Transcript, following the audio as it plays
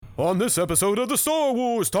On this episode of the Star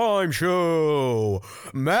Wars Time Show,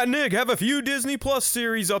 Matt and Nick have a few Disney Plus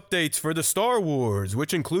series updates for the Star Wars,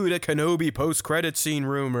 which include a Kenobi post-credit scene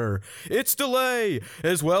rumor, its delay,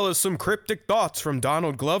 as well as some cryptic thoughts from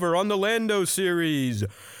Donald Glover on the Lando series.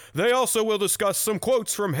 They also will discuss some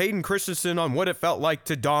quotes from Hayden Christensen on what it felt like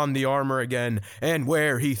to don the armor again, and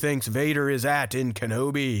where he thinks Vader is at in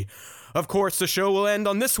Kenobi. Of course, the show will end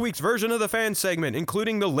on this week's version of the fan segment,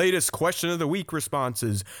 including the latest question of the week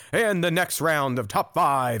responses, and the next round of top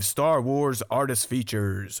 5 Star Wars artist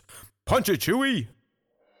features. Punch it, Chewie!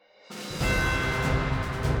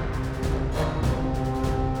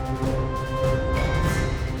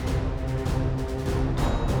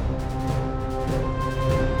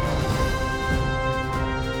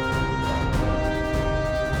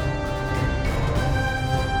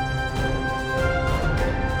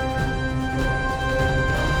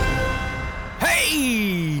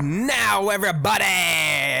 Now, everybody,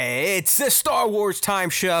 it's the Star Wars Time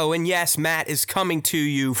Show, and yes, Matt is coming to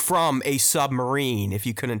you from a submarine, if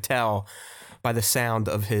you couldn't tell by the sound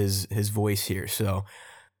of his voice here. So,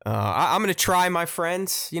 I'm going to try, my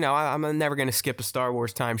friends. You know, I'm never going to skip a Star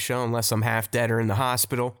Wars Time Show unless I'm half dead or in the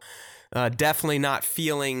hospital. Definitely not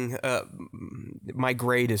feeling my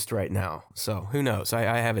greatest right now, so who knows?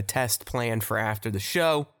 I have a test planned for after the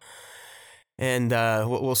show. And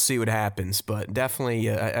we'll see what happens, but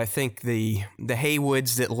definitely, I think the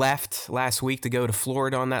Haywoods that left last week to go to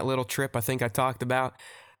Florida on that little trip I think I talked about,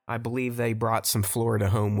 I believe they brought some Florida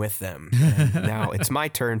home with them. And now it's my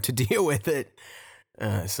turn to deal with it.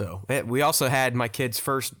 So we also had my kid's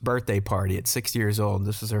first birthday party at 6 years old.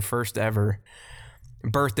 This was her first ever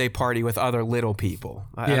birthday party with other little people.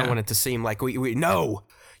 I don't want it to seem like we no.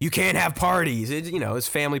 You can't have parties. It's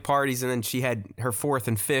family parties, and then she had her 4th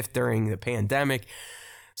and 5th during the pandemic.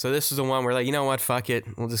 So this is the one where, like, you know what, fuck it.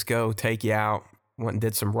 We'll just go take you out. Went and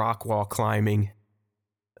did some rock wall climbing.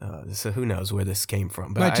 So who knows where this came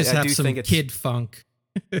from. But might just I have some kid funk.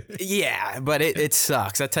 Yeah, but it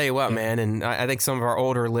sucks. I tell you what, man, and I think some of our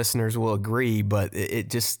older listeners will agree, but it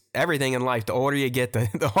just, everything in life, the older you get,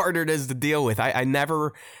 the harder it is to deal with. I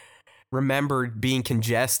never remembered being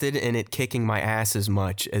congested and it kicking my ass as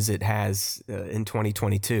much as it has in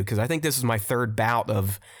 2022, because I think this is my 3rd bout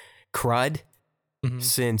of crud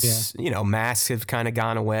since masks have kind of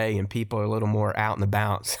gone away and people are a little more out and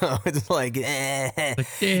about. So it's like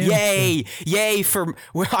yay for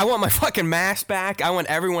I want my fucking mask back. I want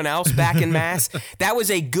everyone else back in masks. That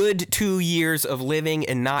was a good 2 years of living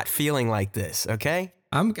and not feeling like this. Okay,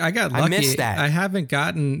 I got lucky. I missed that. I haven't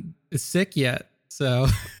gotten sick yet, so.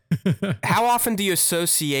 How often do you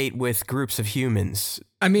associate with groups of humans?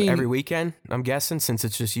 I mean, every weekend, I'm guessing, since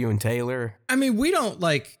it's just you and Taylor. I mean, we don't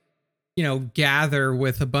gather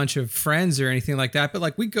with a bunch of friends or anything like that,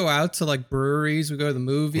 but we go out to breweries, we go to the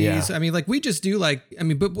movies. Yeah. I mean, we just do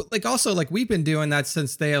but also we've been doing that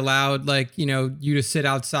since they allowed you to sit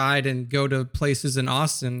outside and go to places in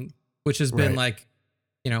Austin, which has been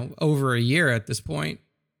over a year at this point.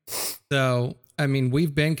 So, I mean,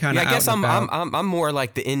 we've been kind of. I guess I'm more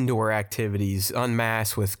like the indoor activities,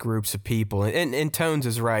 unmasked with groups of people. And Tones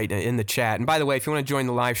is right in the chat. And by the way, if you want to join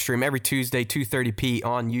the live stream every Tuesday, 2:30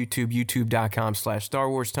 on YouTube, youtube.com/Star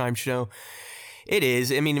Wars Time Show. It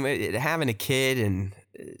is. I mean, having a kid and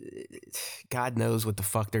God knows what the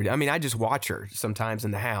fuck they're doing. I mean, I just watch her sometimes in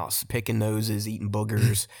the house, picking noses, eating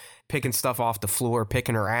boogers, picking stuff off the floor,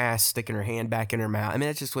 picking her ass, sticking her hand back in her mouth. I mean,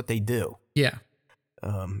 that's just what they do. Yeah.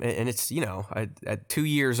 And it's, at 2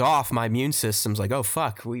 years off, my immune system's like, oh,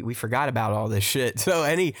 fuck, we forgot about all this shit. So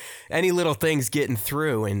any little thing's getting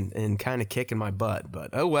through and kind of kicking my butt. But,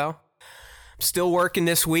 oh, well, I'm still working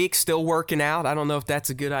this week, still working out. I don't know if that's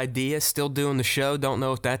a good idea. Still doing the show. Don't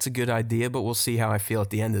know if that's a good idea, but we'll see how I feel at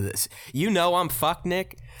the end of this. I'm fucked,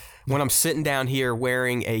 Nick, when I'm sitting down here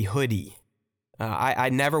wearing a hoodie. I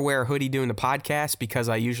never wear a hoodie doing the podcast because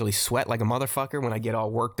I usually sweat like a motherfucker when I get all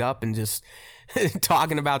worked up and just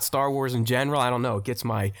talking about Star Wars in general. I don't know. It gets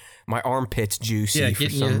my armpits juicy for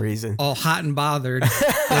some reason. All hot and bothered.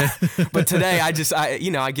 But today I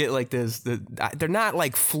get this. They're not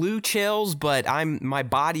like flu chills, but my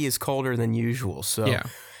body is colder than usual. So. Yeah.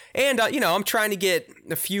 And, I'm trying to get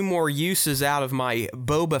a few more uses out of my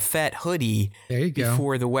Boba Fett hoodie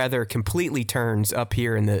before the weather completely turns up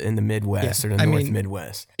here in the Midwest or the North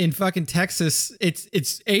Midwest. In fucking Texas,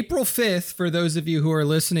 it's April 5th for those of you who are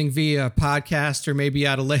listening via podcast or maybe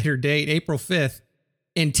at a later date, April 5th.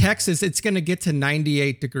 In Texas, it's going to get to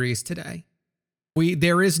 98 degrees today.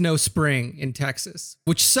 There is no spring in Texas,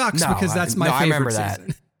 which sucks because that's my favorite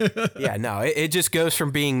season. Yeah, no, it just goes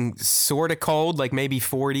from being sort of cold, like maybe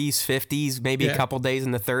 40s, 50s, maybe a couple days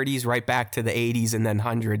in the 30s, right back to the 80s, and then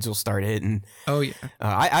hundreds will start hitting. Oh, yeah.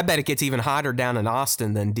 I bet it gets even hotter down in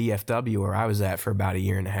Austin than DFW, where I was at for about a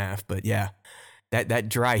year and a half. But yeah, that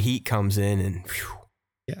dry heat comes in, and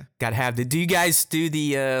gotta have the. Do you guys do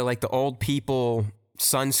the like the old people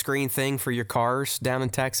sunscreen thing for your cars down in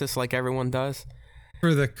Texas, like everyone does?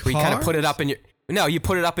 For the cars? Where you kind of put it up in your. No, you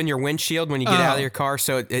put it up in your windshield when you get out of your car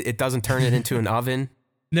so it doesn't turn it into an oven.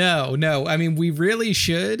 No. I mean, we really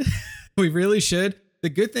should. We really should. The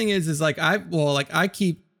good thing is like I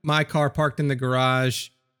keep my car parked in the garage,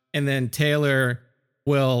 and then Taylor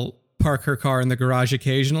will park her car in the garage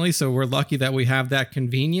occasionally. So we're lucky that we have that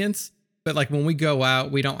convenience. But like when we go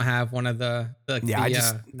out, we don't have one of the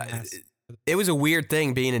it was a weird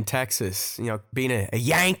thing being in Texas, being a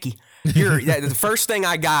Yankee. The first thing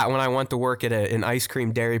I got when I went to work at an ice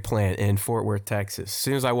cream dairy plant in Fort Worth, Texas, as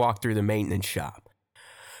soon as I walked through the maintenance shop,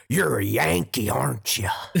 "You're a Yankee, aren't you?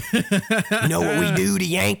 You know what we do to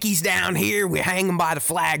Yankees down here? We hang them by the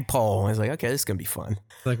flagpole." I was like, okay, this is going to be fun.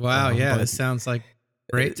 Like, wow, this sounds like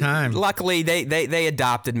a great time. Luckily, they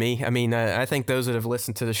adopted me. I mean, I think those that have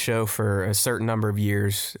listened to the show for a certain number of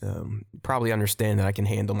years probably understand that I can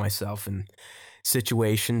handle myself in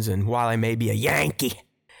situations. And while I may be a Yankee,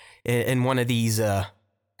 and one of these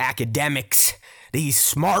academics, these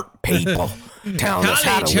smart people telling us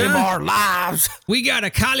how to live our lives. We got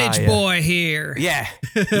a college boy here. Yeah.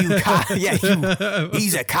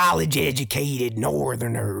 He's a college-educated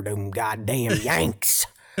northerner, them goddamn Yanks.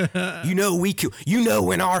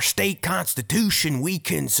 In our state constitution, we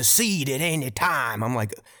can secede at any time. I'm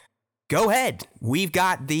like, go ahead. We've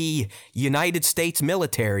got the United States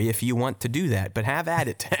military if you want to do that, but have at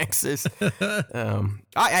it, Texas.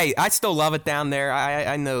 I still love it down there.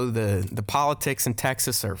 I know the politics in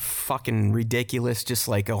Texas are fucking ridiculous, just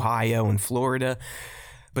like Ohio and Florida.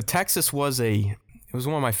 But Texas was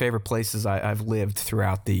one of my favorite places I've lived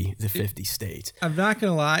throughout the 50 states. I'm not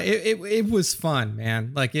gonna lie, it was fun,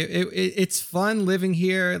 man. Like it's fun living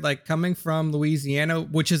here. Like coming from Louisiana,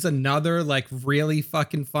 which is another like really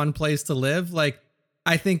fucking fun place to live. Like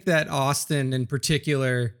I think that Austin in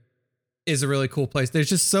particular is a really cool place. There's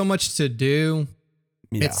just so much to do.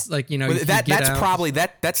 Yeah. It's like,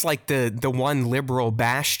 that's like the one liberal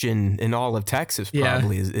bastion in all of Texas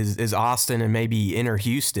probably is Austin and maybe inner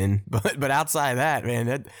Houston, but outside of that,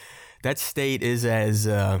 man, that state is as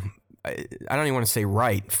I don't even want to say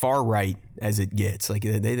far right as it gets. Like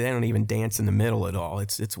they don't even dance in the middle at all.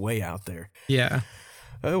 It's way out there. Yeah.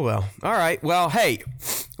 Oh, well. All right. Well, hey,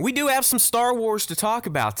 we do have some Star Wars to talk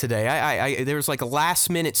about today. There was like a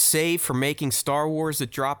last-minute save for making Star Wars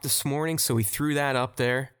that dropped this morning, so we threw that up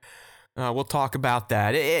there. We'll talk about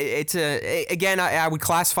that. Again, I would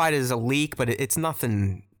classify it as a leak, but it's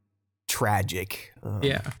nothing tragic.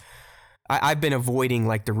 I've been avoiding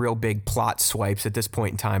like the real big plot swipes at this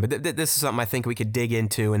point in time, but this is something I think we could dig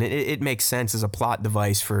into, and it makes sense as a plot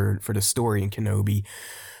device for the story in Kenobi.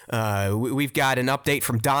 We've got an update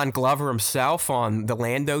from Don Glover himself on the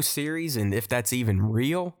Lando series and if that's even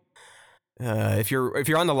real. If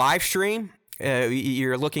you're on the live stream,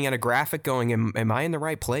 you're looking at a graphic going, am I in the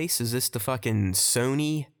right place? Is this the fucking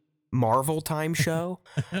Sony Marvel time show?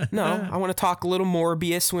 No, I want to talk a little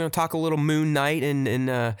Morbius. We want to talk a little Moon Knight,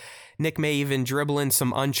 and Nick may even dribble in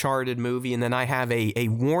some Uncharted movie, and then I have a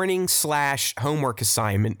warning / homework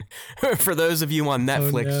assignment for those of you on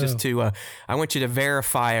Netflix. Just to I want you to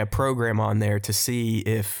verify a program on there to see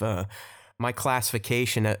if my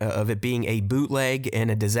classification of it being a bootleg and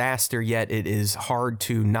a disaster, yet it is hard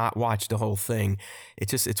to not watch the whole thing.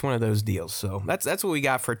 It's one of those deals. So that's what we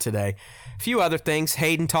got for today. A few other things.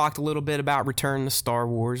 Hayden talked a little bit about Return to Star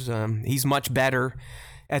Wars. He's much better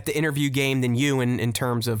at the interview game than you in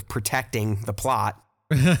terms of protecting the plot.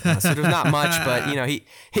 So there's not much, but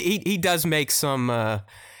he does make some.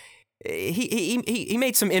 He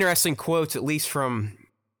made some interesting quotes, at least from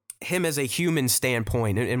him as a human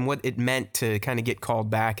standpoint, and what it meant to kind of get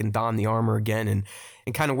called back and don the armor again,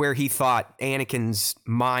 and kind of where he thought Anakin's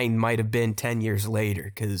mind might have been 10 years later.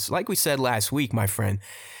 Because like we said last week, my friend,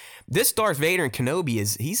 this Darth Vader in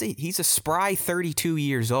Kenobi he's a spry 32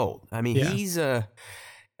 years old. I mean, he's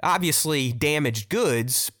obviously damaged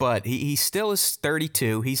goods, but he still is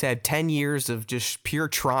 32. He's had 10 years of just pure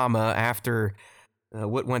trauma after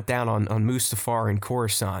what went down on Mustafar and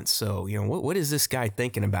Coruscant. So, what is this guy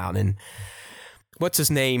thinking about? And what's his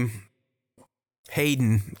name?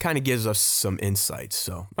 Hayden kind of gives us some insights.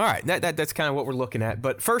 So, all right, that's kind of what we're looking at.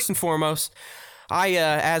 But first and foremost,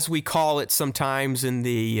 as we call it sometimes in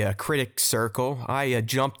the critic circle, I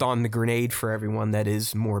jumped on the grenade for everyone that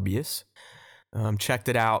is Morbius. Checked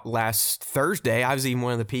it out last Thursday. I was even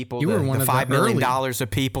one of the people, you were one the of $5 the million early. of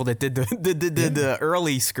people that did the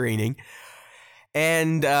early screening.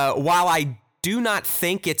 And while I do not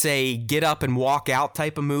think it's a get up and walk out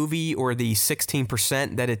type of movie, or the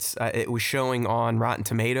 16% that it was showing on Rotten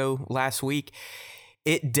Tomato last week,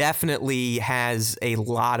 it definitely has a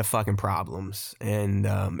lot of fucking problems. And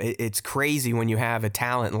it's crazy when you have a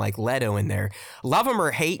talent like Leto in there. Love him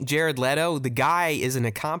or hate Jared Leto, the guy is an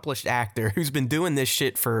accomplished actor who's been doing this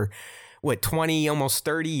shit for, 20, almost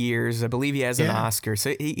 30 years. I believe he has an Oscar,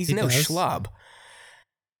 so he's no schlub.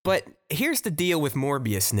 But here's the deal with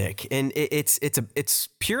Morbius, Nick, and it's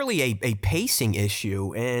purely a pacing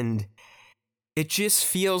issue, and it just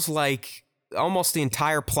feels like almost the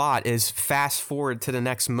entire plot is fast forward to the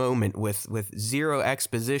next moment with zero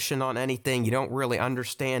exposition on anything. You don't really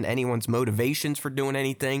understand anyone's motivations for doing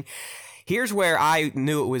anything. Here's where I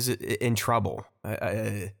knew it was in trouble.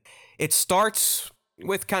 It starts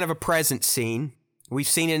with kind of a present scene. We've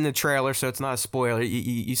seen it in the trailer, so it's not a spoiler.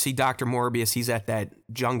 You see Dr. Morbius. He's at that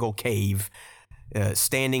jungle cave,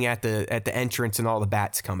 standing at the entrance, and all the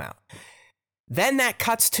bats come out. Then that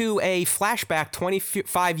cuts to a flashback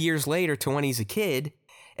 25 years later to when he's a kid.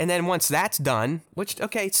 And then once that's done, which,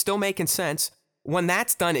 okay, it's still making sense. When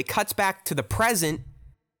that's done, it cuts back to the present,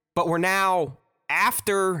 but we're now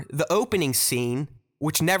after the opening scene,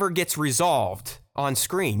 which never gets resolved on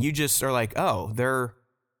screen. You just are like, oh,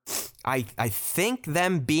 I think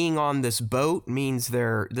them being on this boat means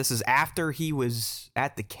this is after he was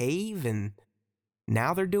at the cave, and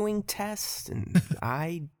now they're doing tests, and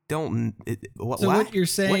I don't. What you're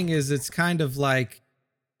saying is it's kind of like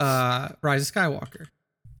Rise of Skywalker.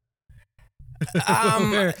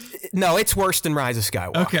 No, it's worse than Rise of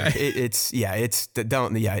Skywalker. Okay.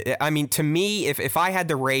 I mean, to me, if I had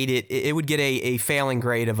to rate it, it would get a failing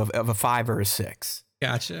grade of a 5 or a 6.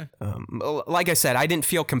 Gotcha. Like I said, I didn't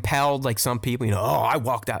feel compelled like some people, I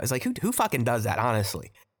walked out. It's like, who fucking does that,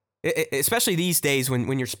 honestly? Especially these days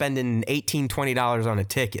when you're spending $18, $20 on a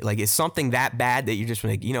ticket. Like, it's something that bad that you're just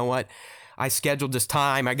like, you know what? I scheduled this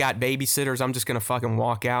time. I got babysitters. I'm just going to fucking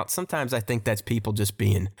walk out. Sometimes I think that's people just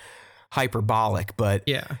being hyperbolic, but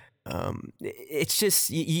yeah. It's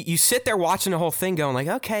just, you sit there watching the whole thing going like,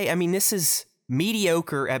 okay, I mean, this is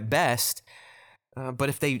mediocre at best. But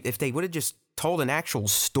if they would have just told an actual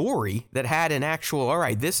story that had an actual, all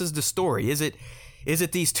right, this is the story. Is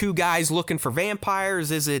it these two guys looking for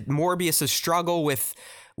vampires? Is it Morbius' struggle with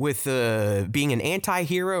being an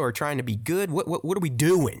anti-hero or trying to be good? What are we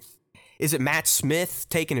doing? Is it Matt Smith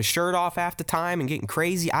taking his shirt off half the time and getting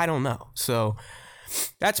crazy? I don't know. So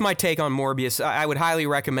that's my take on Morbius. I would highly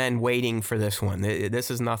recommend waiting for this one.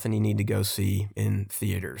 This is nothing you need to go see in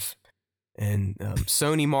theaters. And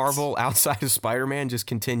Sony Marvel, outside of Spider-Man, just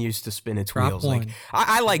continues to spin its wheels. Like,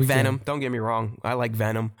 I like Venom. Don't get me wrong. I like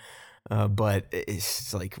Venom. But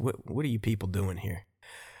it's like, what are you people doing here?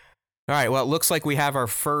 All right, well, it looks like we have our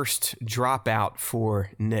first dropout for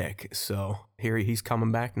Nick. So here he's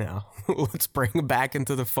coming back now. Let's bring him back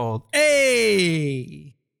into the fold.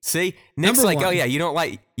 Hey! See, Nick's Number like, one. oh yeah, you don't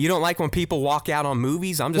like when people walk out on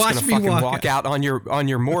movies. I'm just Watch gonna me fucking walk walk out on your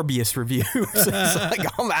Morbius reviews. It's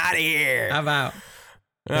like, I'm out of here. I'm out.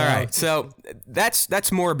 All right, so that's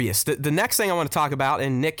Morbius. The next thing I want to talk about,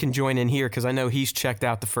 and Nick can join in here because I know he's checked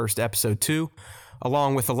out the first episode too,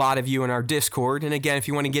 along with a lot of you in our Discord. And again, if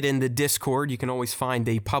you want to get in the Discord, you can always find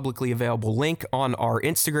a publicly available link on our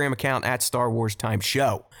Instagram account at Star Wars Time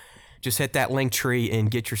Show. Just hit that link tree and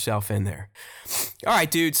get yourself in there. All right,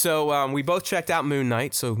 dude. So we both checked out Moon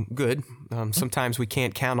Knight, so good. Sometimes we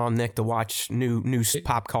can't count on Nick to watch new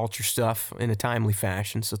pop culture stuff in a timely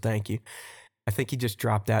fashion, so thank you. I think he just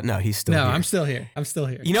dropped out. No, he's still here. No, I'm still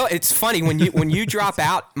here. You know, it's funny when you drop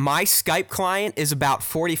out, my Skype client is about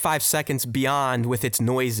 45 seconds beyond with its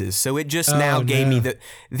noises. So it just gave me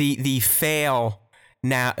the fail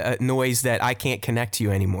noise that I can't connect to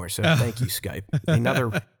you anymore. So thank you, Skype.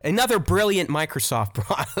 Another brilliant Microsoft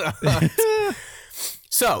product.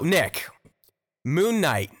 So, Nick, Moon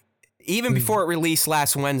Knight, even before it released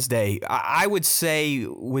last Wednesday, I would say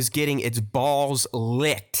was getting its balls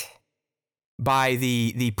licked by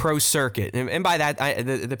the pro circuit. And by that,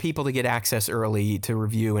 the people that get access early to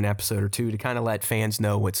review an episode or two to kind of let fans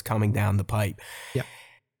know what's coming down the pipe. Yeah.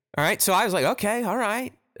 All right. So I was like, okay, all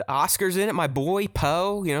right. Oscar's in it. My boy,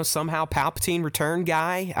 Poe, somehow Palpatine return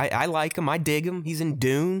guy. I like him. I dig him. He's in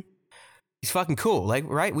Dune. He's fucking cool. Like,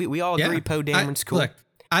 right? We all agree Poe Dameron's cool. Look,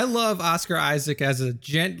 I love Oscar Isaac as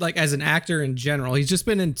as an actor in general. He's just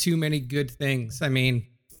been in too many good things. I mean,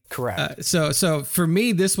 correct. So for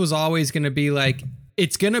me, this was always going to be like,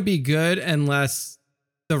 it's going to be good unless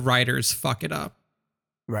the writers fuck it up.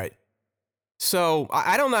 Right. So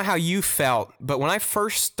I don't know how you felt, but when I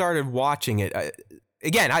first started watching it,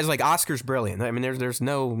 again, I was like, Oscar's brilliant. I mean, there's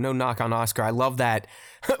no knock on Oscar. I love that,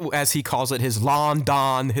 as he calls it, his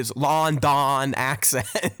London accent.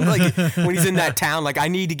 Like when he's in that town, like, I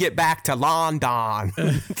need to get back to London.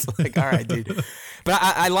 It's like, all right, dude. But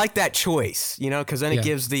I like that choice, because then it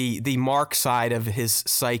gives the Mark side of his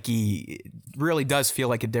psyche, really does feel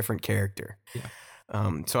like a different character. Yeah.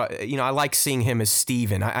 So, I like seeing him as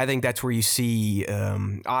Steven. I think that's where you see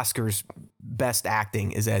Oscar's best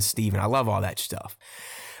acting is as Steven. I love all that stuff.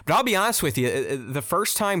 But I'll be honest with you, the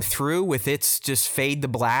first time through with its just fade to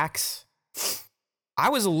blacks, I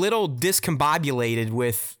was a little discombobulated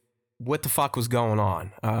with what the fuck was going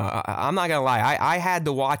on. I'm not going to lie. I had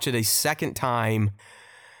to watch it a second time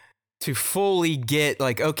to fully get,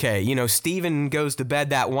 like, okay, Steven goes to bed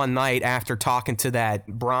that one night after talking to that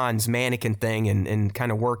bronze mannequin thing and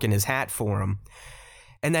kind of working his hat for him.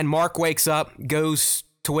 And then Mark wakes up, goes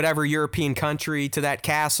to whatever European country, to that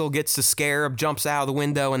castle, gets the scarab, jumps out of the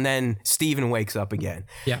window, and then Steven wakes up again.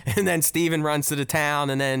 Yeah. And then Steven runs to the town,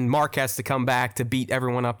 and then Mark has to come back to beat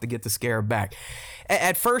everyone up to get the scarab back.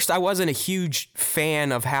 At first, I wasn't a huge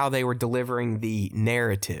fan of how they were delivering the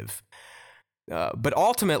narrative. But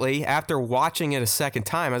ultimately, after watching it a second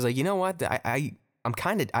time, I was like, you know what? I'm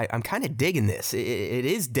kind of digging this. It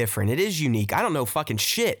is different. It is unique. I don't know fucking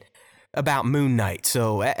shit about Moon Knight,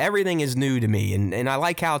 so everything is new to me, and I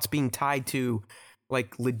like how it's being tied to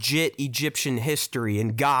like legit Egyptian history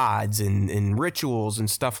and gods and rituals and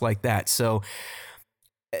stuff like that. So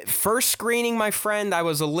first screening, my friend, I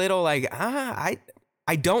was a little like, I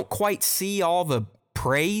don't quite see all the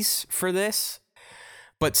praise for this.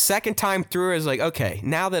 But second time through, I was like, okay,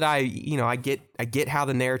 now that I get how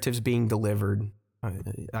the narrative's being delivered,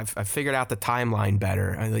 I figured out the timeline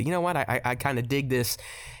better. I was like, you know what, I kind of dig this.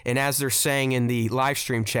 And as they're saying in the live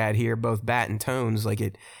stream chat here, both Bat and Tones, like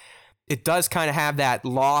it does kind of have that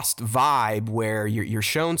Lost vibe where you're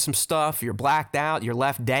shown some stuff, you're blacked out, you're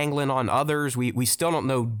left dangling on others. We still don't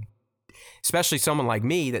know. Especially someone like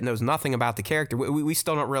me that knows nothing about the character, we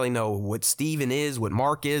still don't really know what Steven is, what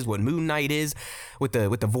Mark is, what Moon Knight is, what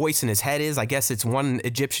the voice in his head is. I guess it's one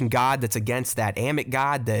Egyptian god that's against that Ammit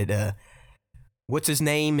god that what's his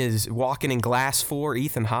name is walking in glass for,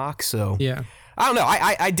 Ethan Hawke. So yeah, I don't know.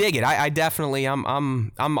 I dig it. I definitely I'm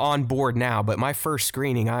on board now. But my first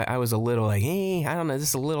screening, I was a little like, hey, I don't know, this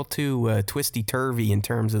is a little too twisty turvy in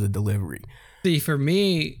terms of the delivery. See, for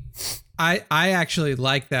me, I actually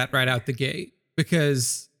like that right out the gate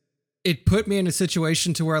because it put me in a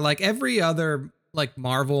situation to where like every other like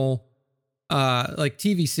Marvel like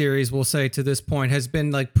TV series, we'll say to this point, has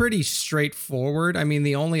been like pretty straightforward. I mean,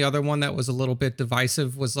 the only other one that was a little bit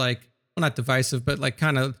divisive was like, well, not divisive, but like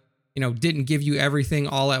kind of, didn't give you everything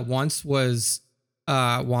all at once was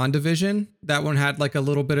WandaVision. That one had like a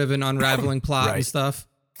little bit of an unraveling plot right. and stuff.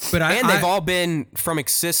 But they've all been from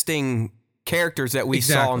existing characters that we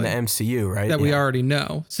saw in the MCU, right? That we already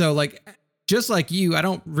know. So like, just like you, I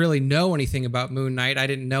don't really know anything about Moon Knight. I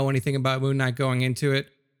didn't know anything about Moon Knight going into it.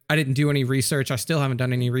 I didn't do any research. I still haven't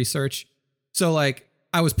done any research. So like,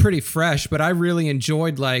 I was pretty fresh, but I really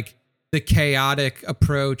enjoyed like the chaotic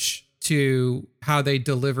approach to how they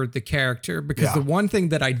delivered the character. Because the one thing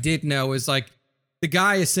that I did know is like, the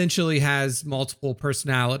guy essentially has multiple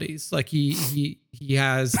personalities. Like he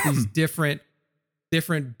has these different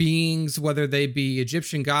beings, whether they be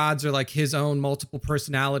Egyptian gods or like his own multiple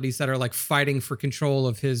personalities that are like fighting for control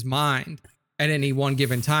of his mind at any one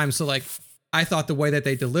given time. So like, I thought the way that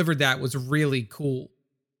they delivered that was really cool.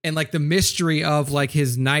 And like the mystery of like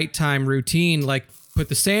his nighttime routine, like put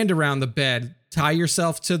the sand around the bed, tie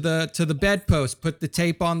yourself to the bedpost, put the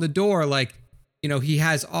tape on the door. Like, he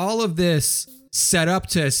has all of this set up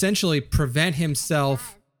to essentially prevent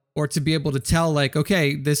himself or to be able to tell like,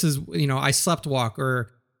 okay, this is, I slept walk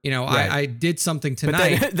or, right. I did something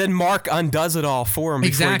tonight. But then Mark undoes it all for him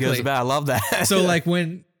before he goes to bed. I love that. So like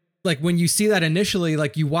when you see that initially,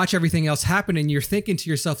 like you watch everything else happen and you're thinking to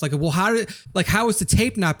yourself like, well, how is the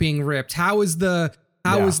tape not being ripped? How is the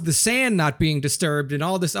sand not being disturbed and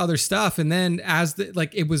all this other stuff? And then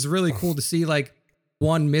it was really cool to see like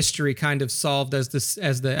one mystery kind of solved as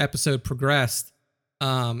the episode progressed.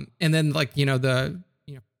 And then like,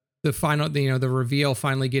 the final, the reveal,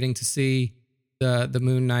 finally getting to see the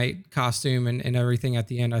Moon Knight costume and everything at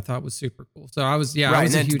the end, I thought was super cool. So I was, right. I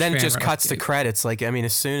was and a huge then fan it just right cuts to credits. Like, I mean,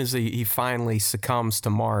 as soon as he finally succumbs to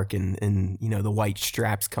Mark and the white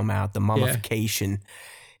straps come out, the mummification,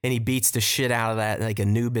 and he beats the shit out of that like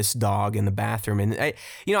Anubis dog in the bathroom. And I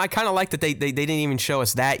kind of like that they didn't even show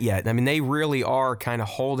us that yet. I mean, they really are kind of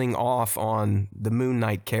holding off on the Moon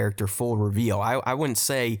Knight character full reveal. I wouldn't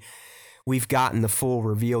say we've gotten the full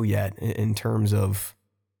reveal yet in terms of,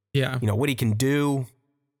 what he can do,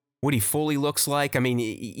 what he fully looks like. I mean,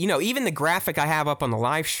 even the graphic I have up on the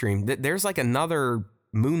live stream, there's like another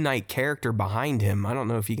Moon Knight character behind him. I don't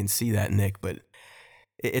know if you can see that, Nick, but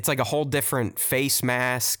it's like a whole different face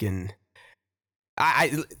mask. And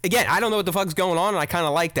I don't know what the fuck's going on, and I kind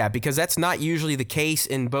of like that because that's not usually the case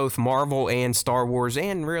in both Marvel and Star Wars,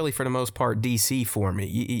 and really for the most part DC for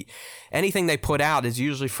me. Anything they put out is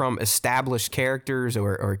usually from established characters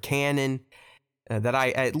or canon that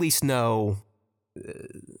I at least know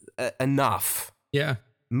enough. Yeah.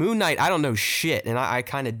 Moon Knight, I don't know shit, and I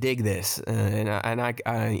kind of dig this,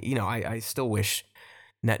 I still wish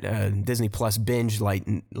Disney Plus binge like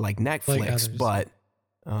Netflix, but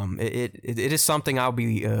it is something I'll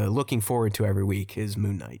be looking forward to every week. Is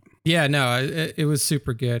Moon Knight? Yeah, no, it was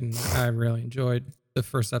super good, and I really enjoyed the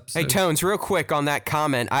first episode. Hey Tones, real quick on that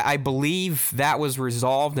comment, I believe that was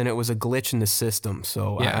resolved, and it was a glitch in the system,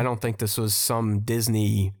 so I don't think this was some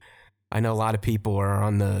Disney. I know a lot of people are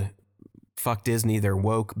on the fuck Disney, they're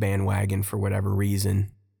woke bandwagon for whatever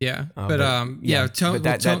reason. Yeah,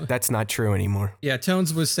 that's not true anymore. Yeah,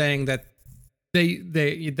 Tones was saying that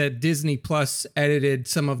that Disney Plus edited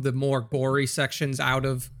some of the more gory sections out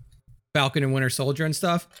of Falcon and Winter Soldier and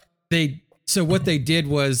stuff. So what they did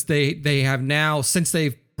was they have now, since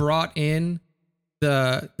they've brought in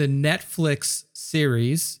the Netflix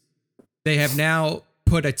series, they have now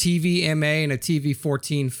put a TVMA and a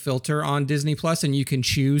TV-14 filter on Disney Plus, and you can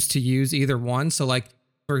choose to use either one. So like,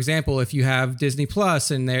 for example, if you have Disney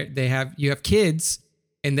Plus and you have kids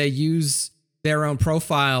and they use their own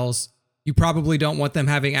profiles, you probably don't want them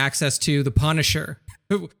having access to The Punisher,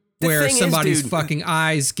 where somebody's fucking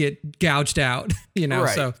eyes get gouged out, Right.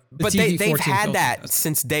 So but they've had that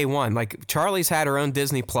since day one. Like Charlie's had her own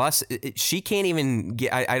Disney Plus. She can't even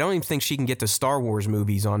get, I don't even think she can get the Star Wars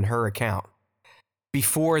movies on her account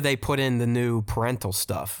before they put in the new parental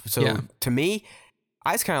stuff. So to me,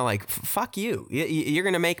 I was kind of like, fuck you. You're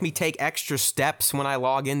going to make me take extra steps when I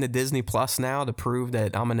log into Disney Plus now to prove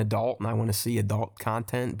that I'm an adult and I want to see adult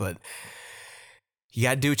content. But you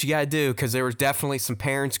got to do what you got to do, because there was definitely some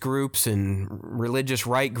parents groups and religious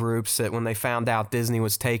right groups that when they found out Disney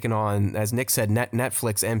was taking on, as Nick said,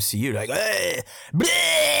 Netflix MCU, like,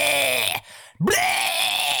 bleh, bleh.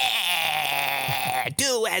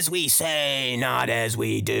 Do as we say, not as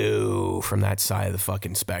we do, from that side of the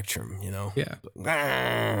fucking spectrum, Yeah.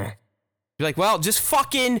 You're like, well, just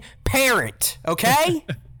fucking parent, okay?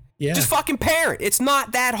 Yeah. Just fucking parent. It's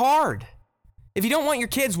not that hard. If you don't want your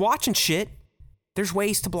kids watching shit, there's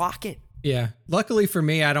ways to block it. Yeah. Luckily for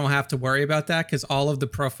me, I don't have to worry about that because all of the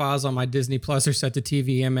profiles on my Disney Plus are set to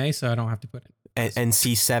TVMA, so I don't have to put it.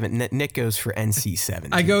 NC-7. Nick goes for NC-17.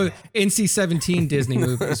 I go NC-17 Disney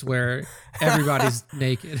movies where everybody's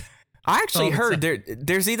naked. I actually heard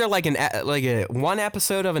there's either like a one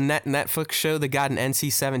episode of a Netflix show that got an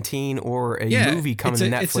NC-17 or a movie coming to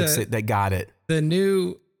Netflix that got it. The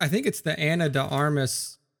new, I think it's the Ana de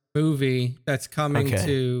Armas movie that's coming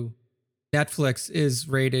to Netflix is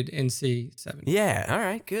rated NC-17. Yeah, all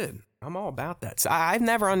right, good. I'm all about that. So I've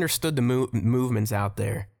never understood the movements out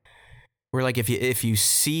there. Where like if you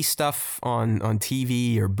see stuff on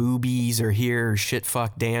TV or boobies or hear shit,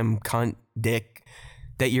 fuck, damn, cunt, dick,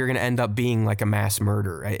 that you're gonna end up being like a mass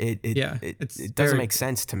murderer. It doesn't make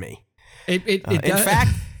sense to me. In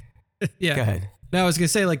fact, yeah. Go ahead. No, I was gonna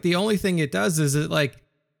say, like, the only thing it does is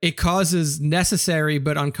it causes necessary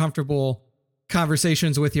but uncomfortable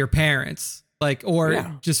conversations with your parents,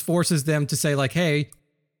 just forces them to say like, hey,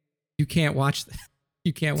 you can't watch that.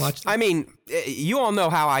 You can't watch that. I mean, you all know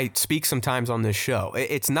how I speak sometimes on this show.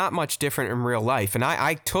 It's not much different in real life. And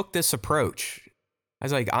I took this approach. I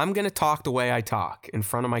was like, I'm going to talk the way I talk in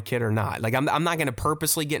front of my kid or not. Like, I'm not going to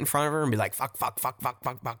purposely get in front of her and be like, fuck. But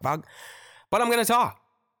I'm going to talk.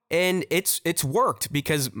 And it's worked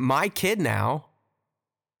because my kid now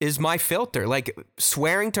is my filter. Like,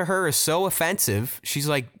 swearing to her is so offensive. She's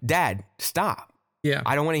like, Dad, stop. Yeah.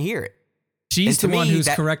 I don't want to hear it. She's the one who's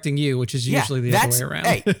correcting you, which is usually the other way around.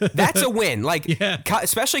 Hey, that's a win. Like,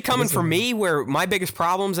 especially coming from me, where my biggest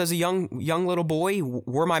problems as a young little boy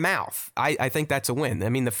were my mouth. I think that's a win. I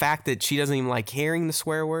mean, the fact that she doesn't even like hearing the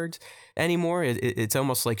swear words anymore, it's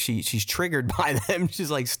almost like she's triggered by them.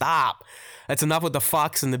 She's like, stop. That's enough with the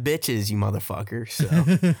fucks and the bitches, you motherfucker. So,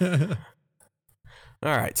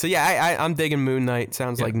 all right. So yeah, I'm digging Moon Knight.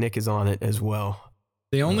 Sounds like Nick is on it as well.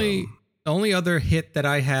 The only other hit that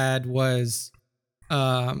I had was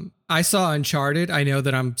I saw Uncharted. I know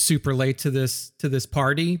that I'm super late to this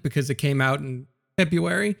party because it came out in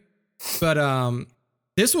February. But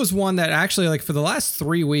this was one that actually, like, for the last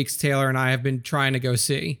 3 weeks, Taylor and I have been trying to go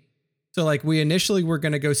see. So like we initially were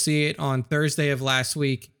going to go see it on Thursday of last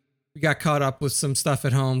week. We got caught up with some stuff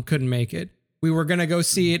at home, couldn't make it. We were going to go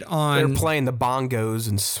see it on... They're playing the bongos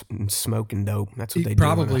and smoking dope. That's what they do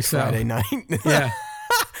probably on so. Friday night. Yeah.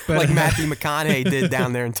 But, like Matthew McConaughey did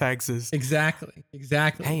down there in Texas. Exactly.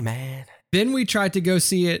 Hey, man. Then we tried to go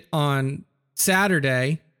see it on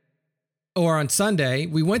Saturday or on Sunday.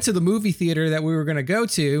 We went to the movie theater that we were going to go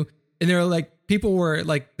to, and there were like, people were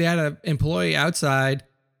like, they had an employee outside,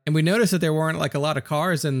 and we noticed that there weren't like a lot of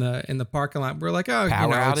cars in the parking lot. We're like, oh,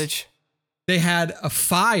 power outage. They had a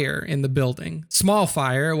fire in the building, small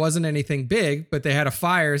fire. It wasn't anything big, but they had a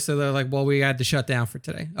fire. So they're like, well, we had to shut down for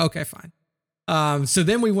today. Okay, fine. So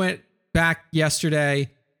then we went back yesterday,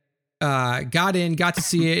 got to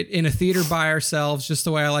see it in a theater by ourselves, just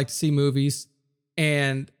the way I like to see movies.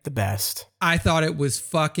 And the best. I thought it was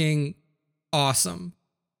fucking awesome.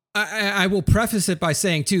 I will preface it by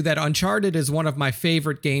saying too, that Uncharted is one of my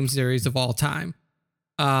favorite game series of all time.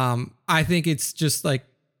 I think it's just like,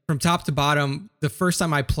 from top to bottom, the first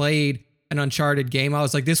time I played an Uncharted game, I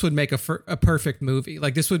was like, this would make a perfect movie.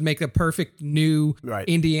 Like this would make a perfect new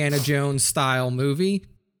Indiana Jones style movie.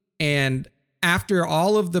 And after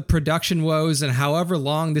all of the production woes and however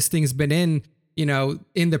long this thing's been in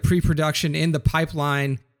the pre-production, in the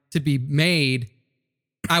pipeline to be made,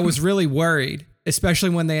 I was really worried, especially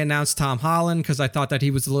when they announced Tom Holland, because I thought that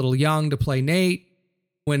he was a little young to play Nate.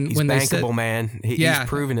 He's when bankable, they said, man. He's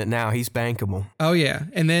proven it now. He's bankable. Oh, yeah.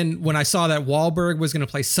 And then when I saw that Wahlberg was going to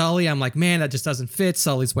play Sully, I'm like, man, that just doesn't fit.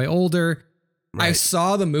 Sully's way older. Right. I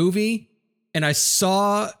saw the movie, and I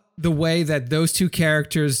saw the way that those two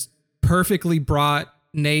characters perfectly brought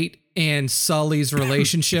Nate and Sully's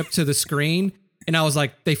relationship to the screen. And I was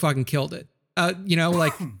like, they fucking killed it.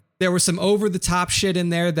 Like there was some over the top shit in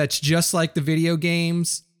there that's just like the video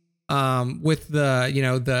games. With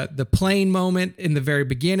the plane moment in the very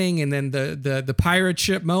beginning, and then the pirate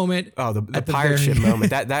ship moment. Oh, the pirate ship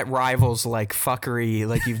moment that rivals like fuckery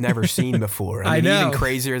like you've never seen before. I mean, know, even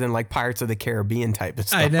crazier than like Pirates of the Caribbean type of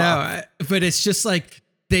stuff. I know, but it's just like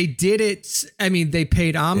they did it. I mean, they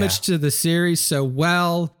paid homage to the series so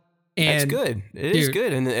well, and it's good. It is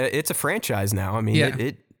good, and it's a franchise now. I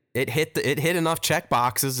mean, It hit enough check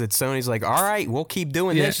boxes that Sony's like, all right, we'll keep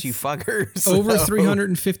doing this, you fuckers. Over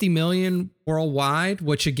 350 million worldwide,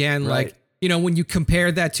 which again, like, when you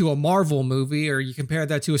compare that to a Marvel movie or you compare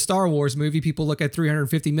that to a Star Wars movie, people look at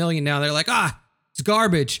 350 million now. They're like, it's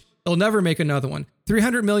garbage. They'll never make another one.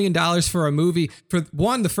 $300 million for a movie, for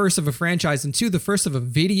one, the first of a franchise, and two, the first of a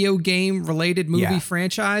video game related movie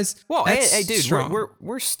franchise. Well, hey, dude,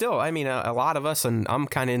 we're still, I mean, a lot of us, and I'm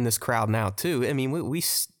kind of in this crowd now too. I mean, we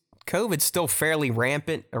COVID's still fairly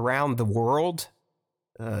rampant around the world.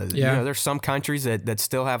 There's some countries that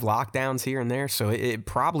still have lockdowns here and there, so it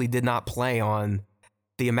probably did not play on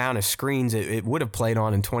the amount of screens it would have played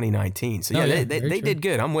on in 2019. So they did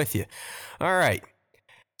good. I'm with you. All right.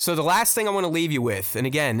 So the last thing I want to leave you with, and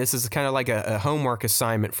again, this is kind of like a homework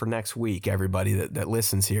assignment for next week, everybody that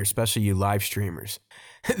listens here, especially you live streamers.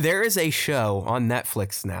 There is a show on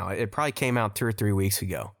Netflix now. It probably came out 2 or 3 weeks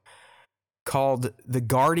ago, called The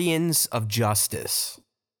Guardians of Justice.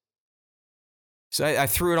 So I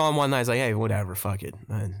threw it on one night. I was like, hey, whatever, fuck it.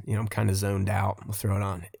 I'm kind of zoned out. We'll throw it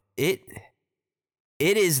on. It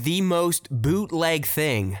is the most bootleg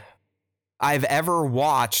thing I've ever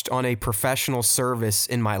watched on a professional service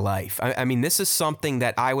in my life. I mean, this is something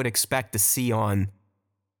that I would expect to see on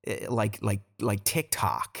like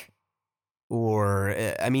TikTok or,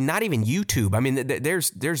 not even YouTube. I mean,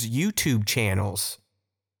 there's YouTube channels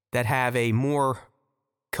that have a more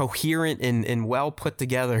coherent and well put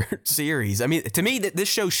together series. I mean, to me, this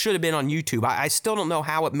show should have been on YouTube. I still don't know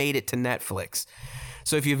how it made it to Netflix.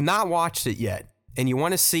 So if you've not watched it yet and you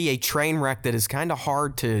want to see a train wreck that is kind of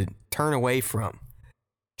hard to turn away from,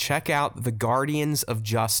 check out The Guardians of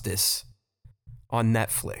Justice on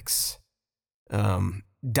Netflix.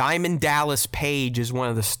 Diamond Dallas Page is one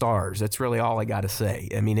of the stars. That's really all I got to say.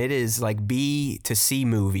 I mean, it is like B to C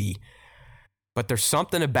movie. But there's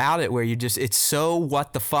something about it where it's so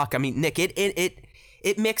what the fuck. I mean, Nick,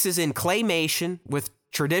 it mixes in claymation with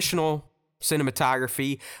traditional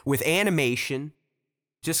cinematography, with animation,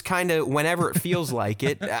 just kind of whenever it feels like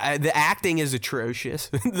it. The acting is atrocious.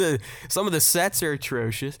 Some of the sets are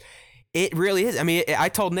atrocious. It really is. I mean, I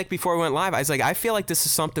told Nick before we went live, I was like, I feel like this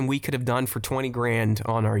is something we could have done for 20 grand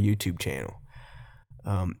on our YouTube channel.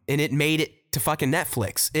 And it made it to fucking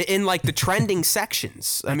Netflix in like the trending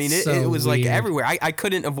sections. I mean, it was like everywhere. I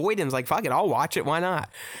couldn't avoid it. I was like, fuck it, I'll watch it. Why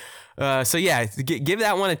not? So yeah, give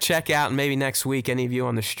that one a check out. And maybe next week, any of you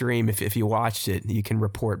on the stream, if you watched it, you can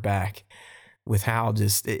report back with how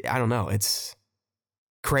I don't know.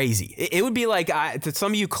 crazy. It would be like, to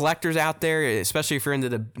some of you collectors out there, especially if you're into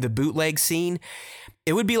the bootleg scene,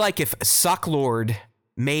 it would be like if Sucklord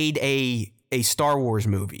made a Star Wars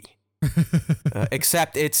movie.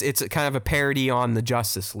 Except it's kind of a parody on the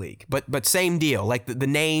Justice League, but same deal. Like the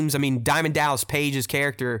names. I mean, Diamond Dallas Page's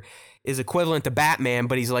character is equivalent to Batman,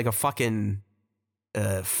 but he's like a fucking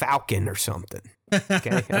Falcon or something.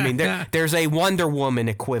 Okay, I mean there's a Wonder Woman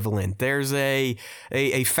equivalent. There's a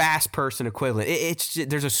fast person equivalent.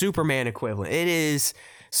 There's a Superman equivalent. It is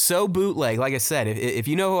so bootleg. Like I said, if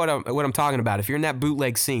you know what I'm talking about, if you're in that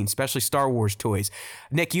bootleg scene, especially Star Wars toys,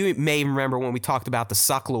 Nick, you may remember when we talked about the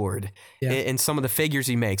Sucklord and some of the figures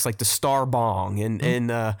he makes, like the Star Bong and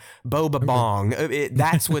Boba Bong.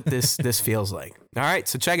 That's what this feels like. All right,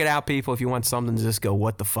 so check it out, people. If you want something to just go,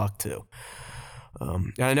 what the fuck, to.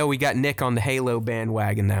 And I know we got Nick on the Halo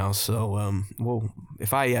bandwagon now, so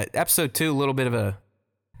episode 2, a little bit of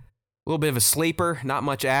a sleeper, not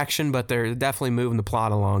much action, but they're definitely moving the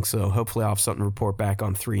plot along. So hopefully I'll have something to report back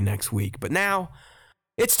on 3 next week. But now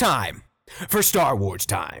it's time for Star Wars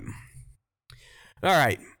time. All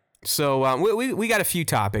right. So we got a few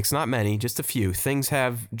topics, not many, just a few. Things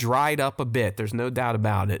have dried up a bit. There's no doubt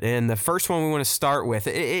about it. And the first one we want to start with,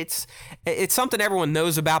 it's something everyone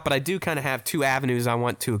knows about, but I do kind of have 2 avenues I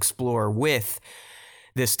want to explore with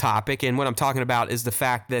this topic. And what I'm talking about is the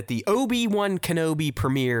fact that the Obi-Wan Kenobi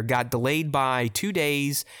premiere got delayed by 2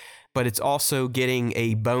 days, but it's also getting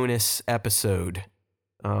a bonus episode.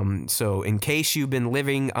 So in case you've been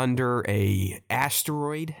living under an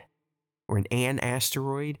asteroid or an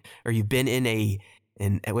asteroid, or you've been in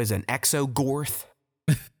an exogorth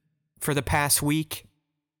for the past week,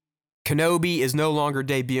 Kenobi is no longer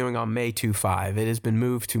debuting on May 2/5. It has been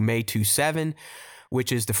moved to May 2/7,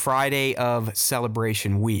 which is the Friday of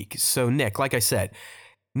Celebration Week. So, Nick, like I said,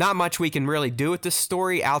 not much we can really do with this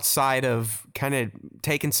story outside of kind of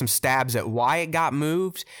taking some stabs at why it got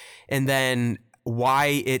moved and then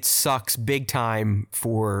why it sucks big time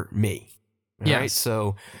for me. All right,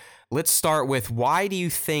 so let's start with, why do you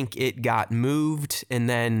think it got moved and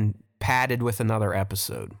then padded with another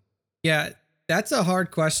episode? Yeah, that's a hard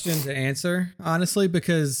question to answer, honestly,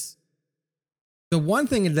 because the one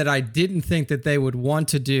thing that I didn't think that they would want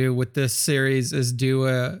to do with this series is do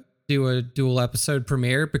a dual episode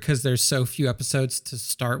premiere, because there's so few episodes to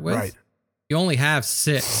start with. Right. You only have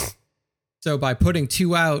 6. So by putting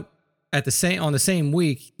 2 out on the same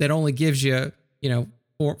week, that only gives you,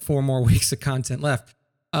 4 more weeks of content left.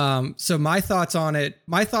 So my thoughts on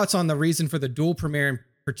the reason for the dual premiere in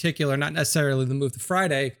particular, not necessarily the move to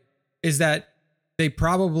Friday, is that they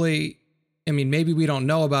probably, maybe we don't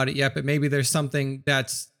know about it yet, but maybe there's something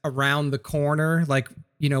that's around the corner, like,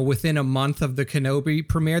 within a month of the Kenobi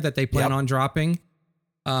premiere that they plan on dropping.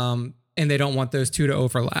 And they don't want those 2 to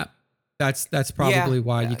overlap. That's probably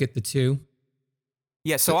why you get the 2.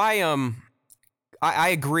 Yeah. So I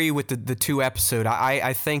agree with the 2 episode.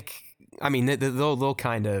 I think, they'll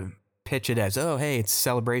kind of pitch it as, oh, hey, it's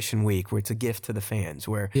Celebration Week, where it's a gift to the fans,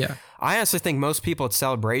 where I honestly think most people at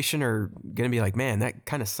Celebration are going to be like, man, that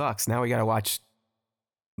kind of sucks. Now we got to watch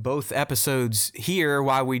both episodes here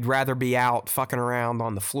while we'd rather be out fucking around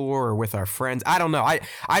on the floor or with our friends. I don't know.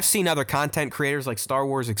 I've seen other content creators like Star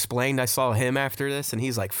Wars Explained. I saw him after this, and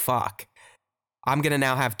he's like, fuck, I'm going to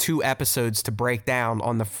now have 2 episodes to break down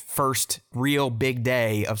on the first real big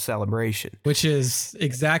day of Celebration. Which is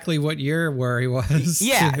exactly what your worry was.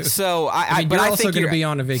 Yeah. Too. So but you're also going to be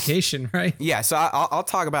on a vacation, right? Yeah. So I'll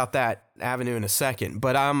talk about that avenue in a second.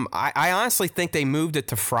 But I honestly think they moved it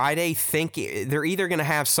to Friday. Think they're either going to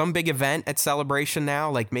have some big event at Celebration now,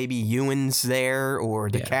 like maybe Ewan's there or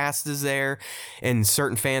the cast is there, and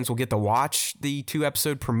certain fans will get to watch the 2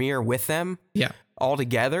 episode premiere with them all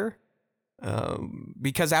together.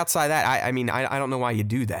 Because outside that, I don't know why you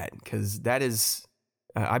do that, because that is,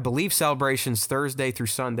 I believe Celebration's Thursday through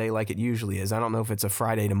Sunday like it usually is. I don't know if it's a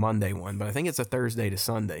Friday to Monday one, but I think it's a Thursday to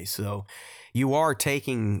Sunday. So you are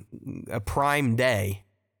taking a prime day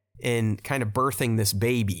and kind of birthing this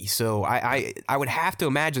baby. So I would have to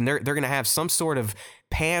imagine they're going to have some sort of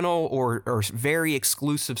panel or very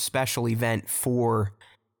exclusive special event for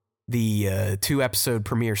the 2 episode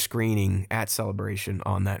premiere screening at Celebration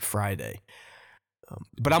on that Friday.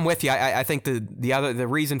 But I'm with you. I think the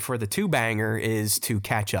reason for the 2 banger is to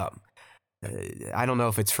catch up. I don't know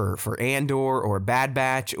if it's for Andor or Bad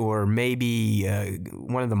Batch or maybe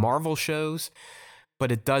one of the Marvel shows, but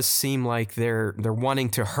it does seem like they're wanting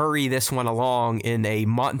to hurry this one along in a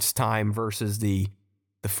month's time versus the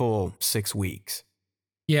full 6 weeks.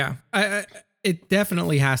 Yeah, it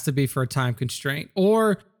definitely has to be for a time constraint,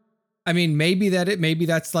 or maybe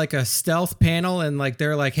that's like a stealth panel, and like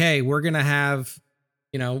they're like, hey, we're gonna have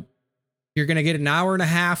you know, you're going to get an hour and a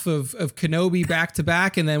half of Kenobi back to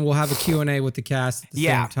back, and then we'll have a Q&A with the cast at the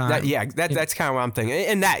same time. That's kind of what I'm thinking.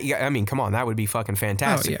 And that, I mean, come on, that would be fucking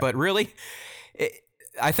fantastic. But really,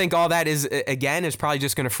 I think all that is probably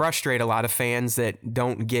just going to frustrate a lot of fans that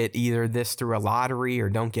don't get either this through a lottery or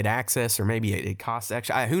don't get access, or maybe it costs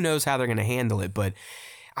extra. Who knows how they're going to handle it, but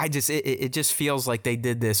it just feels like they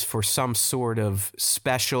did this for some sort of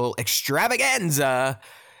special extravaganza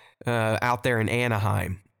out there in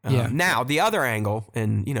Anaheim. Now, the other angle,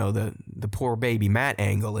 and the poor baby Matt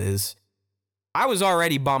angle, is I was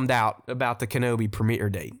already bummed out about the Kenobi premiere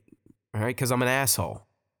date, all right, because I'm an asshole.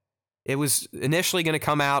 It was initially going to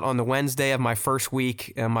come out on the Wednesday of my first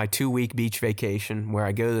week, my 2-week beach vacation, where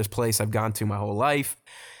I go to this place I've gone to my whole life.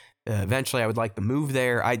 Eventually, I would like to move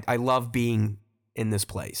there. I love being in this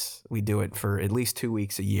place. We do it for at least 2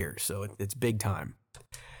 weeks a year, so it's big time.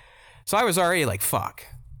 So I was already like, fuck.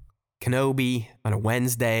 Kenobi on a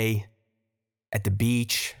Wednesday at the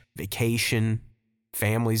beach, vacation,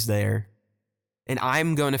 family's there. And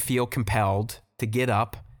I'm going to feel compelled to get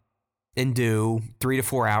up and do 3 to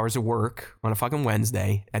 4 hours of work on a fucking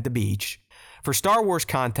Wednesday at the beach for Star Wars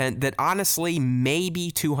content that honestly maybe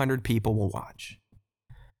 200 people will watch.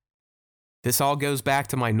 This all goes back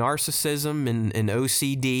to my narcissism and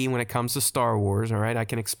OCD when it comes to Star Wars, all right? I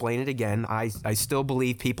can explain it again. I still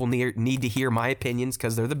believe people need to hear my opinions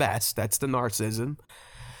because they're the best. That's the narcissism.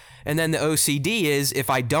 And then the OCD is if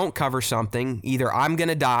I don't cover something, either I'm going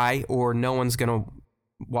to die or no one's going to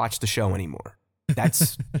watch the show anymore.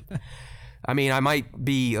 That's, I mean, I might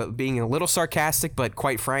be being a little sarcastic, but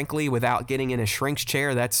quite frankly, without getting in a shrink's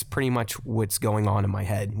chair, that's pretty much what's going on in my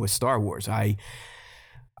head with Star Wars.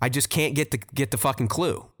 I just can't get the fucking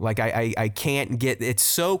clue. Like, I can't get, it's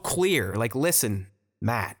so clear. Like, listen,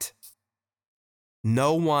 Matt,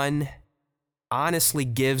 no one honestly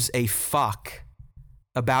gives a fuck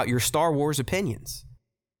about your Star Wars opinions.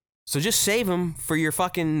 So just save them for your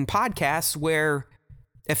fucking podcasts where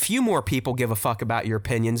a few more people give a fuck about your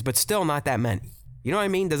opinions, but still not that many. You know what I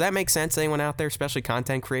mean? Does that make sense to anyone out there, especially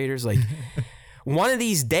content creators? Like, one of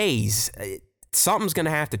these days, something's going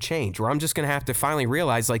to have to change, where I'm just going to have to finally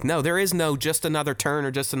realize, like, no, there is no just another turn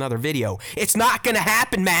or just another video. It's not going to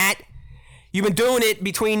happen, Matt. You've been doing it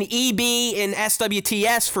between EB and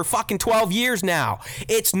SWTS for fucking 12 years now.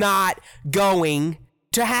 It's not going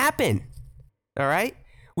to happen. All right?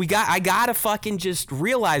 I got to fucking just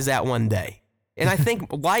realize that one day. And I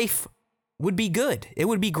think life would be good. It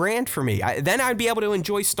would be grand for me. Then I'd be able to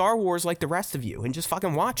enjoy Star Wars like the rest of you and just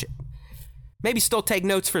fucking watch it. Maybe still take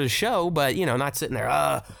notes for the show, but, not sitting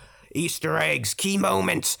there, Easter eggs, key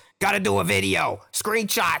moments, gotta do a video,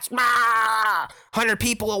 screenshots, 100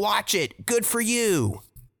 people will watch it, good for you.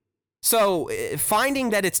 So,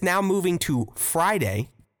 finding that it's now moving to Friday,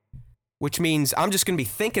 which means I'm just gonna be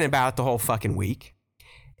thinking about it the whole fucking week,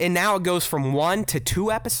 and now it goes from 1 to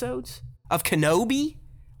 2 episodes of Kenobi,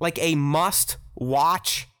 like a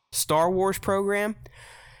must-watch Star Wars program.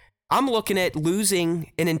 I'm looking at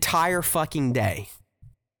losing an entire fucking day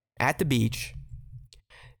at the beach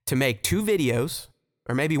to make 2 videos,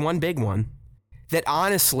 or maybe one big one, that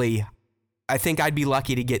honestly, I think I'd be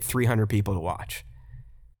lucky to get 300 people to watch.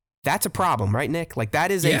 That's a problem, right, Nick? Like, that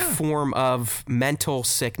is a form of mental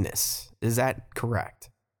sickness. Is that correct?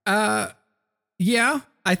 Yeah,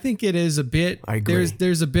 I think it is a bit. I agree.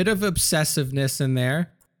 There's a bit of obsessiveness in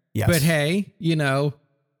there. Yes. But hey,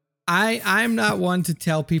 I'm not one to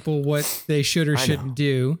tell people what they should or shouldn't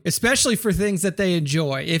do, especially for things that they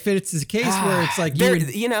enjoy. If it's the case where it's like you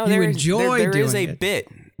enjoy there doing is a it. bit.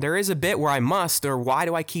 There is a bit where I must, or why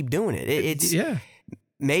do I keep doing it? It's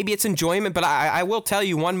maybe it's enjoyment, but I will tell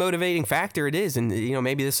you one motivating factor it is, and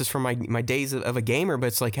maybe this is from my days of a gamer, but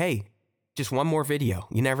it's like, hey, just one more video.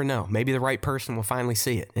 You never know. Maybe the right person will finally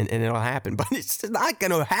see it and it'll happen, but it's not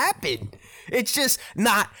going to happen. It's just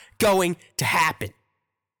not going to happen.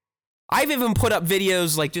 I've even put up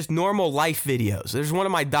videos, like just normal life videos. There's one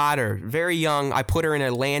of my daughter, very young. I put her in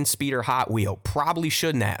a land speeder Hot Wheel. Probably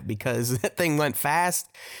shouldn't have, because that thing went fast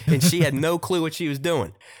and she had no clue what she was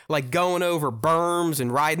doing. Like going over berms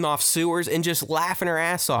and riding off sewers and just laughing her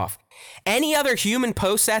ass off. Any other human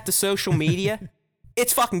posts that to social media,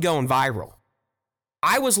 it's fucking going viral.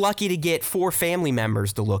 I was lucky to get 4 family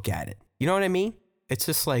members to look at it. You know what I mean? It's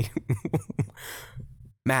just like,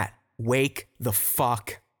 Matt, wake the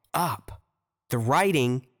fuck up. The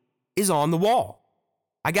writing is on the wall.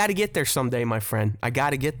 I got to get there someday, my friend. I got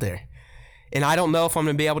to get there. And I don't know if I'm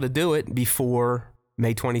going to be able to do it before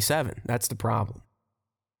May 27. That's the problem.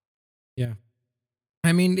 Yeah.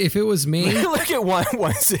 I mean, if it was me... Look at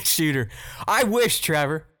one 6 shooter. I wish,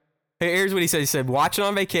 Trevor, Here's what he said. He said, watch it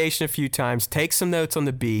on vacation a few times, take some notes on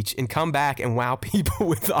the beach, and come back and wow people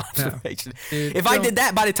with observation. No, dude, if I did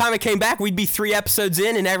that, by the time I came back, we'd be 3 episodes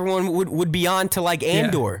in and everyone would be on to like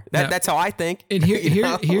Andor. That's how I think. And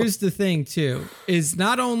here's the thing too, is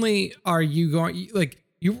not only are you going, like,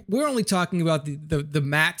 we're only talking about the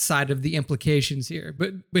Matt side of the implications here,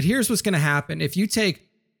 but here's what's going to happen. If you take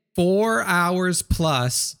 4 hours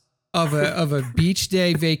plus of a beach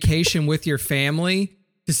day vacation with your family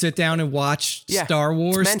to sit down and watch Star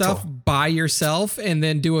Wars stuff by yourself and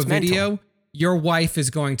then do a video, your wife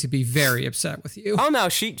is going to be very upset with you. Oh no,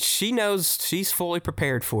 she knows. She's fully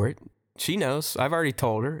prepared for it. She knows. I've already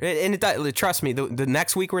told her. And trust me, the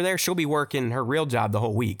next week we're there, she'll be working her real job the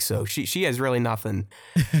whole week. So she has really nothing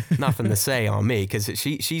to say on me, because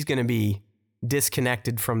she's going to be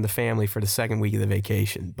disconnected from the family for the second week of the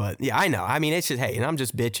vacation. But yeah, I know. I mean, it's just, hey, and I'm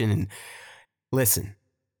just bitching. And listen,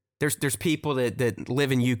 there's people that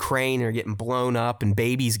live in Ukraine are getting blown up and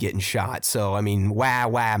babies getting shot. So, I mean,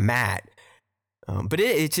 wow, Matt. But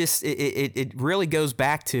it really goes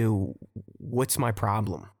back to, what's my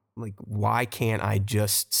problem? Like, why can't I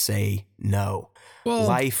just say no? Well,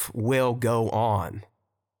 life will go on.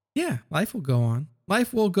 Yeah, life will go on.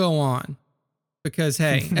 Life will go on. Because,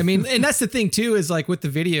 hey, I mean, and that's the thing too, is like with the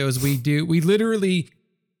videos we literally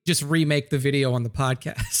just remake the video on the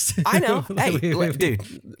podcast. I know. Hey, dude,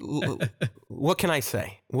 what can I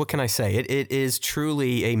say? It is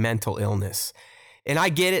truly a mental illness. And I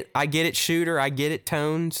get it, Shooter. I get it,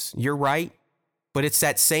 Tones. You're right. But it's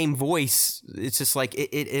that same voice. It's just like,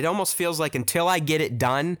 it almost feels like until I get it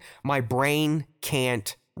done, my brain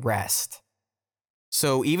can't rest.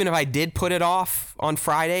 So even if I did put it off on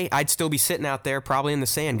Friday, I'd still be sitting out there probably in the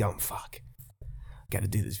sand going, fuck, got to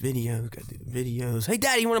do this video, got to do the videos. Hey,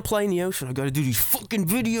 Daddy, you want to play in the ocean? I got to do these fucking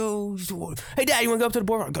videos. Hey, Daddy, you want to go up to the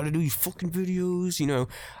boardwalk? I got to do these fucking videos. You know,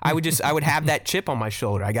 I would have that chip on my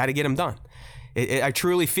shoulder. I got to get them done. I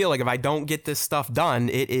truly feel like if I don't get this stuff done,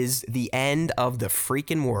 it is the end of the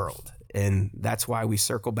freaking world. And that's why we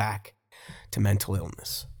circle back to mental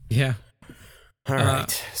illness. Yeah. All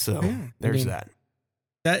right. There's that.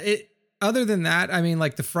 Other than that, I mean,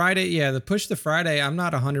 like the Friday, the push the Friday, I'm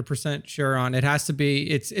not 100% sure on. It has to be,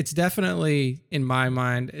 it's definitely, in my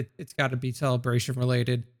mind, it's got to be celebration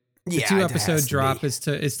related. The 2-episode drop is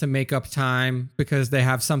to make up time, because they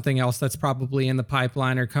have something else that's probably in the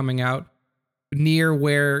pipeline or coming out near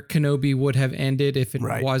where Kenobi would have ended if it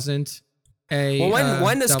wasn't a. Well,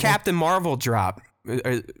 when does Captain Marvel drop?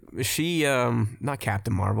 Is she not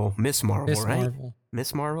Captain Marvel, Miss Marvel, right?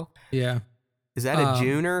 Miss Marvel. Yeah. Is that a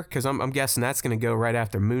Juner? Because I'm guessing that's going to go right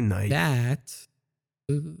after Moon Knight.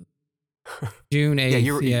 June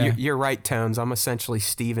 8th. Yeah, you're right, Tones. I'm essentially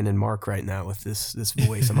Steven and Mark right now with this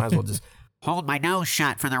voice. I might as well just hold my nose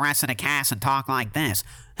shut for the rest of the cast and talk like this.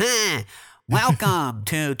 Welcome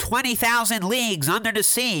to 20,000 Leagues Under the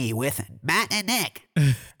Sea with Matt and Nick.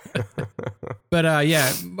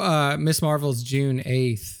 But Miss Marvel's June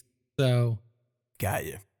 8th. So. Got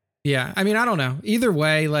you. Yeah. I mean, I don't know. Either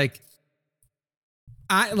way,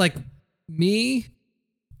 I'll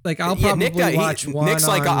probably watch one. Nick's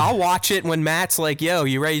like, I'll watch it when Matt's like, yo,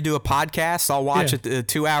 you ready to do a podcast? I'll watch it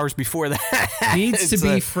 2 hours before that. Needs to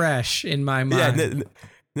be fresh in my mind. Yeah,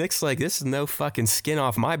 Nick's like, this is no fucking skin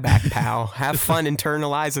off my back, pal. Have fun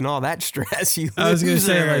internalizing all that stress. I was going to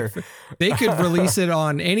say, like, they could release it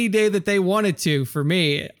on any day that they wanted to. For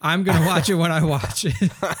me, I'm going to watch it when I watch it.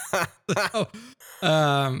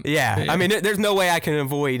 I mean, there's no way I can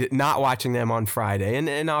avoid not watching them on Friday,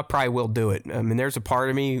 and I probably will do it. I mean, there's a part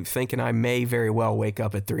of me thinking I may very well wake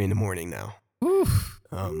up at 3 a.m. now.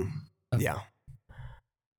 Yeah.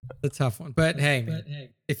 A tough one. But hey,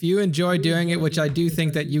 if you enjoy doing it, which I do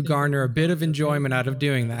think that you garner a bit of enjoyment out of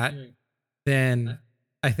doing that, then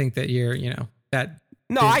I think that you're, that.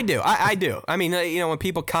 No, I do. I do. I mean, when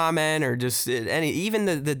people comment or just even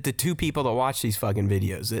the 2 people that watch these fucking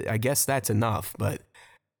videos, I guess that's enough. But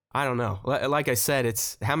I don't know. Like I said,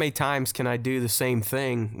 it's how many times can I do the same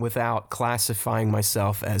thing without classifying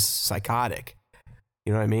myself as psychotic?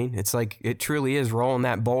 You know what I mean? It's like, it truly is rolling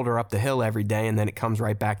that boulder up the hill every day, and then it comes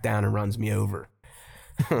right back down and runs me over.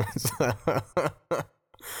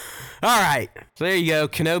 All right. So there you go.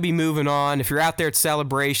 Kenobi moving on. If you're out there at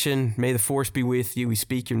Celebration, may the Force be with you. We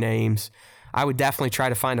speak your names. I would definitely try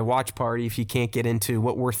to find a watch party if you can't get into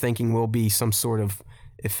what we're thinking will be some sort of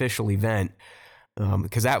official event.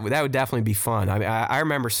 Because that would definitely be fun. I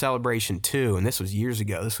remember Celebration 2, and this was years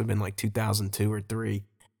ago. This would have been like 2002 or 3.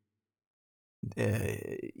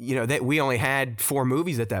 That we only had 4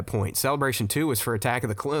 movies at that point. Celebration 2 was for Attack of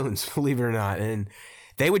the Clones, believe it or not. And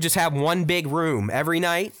they would just have one big room every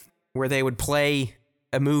night where they would play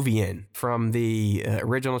a movie in from the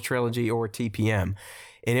original trilogy or TPM,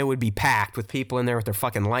 and it would be packed with people in there with their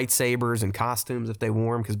fucking lightsabers and costumes if they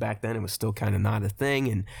wore them, because back then it was still kind of not a thing.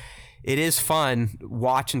 And it is fun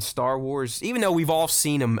watching Star Wars, even though we've all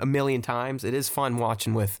seen them a million times. It is fun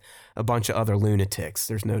watching with a bunch of other lunatics.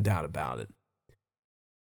 There's no doubt about it.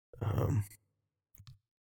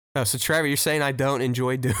 So Trevor, you're saying I don't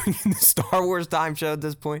enjoy doing the Star Wars time show at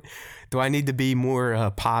this point? Do I need to be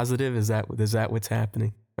more positive? Is that what's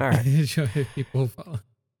happening? All right. People follow.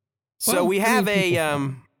 So we have right.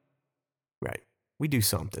 We do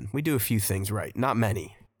something. We do a few things right. Not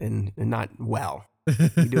many, and not well.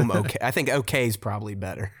 We do them okay. I think okay is probably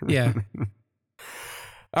better. Yeah.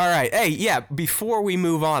 All right. Hey, yeah. Before we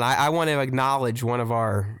move on, I want to acknowledge one of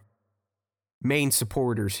our main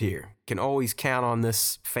supporters here. Can always count on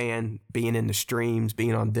this fan being in the streams,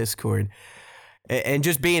 being on Discord, and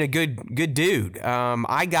just being a good dude.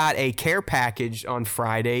 I got a care package on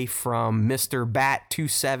Friday from Mr. Bat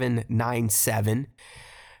 2797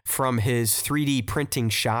 from his 3D printing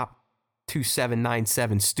shop,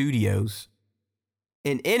 2797 Studios.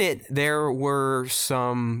 And in it, there were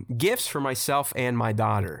some gifts for myself and my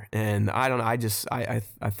daughter. And I don't know, I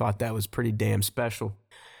thought that was pretty damn special.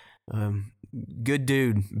 Good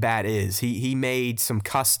dude, Bat is. He made some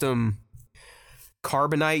custom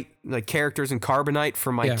Carbonite, like characters in Carbonite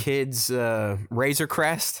for my kids' Razor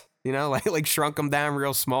Crest. You know, like shrunk them down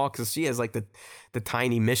real small, because she has like the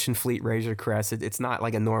tiny Mission Fleet Razor Crest. It's not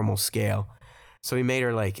like a normal scale. So he made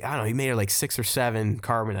her like 6 or 7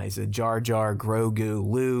 Carbonites, Jar Jar, Grogu,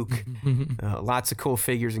 Luke, lots of cool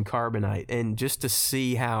figures in Carbonite. And just to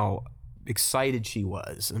see how excited she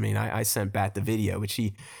was, I mean, I sent Bat the video, but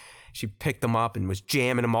she picked them up and was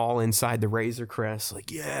jamming them all inside the Razor Crest, like,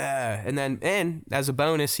 yeah. And as a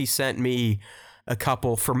bonus, he sent me a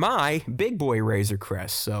couple for my big boy Razor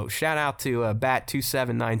Crest. So shout out to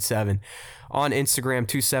Bat2797 on Instagram,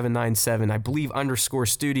 2797, I believe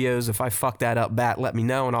 _studios. If I fuck that up, Bat, let me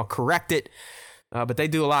know and I'll correct it. But they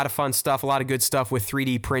do a lot of fun stuff, a lot of good stuff with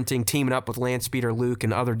 3D printing, teaming up with Landspeeder Luke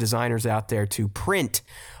and other designers out there to print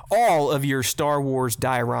all of your Star Wars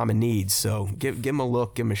diorama needs. So give them a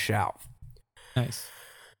look, give them a shout. Nice.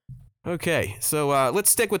 Okay, so let's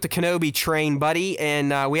stick with the Kenobi train, buddy.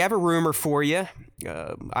 And we have a rumor for you.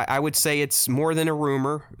 I would say it's more than a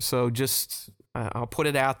rumor. So just I'll put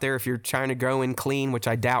it out there if you're trying to go in clean, which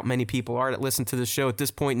I doubt many people are that listen to the show at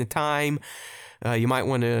this point in the time. You might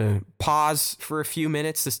want to pause for a few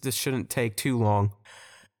minutes. This shouldn't take too long.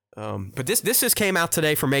 But this just came out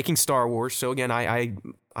today for Making Star Wars. So again, I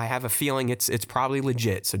have a feeling it's probably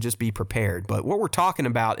legit. So just be prepared. But what we're talking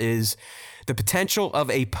about is the potential of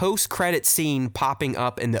a post-credit scene popping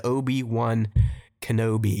up in the Obi-Wan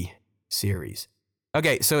Kenobi series.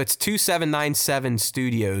 Okay, so it's 2797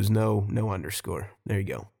 Studios, no underscore. There you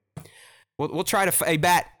go. We'll try to. Hey,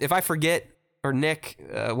 Bat, if I forget, or Nick,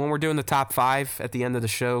 when we're doing the top 5 at the end of the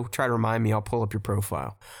show, try to remind me. I'll pull up your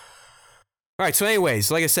profile. All right, so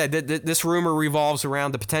anyways, like I said, this rumor revolves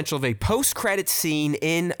around the potential of a post-credit scene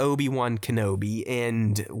in Obi-Wan Kenobi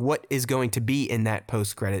and what is going to be in that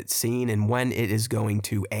post-credit scene and when it is going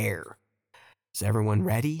to air. Is everyone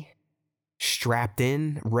ready? Strapped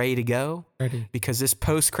in? Ready to go? Ready. Because this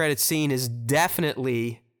post-credit scene is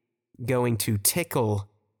definitely going to tickle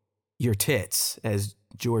your tits, as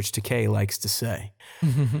George Takei likes to say.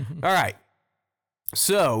 All right.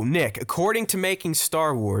 So, Nick, according to Making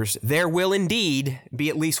Star Wars, there will indeed be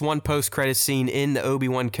at least one post-credit scene in the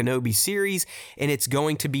Obi-Wan Kenobi series, and it's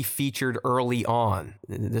going to be featured early on.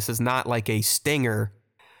 This is not like a stinger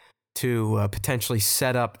to potentially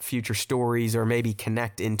set up future stories or maybe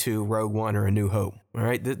connect into Rogue One or A New Hope. All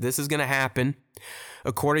right, this is going to happen,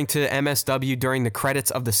 according to MSW, during the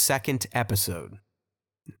credits of the 2nd episode.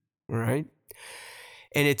 All right.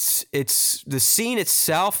 And it's the scene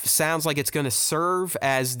itself sounds like it's going to serve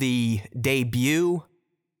as the debut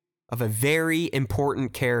of a very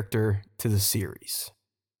important character to the series.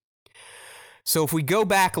 So if we go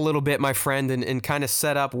back a little bit, my friend, and kind of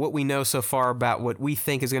set up what we know so far about what we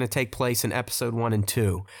think is going to take place in episode 1 and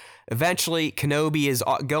 2. Eventually, Kenobi is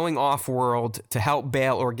going off-world to help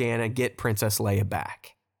Bail Organa get Princess Leia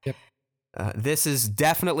back. Yep. This is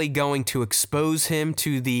definitely going to expose him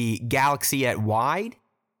to the galaxy at wide,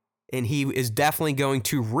 and he is definitely going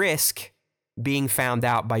to risk being found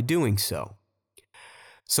out by doing so.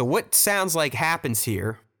 So what sounds like happens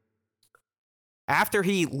here, after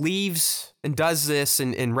he leaves and does this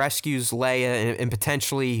and rescues Leia and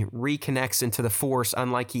potentially reconnects into the Force,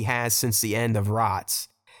 unlike he has since the end of ROTS,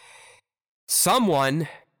 someone,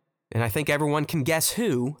 and I think everyone can guess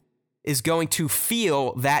who, is going to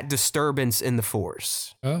feel that disturbance in the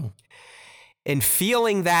Force. Oh. And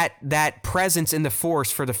feeling that presence in the Force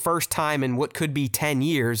for the first time in what could be 10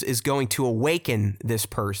 years is going to awaken this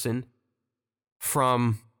person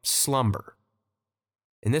from slumber.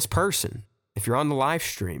 And this person, if you're on the live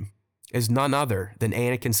stream, is none other than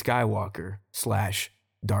Anakin Skywalker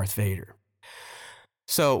 / Darth Vader.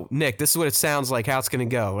 So, Nick, this is what it sounds like, how it's going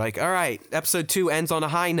to go. Like, all right, episode 2 ends on a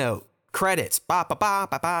high note. Credits. Ba, ba, ba,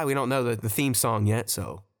 ba, ba. We don't know the theme song yet,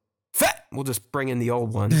 so... Fett! We'll just bring in the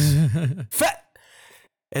old ones. Fett!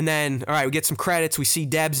 And then, all right, we get some credits. We see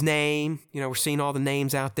Deb's name. You know, we're seeing all the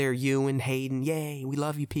names out there. Ewan, Hayden. Yay, we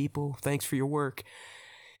love you people. Thanks for your work.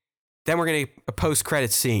 Then we're going to a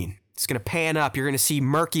post-credits scene. It's going to pan up. You're going to see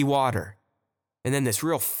murky water. And then this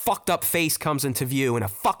real fucked up face comes into view and a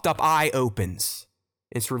fucked up eye opens.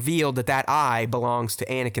 It's revealed that eye belongs to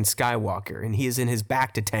Anakin Skywalker, and he is in his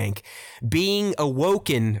bacta tank, being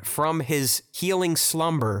awoken from his healing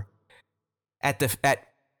slumber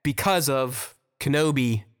because of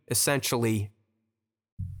Kenobi essentially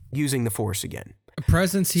using the Force again. A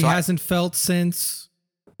presence he hasn't felt since.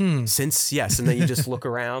 Since, yes, and then you just look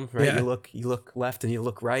around, right? Yeah. You look left and you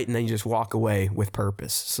look right, and then you just walk away with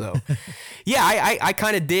purpose. So, yeah, I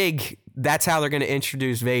kind of dig that's how they're going to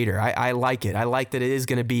introduce Vader. I like it. I like that it is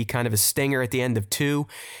going to be kind of a stinger at the end of 2,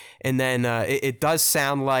 and then it does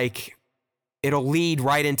sound like it'll lead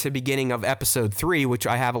right into the beginning of episode 3, which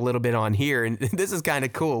I have a little bit on here, and this is kind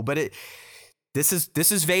of cool. But this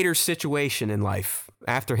is Vader's situation in life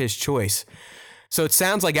after his choice. So it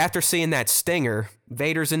sounds like after seeing that stinger,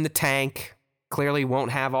 Vader's in the tank, clearly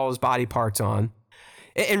won't have all his body parts on.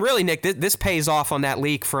 And really, Nick, this pays off on that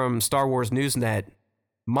leak from Star Wars Newsnet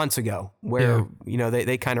months ago, where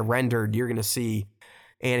they kind of rendered you're going to see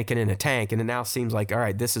Anakin in a tank, and it now seems like, all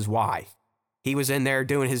right, this is why. He was in there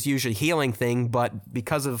doing his usual healing thing, but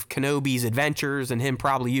because of Kenobi's adventures and him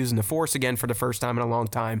probably using the Force again for the first time in a long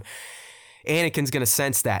time, Anakin's going to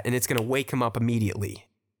sense that, and it's going to wake him up immediately.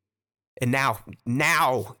 And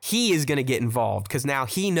now he is going to get involved because now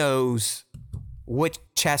he knows which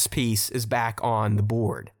chess piece is back on the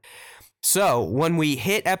board. So when we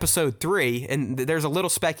hit episode 3, and there's a little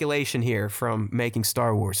speculation here from Making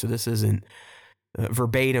Star Wars, so this isn't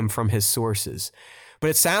verbatim from his sources,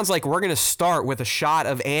 but it sounds like we're going to start with a shot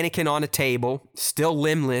of Anakin on a table, still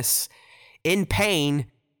limbless, in pain,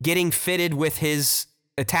 getting fitted with his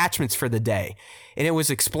attachments for the day. And it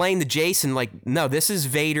was explained to Jason, like, no, this is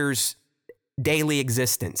Vader's daily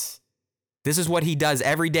existence. This is what he does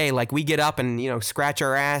every day. Like, we get up and, scratch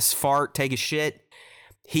our ass, fart, take a shit.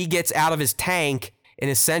 He gets out of his tank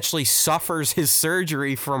and essentially suffers his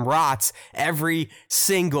surgery from rots every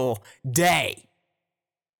single day.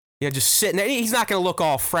 Just sitting there. He's not going to look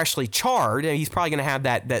all freshly charred. He's probably going to have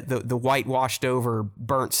the white washed over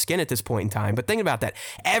burnt skin at this point in time. But think about that.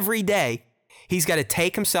 Every day, he's got to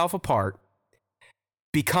take himself apart,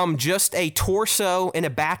 become just a torso in a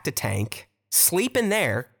bacta tank, sleep in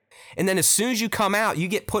there, and then as soon as you come out, you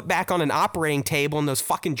get put back on an operating table, and those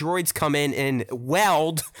fucking droids come in and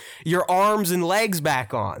weld your arms and legs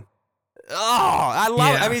back on. Oh, I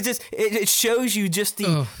love it. I mean, it shows you just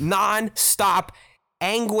the non-stop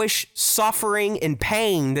anguish, suffering, and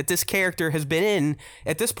pain that this character has been in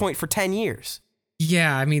at this point for 10 years.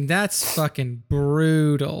 Yeah, I mean, that's fucking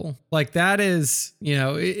brutal. Like, that is,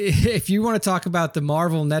 if you want to talk about the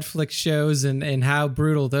Marvel Netflix shows and how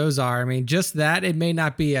brutal those are, I mean, just that, it may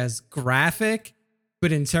not be as graphic,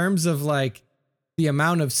 but in terms of like the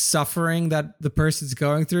amount of suffering that the person's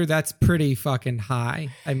going through, that's pretty fucking high.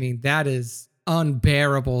 I mean, that is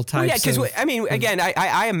unbearable type. Yeah, because again,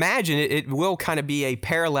 I imagine it will kind of be a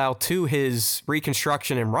parallel to his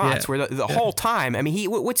reconstruction in Rots, where the whole time, I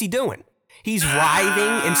mean, what's he doing? He's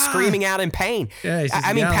writhing and screaming out in pain. Yeah,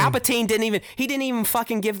 I mean, Palpatine didn't even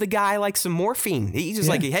fucking give the guy like some morphine. He's just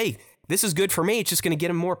like, hey, this is good for me. It's just going to get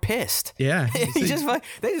him more pissed. Yeah. They just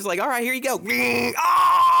like, all right, here you go.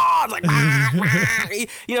 Oh, it's like,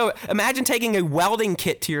 imagine taking a welding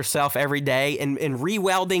kit to yourself every day and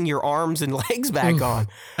re-welding your arms and legs back on.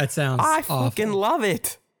 That sounds awful. Fucking love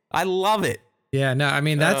it. I love it. Yeah, no, I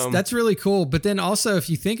mean, that's really cool. But then also, if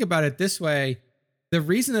you think about it this way, the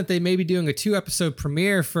reason that they may be doing a 2-episode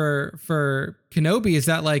premiere for Kenobi is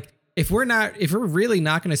that, like, if we're really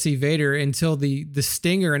not going to see Vader until the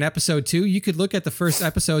stinger in episode 2, you could look at the first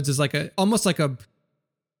episodes as almost like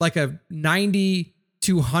a 90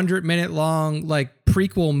 to 100 minute long like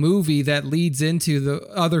prequel movie that leads into the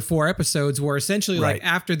other 4 episodes, where essentially like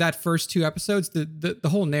after that first 2 episodes, the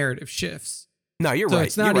whole narrative shifts. No, you're right.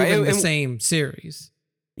 So it's not even the same series.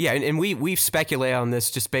 Yeah, and we've speculated on this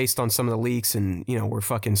just based on some of the leaks, and we're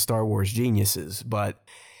fucking Star Wars geniuses, but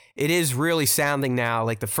it is really sounding now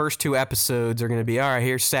like the first 2 episodes are going to be, all right,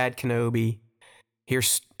 here's sad Kenobi,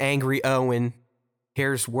 Here's angry Owen.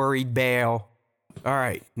 Here's worried Bail. All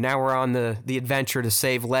right, now we're on the adventure to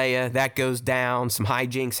save Leia. That goes down. Some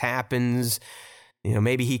hijinks happens.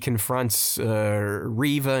 Maybe he confronts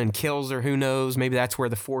Reva and kills her. Who knows? Maybe that's where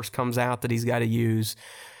the Force comes out that he's got to use.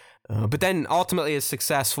 But then ultimately is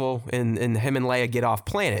successful, and him and Leia get off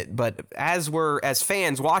planet. But as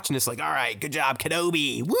fans watching this, like, all right, good job,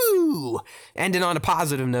 Kenobi, woo! Ending on a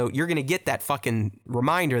positive note, you're gonna get that fucking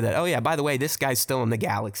reminder that, oh yeah, by the way, this guy's still in the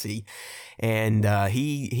galaxy, and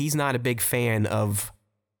he's not a big fan of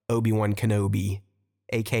Obi-Wan Kenobi,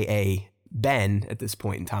 aka Ben, at this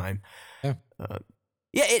point in time.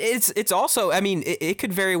 Yeah, it's also, I mean, it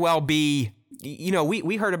could very well be,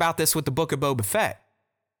 we heard about this with the Book of Boba Fett,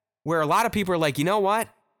 where a lot of people are like, you know what?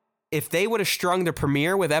 If they would have strung the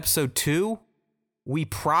premiere with episode 2, we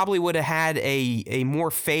probably would have had a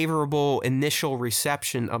more favorable initial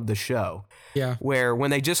reception of the show. Yeah. Where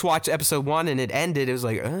when they just watched episode 1 and it ended, it was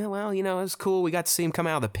like, oh, well, it was cool. We got to see him come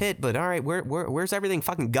out of the pit, but all right, where's everything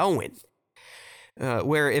fucking going?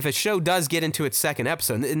 Where if a show does get into its second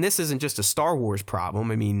episode, and this isn't just a Star Wars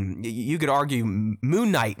problem, I mean, you could argue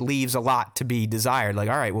Moon Knight leaves a lot to be desired. Like,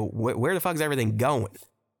 all right, well, where the fuck is everything going?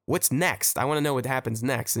 What's next? I want to know what happens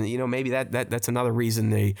next. And, maybe that's another reason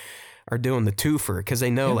they are doing the twofer, because they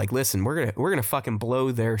know, like, listen, we're gonna fucking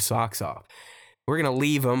blow their socks off. We're going to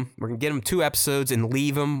leave them. We're going to get them 2 episodes and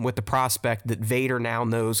leave them with the prospect that Vader now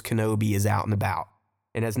knows Kenobi is out and about.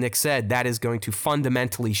 And as Nick said, that is going to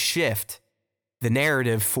fundamentally shift the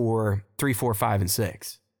narrative for 3, 4, 5, and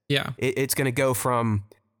 6. Yeah. It's going to go from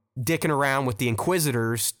dicking around with the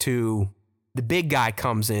Inquisitors to the big guy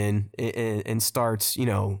comes in and starts,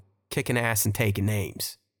 kicking ass and taking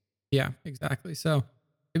names. Yeah, exactly. So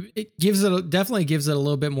it definitely gives it a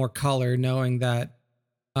little bit more color, knowing that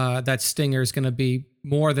that Stinger is going to be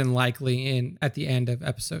more than likely at the end of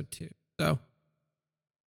episode 2. So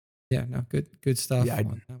yeah, no, good stuff. Yeah,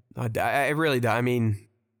 I really do. I mean,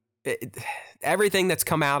 everything that's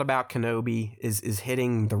come out about Kenobi is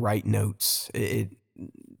hitting the right notes.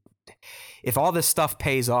 If all this stuff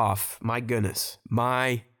pays off, my goodness.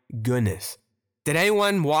 Did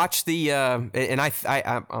anyone watch the, and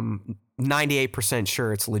I'm 98%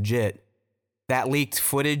 sure it's legit, that leaked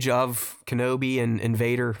footage of Kenobi and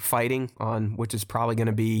Vader fighting on, which is probably going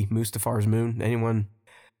to be Mustafar's moon? Anyone?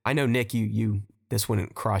 I know, Nick, you this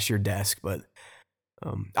wouldn't cross your desk, but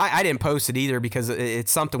I didn't post it either because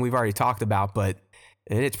it's something we've already talked about, but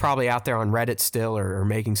it's probably out there on Reddit still or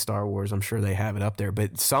Making Star Wars. I'm sure they have it up there,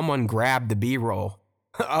 but someone grabbed the B-roll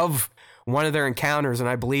of one of their encounters, and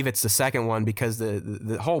I believe it's the second one, because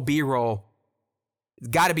the whole B-roll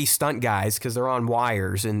got to be stunt guys because they're on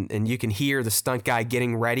wires, and you can hear the stunt guy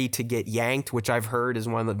getting ready to get yanked, which I've heard is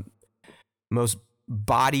one of the most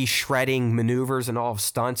body shredding maneuvers in all of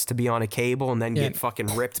stunts, to be on a cable and then get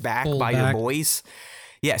fucking ripped back by your boys.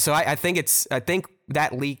 Yeah, so I think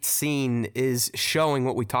that leaked scene is showing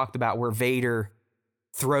what we talked about, where Vader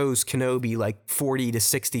throws Kenobi like 40 to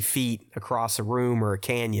 60 feet across a room or a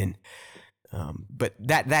canyon. But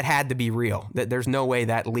that had to be real. There's no way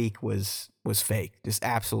that leak was fake. Just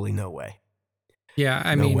absolutely no way. Yeah,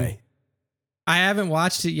 I mean, I haven't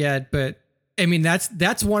watched it yet, but I mean,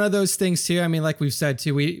 that's one of those things too. I mean, like we've said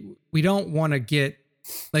too, we don't want to get,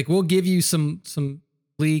 like, we'll give you some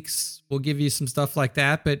leaks, we'll give you some stuff like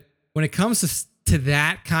that, but when it comes to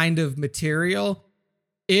that kind of material,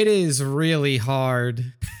 it is really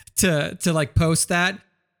hard to like post that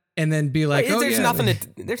and then be like, there's nothing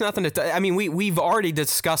to I mean, we've already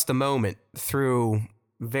discussed the moment through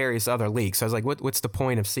various other leaks. I was like, what's the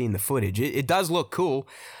point of seeing the footage? It does look cool.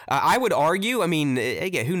 I would argue, I mean,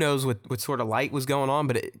 again, who knows what sort of light was going on,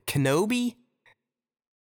 but Kenobi,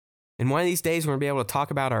 and one of these days we're going to be able to talk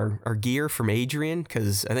about our gear from Adrian,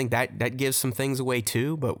 because I think that gives some things away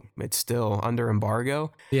too, but it's still under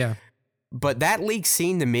embargo. Yeah. But that leak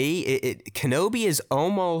scene to me, Kenobi is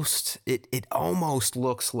almost, it almost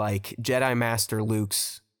looks like Jedi Master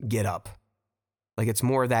Luke's get up. Like, it's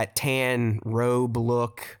more that tan robe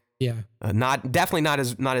look. Yeah. Definitely not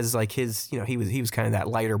as like his, he was kind of that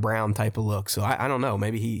lighter brown type of look. So I don't know,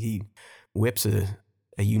 maybe he whips a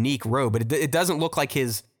unique robe, but it doesn't look like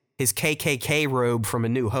his KKK robe from A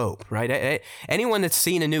New Hope, right? Anyone that's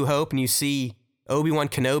seen A New Hope and you see Obi-Wan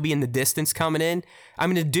Kenobi in the distance coming in, I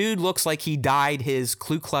mean, the dude looks like he dyed his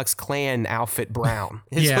Ku Klux Klan outfit brown.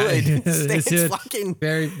 His hood stands fucking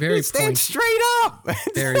very, very stands straight up.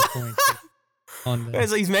 Very pointy.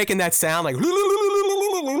 As he's making that sound like.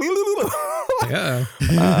 Yeah.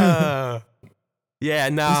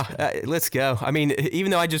 Let's go. I mean,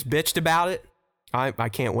 even though I just bitched about it, I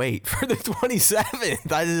can't wait for the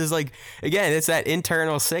 27th. I just like, again, it's that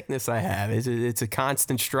internal sickness I have. It's a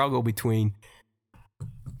constant struggle between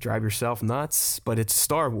drive yourself nuts, but it's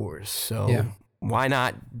Star Wars. So why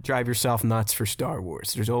not drive yourself nuts for Star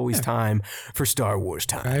Wars? There's always time for Star Wars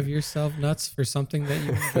time. Drive yourself nuts for something that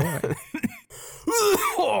you enjoy.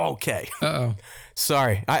 Okay. Uh-oh.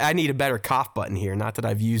 Sorry. I need a better cough button here. Not that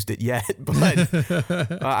I've used it yet, but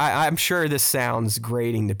I'm sure this sounds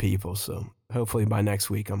grating to people. So hopefully by next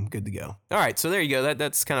week, I'm good to go. All right. So there you go.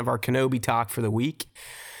 That's kind of our Kenobi talk for the week.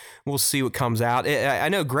 We'll see what comes out. I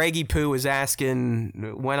know Greggy Poo was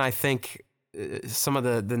asking when I think some of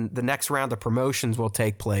the next round of promotions will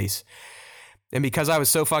take place. And because I was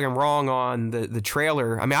so fucking wrong on the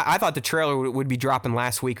trailer, I mean, I thought the trailer would be dropping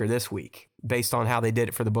last week or this week based on how they did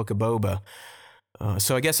it for the Book of Boba.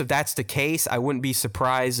 So I guess if that's the case, I wouldn't be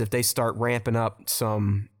surprised if they start ramping up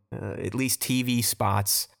some at least TV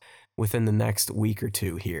spots within the next week or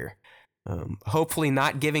two here. Hopefully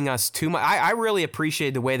not giving us too much. I really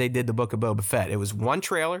appreciated the way they did the Book of Boba Fett. It was one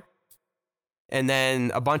trailer and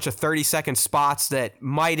then a bunch of 30-second spots that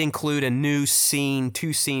might include a new scene,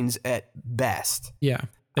 2 scenes at best. Yeah,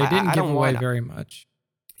 they didn't give away very much.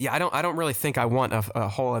 Yeah, I don't really think I want a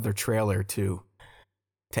whole other trailer to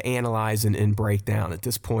analyze and break down. At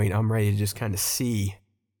this point, I'm ready to just kind of see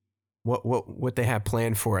what they have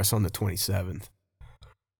planned for us on the 27th.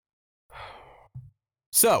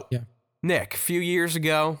 So, Nick, a few years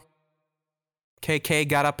ago, KK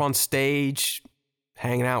got up on stage,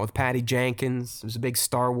 hanging out with Patty Jenkins. It was a big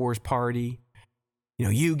Star Wars party. You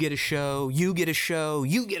know, you get a show, you get a show,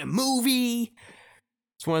 you get a movie.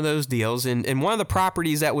 It's one of those deals. And one of the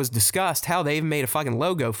properties that was discussed, how they've made a fucking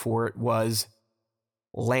logo for it, was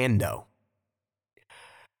Lando.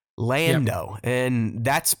 Yep. And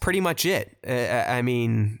that's pretty much it. I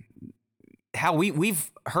mean, how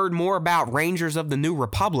we've heard more about Rangers of the New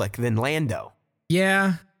Republic than Lando.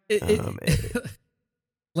 Yeah.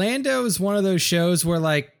 Lando is one of those shows where,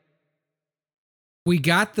 like, we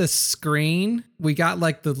got the screen, we got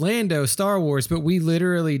like the Lando Star Wars, but we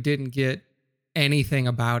literally didn't get anything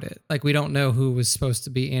about it. Like, we don't know who was supposed to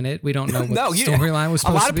be in it. We don't know what the storyline was supposed to be.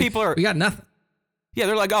 A lot of people we got nothing. Yeah,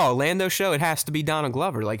 they're like, oh, Lando show, it has to be Donald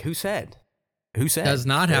Glover. Like, who said? Who said? Does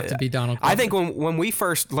not have to be Donald Glover. I think when we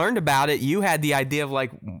first learned about it, you had the idea of,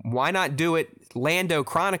 like, why not do it Lando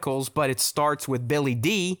Chronicles, but it starts with Billy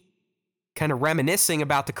D kind of reminiscing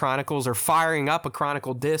about the Chronicles or firing up a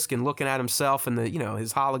Chronicle disc and looking at himself in the, you know,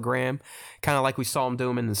 his hologram, kind of like we saw him do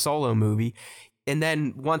him in the Solo movie. And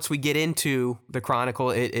then once we get into the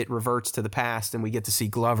Chronicle, it reverts to the past and we get to see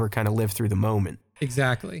Glover kind of live through the moment.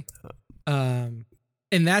 Exactly. And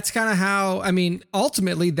that's kind of how, I mean,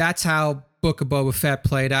 ultimately that's how Book of Boba Fett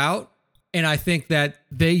played out. And I think that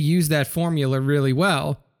they used that formula really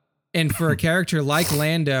well. And for a character like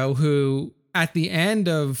Lando, who at the end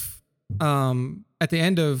of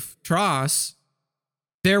Tross,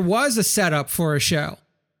 there was a setup for a show.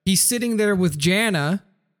 He's sitting there with Janna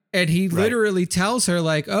and he literally tells her,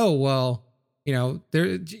 like, oh, well, you know,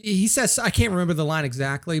 he says, I can't remember the line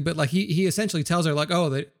exactly, but like he essentially tells her, like, oh,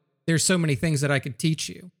 that there's so many things that I could teach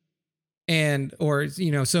you. And, or,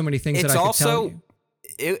 you know, so many things that I could tell you.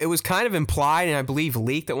 It was kind of implied and I believe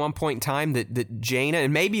leaked at one point in time that Jaina,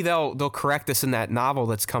 and maybe they'll correct this in that novel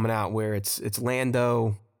that's coming out where it's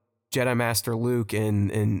Lando, Jedi Master Luke,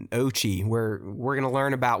 and Ochi, where we're going to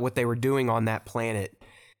learn about what they were doing on that planet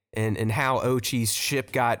and how Ochi's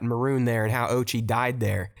ship got marooned there and how Ochi died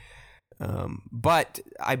there. But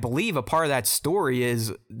I believe a part of that story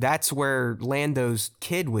is that's where Lando's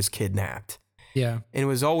kid was kidnapped. Yeah. And it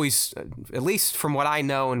was always, at least from what I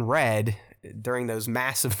know and read during those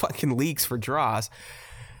massive fucking leaks for Dross,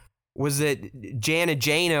 was that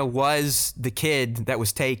Jaina was the kid that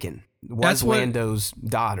was taken. Was Lando's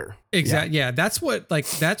daughter. Exactly. Yeah. That's what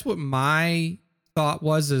my thought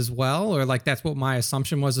was as well. Or like, that's what my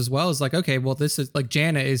assumption was as well, is like, okay, well, this is like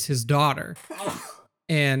Janna is his daughter.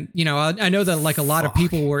 And, you know, I know that like a lot of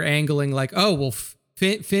people were angling like, oh, well,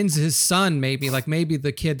 Finn's his son, maybe like maybe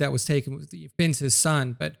the kid that was taken was Finn's his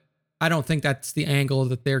son. But I don't think that's the angle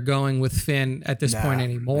that they're going with Finn at this point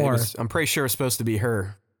anymore. I'm pretty sure it's supposed to be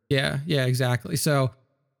her. Yeah. Yeah, exactly. So,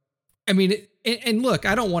 I mean, and look,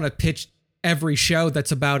 I don't want to pitch every show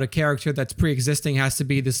that's about a character that's pre-existing has to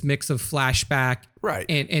be this mix of flashback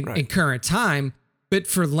and current time. But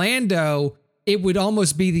for Lando, it would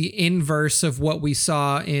almost be the inverse of what we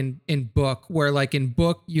saw in book, where like in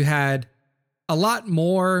book you had a lot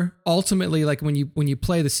more ultimately, like when you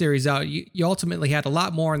play the series out, you ultimately had a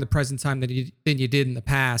lot more in the present time than you did in the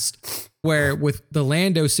past. Where with the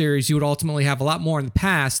Lando series, you would ultimately have a lot more in the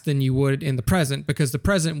past than you would in the present, because the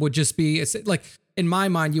present would just be like, in my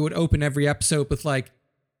mind, you would open every episode with like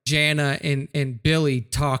Jana and Billy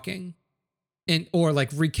talking or like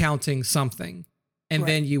recounting something. And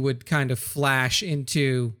then you would kind of flash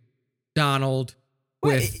into Donald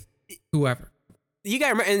with whoever. You got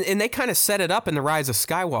to remember, and they kind of set it up in The Rise of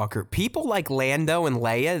Skywalker. People like Lando and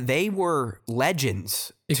Leia, they were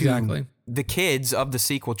legends to the kids of the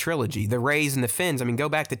sequel trilogy, the Reys and the Finns. I mean, go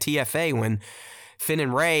back to TFA when Finn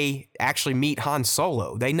and Rey actually meet Han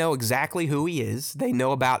Solo. They know exactly who he is. They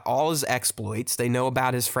know about all his exploits. They know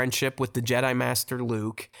about his friendship with the Jedi Master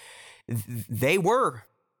Luke. They were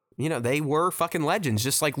fucking legends,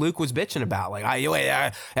 just like Luke was bitching about. Like,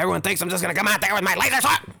 everyone thinks I'm just going to come out there with my laser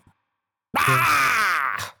sword.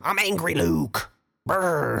 I'm angry, Luke.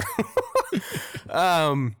 Brr.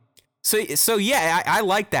 So yeah, I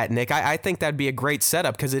like that, Nick. I think that'd be a great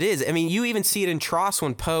setup, because it is. I mean, you even see it in TROS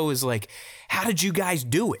when Poe is like, how did you guys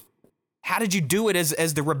do it? How did you do it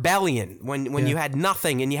as the rebellion when you had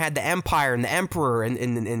nothing and you had the Empire and the Emperor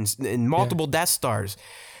and multiple Death Stars?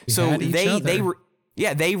 So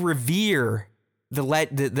they revere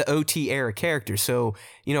the OT era characters. So,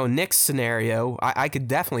 Nick's scenario, I could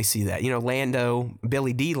definitely see that. Lando,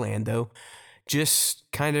 Billy D. Lando, just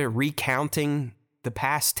kind of recounting the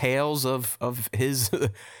past tales of his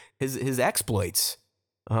exploits,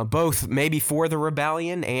 both maybe for the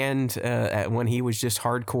rebellion and when he was just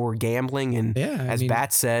hardcore gambling and,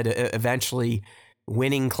 Bat said, eventually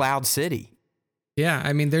winning Cloud City. Yeah,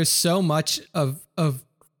 I mean, there's so much of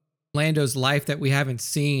Lando's life that we haven't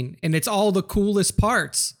seen, and it's all the coolest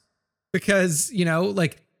parts, because we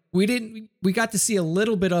got to see a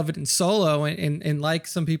little bit of it in Solo, and like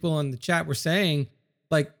some people in the chat were saying,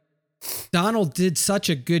 like, Donald did such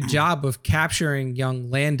a good job of capturing young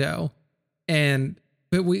Lando,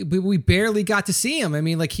 but we barely got to see him. I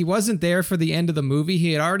mean, like, he wasn't there for the end of the movie.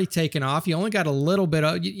 He had already taken off. You only got a little bit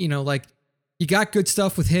of, like, you got good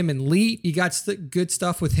stuff with him and Leet. You got good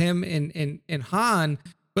stuff with him and Han.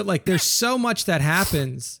 But like, there's so much that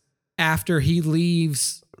happens after he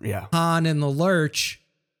leaves Han in the lurch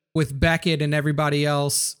with Beckett and everybody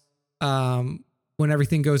else, when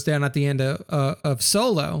everything goes down at the end of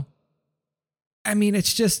Solo. I mean,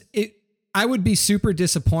 it's just I would be super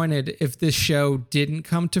disappointed if this show didn't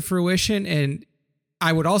come to fruition, and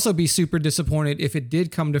I would also be super disappointed if it did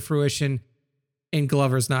come to fruition and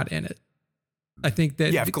Glover's not in it. I think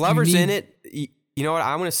that if Glover's in it, you know what?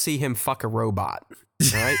 I want to see him fuck a robot.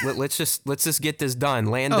 All right, let's just get this done.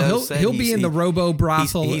 Lando said he'll be in the robo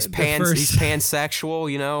brothel. He's pansexual.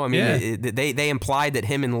 I mean, they implied that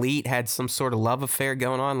him and Leet had some sort of love affair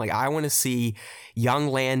going on. Like, I want to see young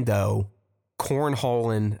Lando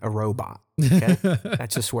cornholing a robot. Okay?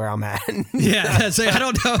 That's just where I'm at. So I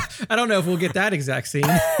don't know if we'll get that exact scene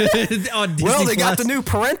on Disney Well, they got the new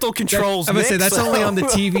parental controls. I'm gonna say that's only on the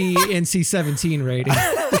TV NC-17 rating.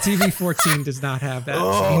 The TV 14 does not have that.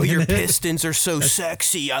 Oh, your pistons are so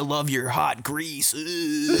sexy. I love your hot grease.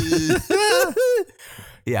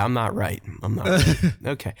 Yeah, I'm not right.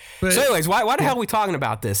 Okay. So anyways, why the hell are we talking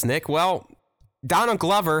about this, Nick? Well, Donald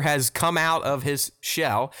Glover has come out of his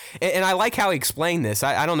shell, and I like how he explained this.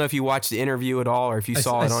 I don't know if you watched the interview at all, or if you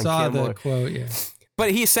saw it on Kimmel. I saw the quote, yeah. But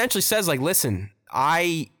he essentially says, like, listen,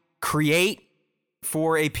 I create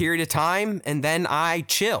for a period of time, and then I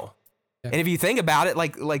chill. Yeah. And if you think about it,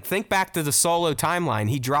 like think back to the Solo timeline.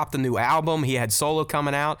 He dropped a new album. He had Solo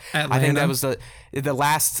coming out. Atlanta. I think that was the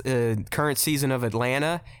last current season of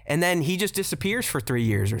Atlanta, and then he just disappears for 3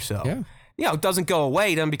 years or so. Yeah. It doesn't go away.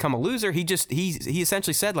 He doesn't become a loser. He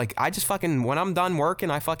essentially said, like, I just fucking, when I'm done working,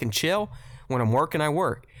 I fucking chill. When I'm working, I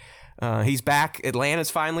work. He's back. Atlanta's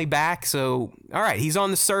finally back. So, all right, he's on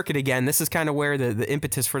the circuit again. This is kind of where the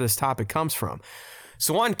impetus for this topic comes from.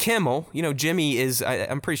 So on Kimmel, Jimmy is,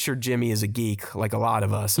 I'm pretty sure Jimmy is a geek, like a lot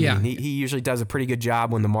of us. I mean, he usually does a pretty good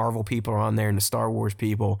job when the Marvel people are on there and the Star Wars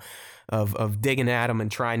people of digging at him and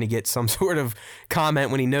trying to get some sort of comment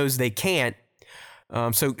when he knows they can't.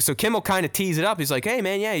 So Kimmel kind of tees it up. He's like, hey,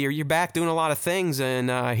 man, yeah, you're back doing a lot of things, and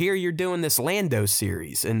here you're doing this Lando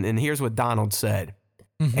series. And here's what Donald said.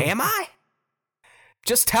 Mm-hmm. Am I?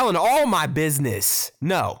 Just telling all my business.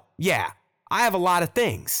 No. Yeah, I have a lot of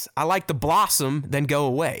things. I like to blossom, then go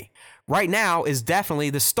away. Right now is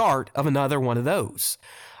definitely the start of another one of those.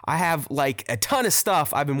 I have, like, a ton of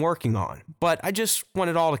stuff I've been working on, but I just want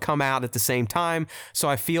it all to come out at the same time, so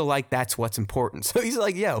I feel like that's what's important. So he's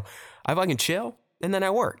like, yo, I fucking chill. And then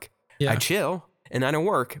I work. Yeah. I chill, and then I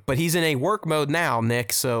work. But he's in a work mode now,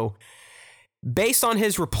 Nick. So based on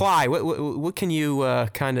his reply, what can you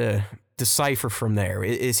kind of decipher from there?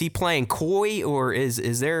 Is he playing coy, or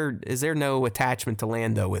is there no attachment to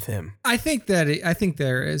Lando with him? I think there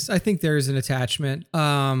is. I think there is an attachment.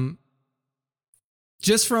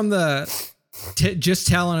 Just from the just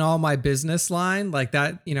telling all my business line like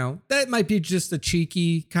that, you know, that might be just a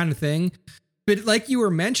cheeky kind of thing. But like you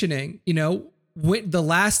were mentioning, you know, the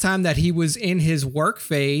last time that he was in his work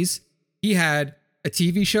phase, he had a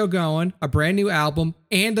TV show going, a brand new album,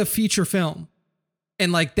 and a feature film.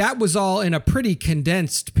 And like that was all in a pretty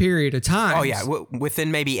condensed period of time. Oh yeah,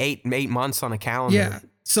 within maybe eight months on a calendar. Yeah.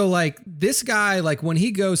 So like this guy, like when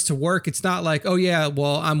he goes to work, it's not like, oh yeah,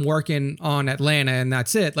 well, I'm working on Atlanta and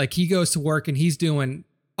that's it. Like he goes to work and he's doing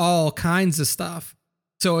all kinds of stuff.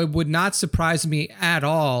 So it would not surprise me at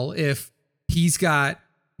all if he's got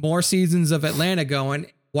more seasons of Atlanta going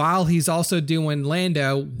while he's also doing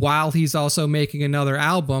Lando, while he's also making another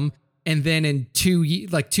album. And then in 2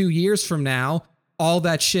 years from now, all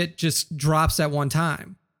that shit just drops at one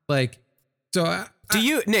time. Like, so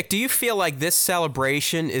Nick, do you feel like this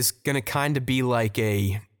celebration is going to kind of be like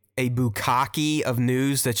a bukkake of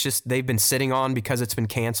news that's just they've been sitting on because it's been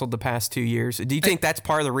canceled the past 2 years? Do you think that's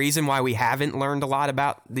part of the reason why we haven't learned a lot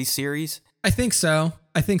about these series? I think so.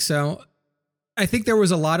 I think there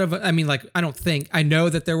was a lot of, I know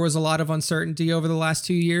that there was a lot of uncertainty over the last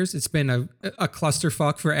 2 years. It's been a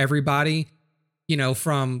clusterfuck for everybody, you know,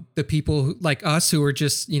 from the people like us who are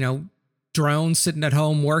just, you know, drones sitting at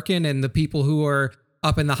home working, and the people who are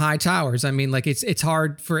up in the high towers. I mean, like it's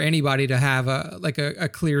hard for anybody to have a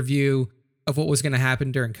clear view of what was going to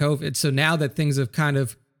happen during COVID. So now that things have kind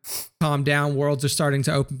of calmed down, worlds are starting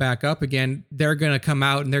to open back up again, they're going to come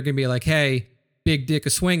out and they're going to be like, hey, big dick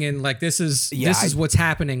of swinging. Like this is what's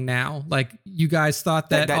happening now. Like you guys thought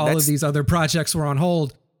that all of these other projects were on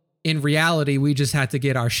hold. In reality, we just had to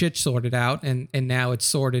get our shit sorted out, and now it's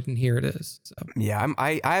sorted, and here it is. So. Yeah,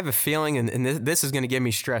 I have a feeling, and this is going to give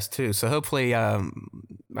me stress too. So hopefully,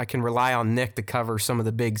 I can rely on Nick to cover some of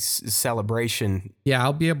the big celebration. Yeah,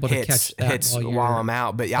 I'll be able to catch that hits while I'm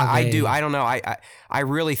out. But yeah, I do. I don't know. I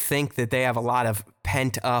really think that they have a lot of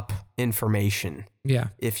pent up information. Yeah,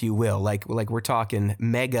 if you will, like we're talking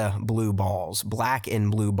mega blue balls, black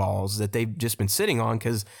and blue balls that they've just been sitting on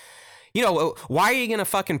because. You know, why are you going to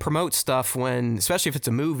fucking promote stuff when, especially if it's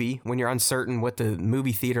a movie, when you're uncertain what the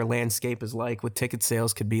movie theater landscape is like, what ticket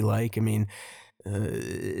sales could be like? I mean,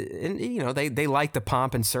 and you know, they like the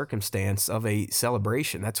pomp and circumstance of a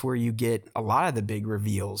celebration. That's where you get a lot of the big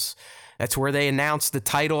reveals. That's where they announced the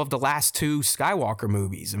title of the last two Skywalker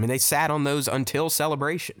movies. I mean, they sat on those until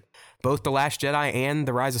Celebration. Both The Last Jedi and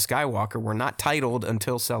The Rise of Skywalker were not titled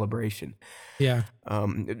until Celebration. Yeah.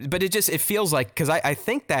 But it feels like, because I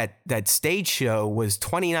think that stage show was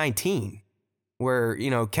 2019, where,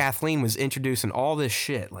 you know, Kathleen was introducing all this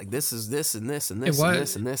shit. Like, this is this and this and this and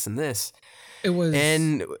this and this and this. It was.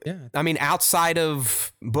 And, yeah. I mean, outside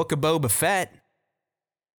of Book of Boba Fett,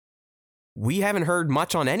 we haven't heard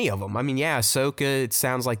much on any of them. I mean, yeah, Ahsoka, it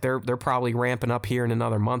sounds like they're probably ramping up here in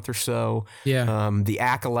another month or so. Yeah. The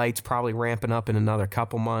Acolyte's probably ramping up in another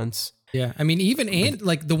couple months. Yeah. I mean,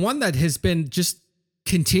 like the one that has been just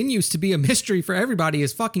continues to be a mystery for everybody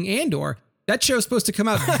is fucking Andor. That show's supposed to come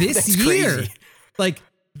out this year. Crazy. Like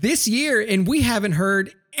this year, and we haven't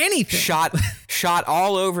heard anything. Shot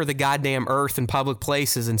all over the goddamn earth in public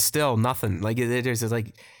places and still nothing. Like it's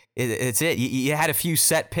like it's it. You had a few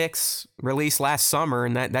set pics released last summer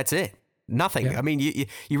and that's it. Nothing. Yeah. I mean, you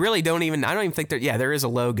really don't even. I don't even think there. Yeah, there is a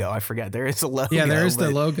logo. I forgot there is a logo. Yeah, there is the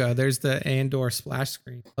logo. There's the Andor splash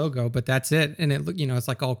screen logo, but that's it. And it, you know, it's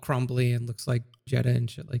like all crumbly and looks like Jeddah and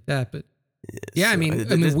shit like that. But yeah, so, I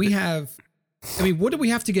mean, we have. I mean, what do we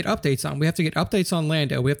have to get updates on? We have to get updates on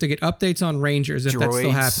Lando. We have to get updates on Rangers if that's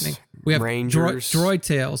still happening. We have Rangers, droid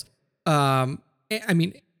tales. I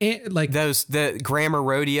mean. Like the Grammar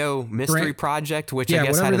Rodeo Mystery Project, which I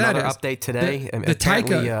guess had another update today. The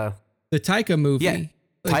Taika movie. Yeah,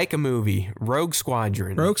 Taika movie, Rogue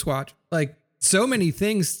Squadron. Like so many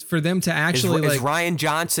things for them to actually is Rian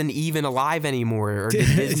Johnson even alive anymore? Or did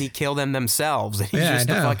Disney kill them themselves? He's just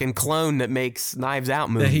a fucking clone that makes Knives Out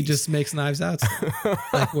movies. That he just makes Knives Out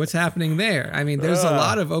stuff. Like what's happening there? I mean, there's a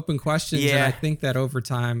lot of open questions, and I think that over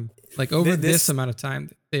time, like over this amount of time,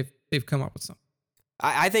 they've come up with something.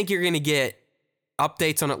 I think you're going to get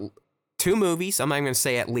updates on 2 movies. I'm not even going to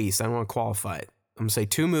say at least. I don't want to qualify it. I'm going to say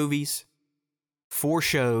 2 movies, 4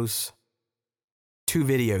 shows, 2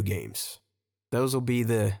 video games. Those will be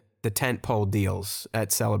the tentpole deals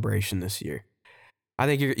at Celebration this year. I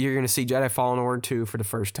think you're going to see Jedi Fallen Order 2 for the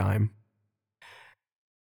first time.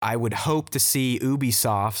 I would hope to see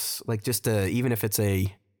Ubisoft's, like just even if it's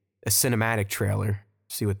a cinematic trailer,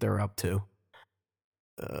 see what they're up to.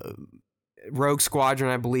 Rogue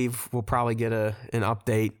Squadron, I believe, will probably get an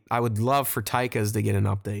update. I would love for Taika's to get an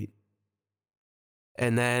update.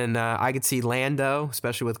 And then I could see Lando,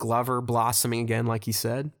 especially with Glover blossoming again, like you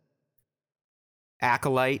said.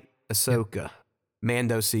 Acolyte, Ahsoka,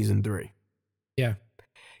 Mando season 3. Yeah.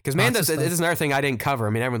 Because Mando, this is another thing I didn't cover. I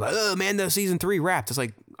mean, everyone's like, oh, Mando season 3 wrapped. It's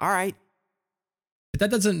like, all right. But that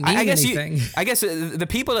doesn't mean anything. I guess the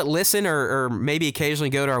people that listen or maybe occasionally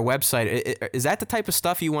go to our website, is that the type of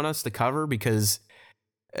stuff you want us to cover? Because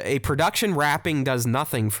a production wrapping does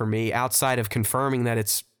nothing for me outside of confirming that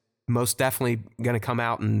it's most definitely going to come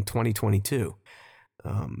out in 2022.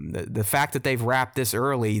 The fact that they've wrapped this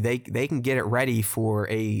early, they can get it ready for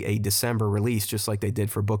a December release, just like they did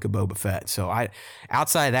for Book of Boba Fett. So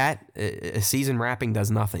outside of that, a season wrapping does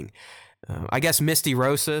nothing. I guess Misty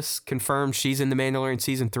Rosas confirmed she's in The Mandalorian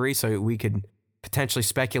season 3, so we could potentially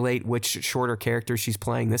speculate which shorter character she's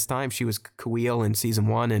playing this time. She was Kuiil in season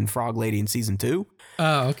 1 and Frog Lady in season 2.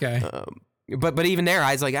 Oh, okay. But even there,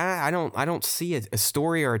 I was like, I don't see a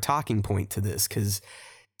story or a talking point to this, because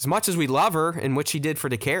as much as we love her and what she did for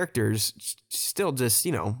the characters, she's still just,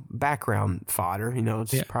 background fodder.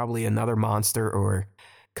 It's probably another monster or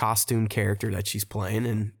costume character that she's playing,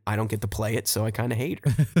 and I don't get to play it, so I kind of hate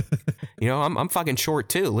her. I'm fucking short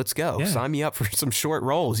too. Let's go. Yeah. Sign me up for some short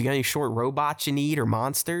roles. You got any short robots you need or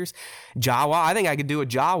monsters? Jawa. I think I could do a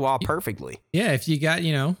Jawa perfectly. Yeah, if you got,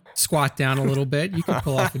 squat down a little bit, you can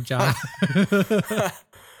pull off a Jawa.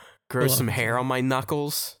 Grow some hair on my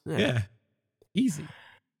knuckles. Yeah. Easy.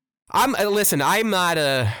 I'm not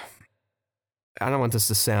I don't want this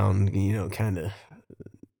to sound, kind of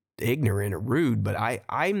ignorant or rude, but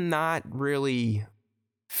I'm not really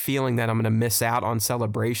feeling that I'm going to miss out on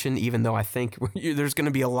Celebration, even though I think there's going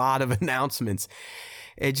to be a lot of announcements.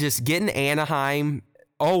 It just getting Anaheim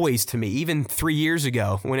always, to me, even 3 years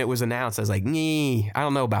ago when it was announced, I was like, I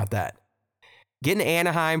don't know about that. Getting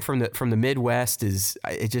Anaheim from the Midwest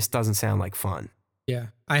it just doesn't sound like fun. Yeah.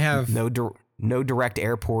 I have no direct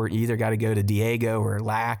airport. You either got to go to Diego or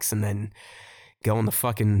Lax and then go on the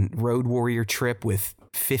fucking Road Warrior trip with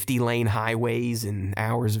 50 lane highways and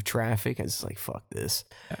hours of traffic. I was like, fuck this.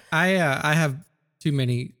 I have too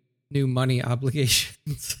many new money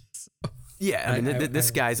obligations. Yeah, this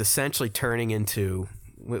guy's essentially turning into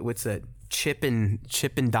what's that? Chip and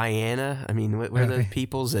Diana. I mean, what are the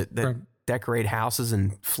peoples that decorate houses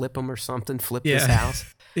and flip them or something? Flip this house.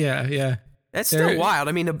 Yeah. That's still wild.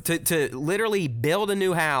 I mean, to literally build a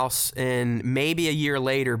new house and maybe a year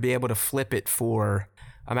later be able to flip it for,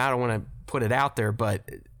 I don't want to put it out there, but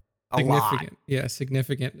a lot. Yeah,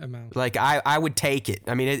 significant amount. Like, I would take it.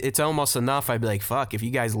 I mean, it's almost enough. I'd be like, fuck, if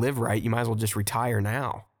you guys live right, you might as well just retire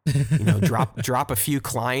now. Drop a few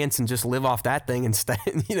clients and just live off that thing instead,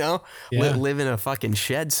 live in a fucking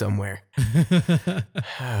shed somewhere.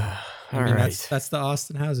 All right. That's the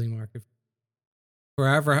Austin housing market.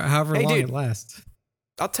 However long it lasts.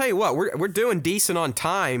 I'll tell you what, we're doing decent on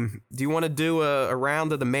time. Do you want to do a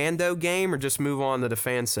round of the Mando game or just move on to the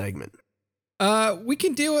fan segment? We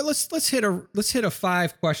can do it. Let's hit a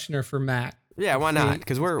 5 questioner for Matt. Yeah, why not?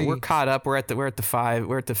 Because we're caught up. We're at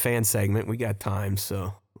the fan segment. We got time,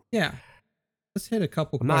 so yeah. Let's hit a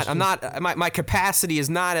couple questions. My capacity is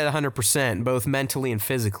not at 100%, both mentally and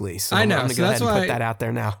physically. So I know. I'm gonna go ahead and put that out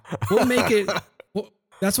there now. We'll make it.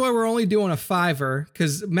 That's why we're only doing a 5er,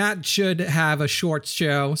 because Matt should have a short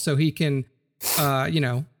show so he can,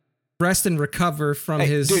 rest and recover from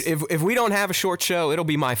his. Dude, if we don't have a short show, it'll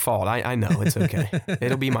be my fault. I know, it's okay.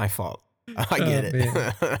 It'll be my fault. I get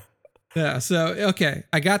it. Yeah. So okay,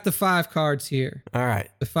 I got the 5 cards here. All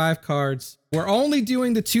right, the 5 cards. We're only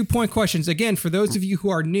doing the 2-point questions again. For those of you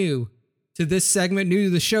who are new to this segment, new to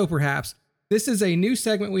the show, perhaps this is a new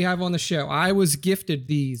segment we have on the show. I was gifted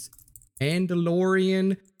these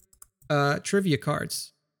Mandalorian trivia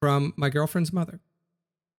cards from my girlfriend's mother.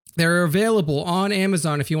 They're available on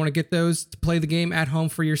Amazon if you want to get those to play the game at home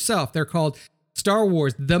for yourself. They're called Star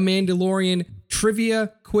Wars The Mandalorian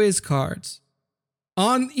Trivia Quiz Cards.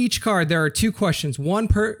 On each card, there are 2 questions,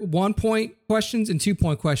 1-point questions and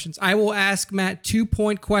 2-point questions. I will ask Matt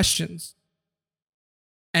 2-point questions,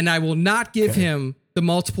 and I will not give him the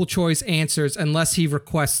multiple choice answers unless he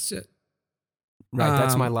requests it. Right,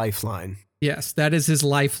 that's my lifeline. Yes, that is his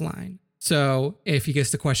lifeline. So if he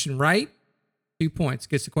gets the question right, 2 points.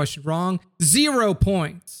 Gets the question wrong, 0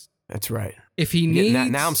 points. That's right. If he needs...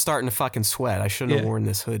 Now I'm starting to fucking sweat. I shouldn't have worn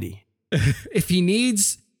this hoodie. If he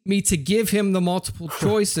needs me to give him the multiple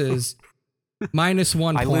choices, -1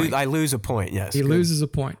 point. I lose a point, yes. He loses a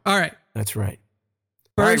point. All right. That's right.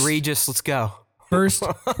 All right, Regis, let's go. First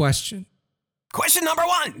question. Question number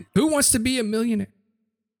 1. Who wants to be a millionaire?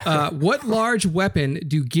 What large weapon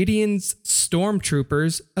do Gideon's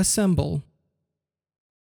stormtroopers assemble?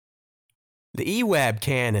 The E-Web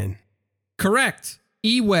cannon. Correct.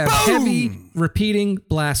 E-Web, heavy repeating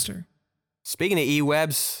blaster. Speaking of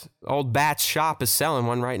E-Webs, old Bat's shop is selling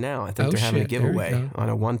one right now. I think they're having a giveaway on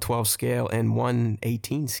a 112 scale and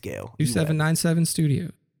 118 scale. 2797 Studio.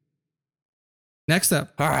 Next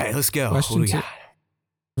up. All right, let's go. Question 2.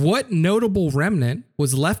 What notable remnant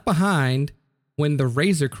was left behind when the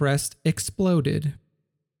Razor Crest exploded?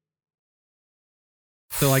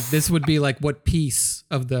 So like this would be like what piece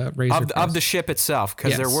of the Razor Crest? Of the ship itself,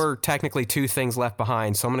 because there were technically 2 things left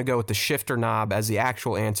behind. So I'm going to go with the shifter knob as the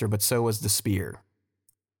actual answer, but so was the spear.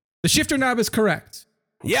 The shifter knob is correct.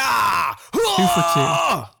 Yeah! 2 for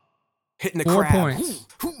 2. Hitting the 4 crab. points.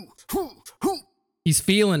 He's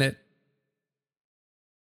feeling it.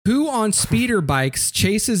 Who on speeder bikes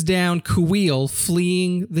chases down Kuil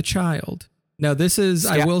fleeing the child? Now this is,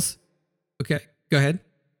 okay, go ahead.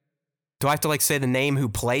 Do I have to like say the name who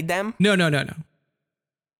played them? No.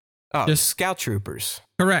 Oh, Just Scout Troopers.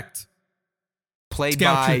 Correct. Played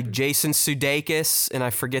Scout by Troopers. Jason Sudeikis, and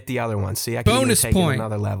I forget the other one. See, I can Bonus even take point. it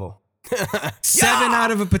another level. 7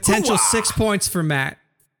 out of a potential 6 points for Matt.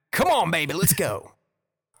 Come on, baby, let's go.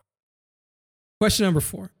 Question number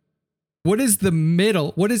 4. What is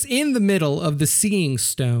in the middle of the Seeing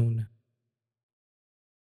Stone?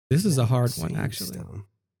 This is a hard one, actually. Stone.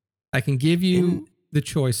 I can give you the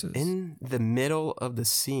choices. In the middle of the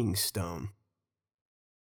Seeing Stone.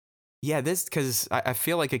 Yeah, this, because I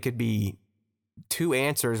feel like it could be 2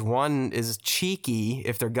 answers. One is cheeky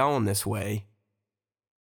if they're going this way.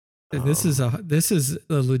 This is a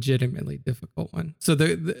legitimately difficult one. So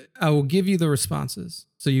I will give you the responses.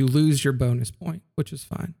 So you lose your bonus point, which is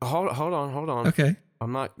fine. Hold on. Okay.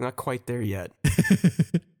 I'm not quite there yet.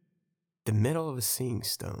 The middle of a Seeing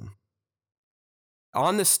Stone.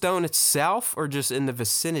 On the stone itself, or just in the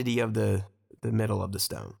vicinity of the middle of the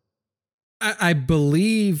stone? I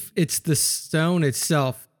believe it's the stone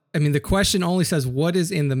itself. I mean, the question only says what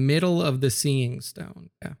is in the middle of the Seeing Stone.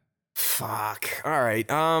 Yeah. Fuck. All right.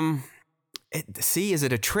 Is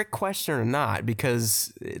it a trick question or not?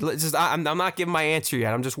 Because I'm not giving my answer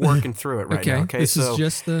yet. I'm just working through it right now. Okay. This is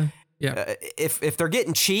just if they're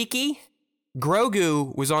getting cheeky,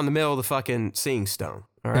 Grogu was on the middle of the fucking Seeing Stone.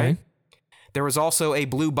 All right. Okay. There was also a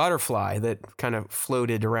blue butterfly that kind of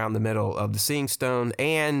floated around the middle of the Seeing Stone,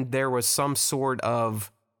 and there was some sort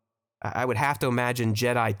of, I would have to imagine,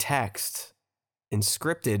 Jedi text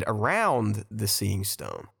inscripted around the Seeing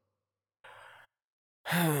Stone.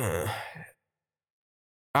 All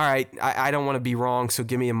right, I don't want to be wrong, so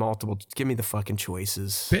give me the fucking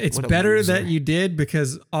choices. It's better that you did,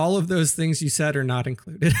 because all of those things you said are not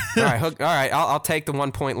included. All right, I'll take the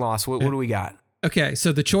 1 point loss. What do we got? Okay,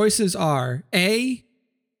 so the choices are A,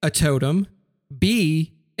 a totem,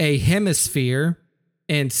 B, a hemisphere,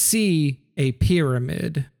 and C, a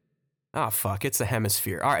pyramid. Oh, fuck, it's the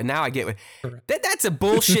hemisphere. All right, now I get it. That's a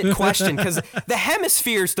bullshit question, because the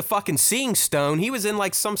hemisphere's the fucking Seeing Stone. He was in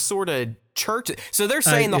like some sort of church. So they're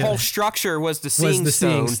saying the whole structure was the Seeing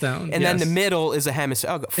Stone. And then the middle is a hemisphere.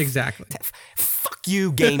 Oh, exactly. Fuck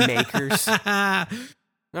you, game makers. All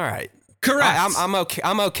right. Correct.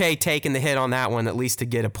 I'm okay taking the hit on that one, at least to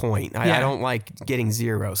get a point. I don't like getting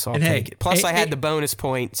 0, so I'll take it. Plus, I had the bonus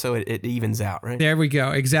point, so it evens out, right? There we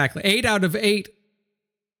go. Exactly. 8 out of 8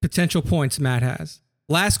 potential points Matt has.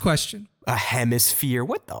 Last question. A hemisphere?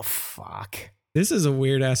 What the fuck? This is a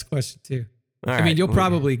weird ass question too. All I mean, you'll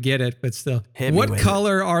probably get it, but still. What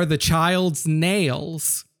color are the child's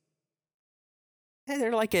nails? Hey,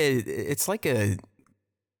 it's like a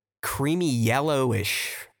creamy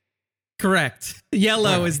yellowish. Correct.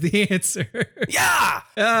 Yellow is the answer. Yeah.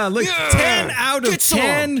 Look, 10 out of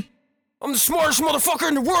 10. I'm the smartest motherfucker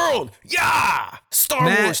in the world. Yeah. Star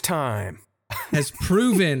Wars time. Has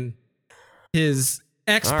proven his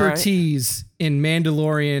expertise in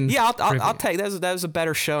Mandalorian. Yeah, I'll take that. Was a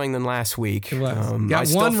better showing than last week. It was. Got I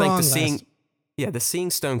still one think wrong. The Seeing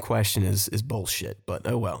Stone question is bullshit, but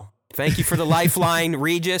oh well. Thank you for the lifeline,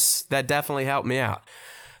 Regis. That definitely helped me out.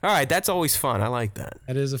 All right, that's always fun. I like that.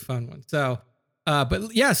 That is a fun one. So,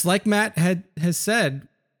 but yes, like Matt has said,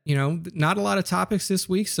 not a lot of topics this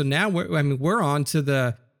week. So now we're on to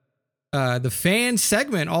the fan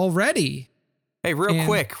segment already. Hey, real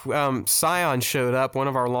quick, Scion showed up, one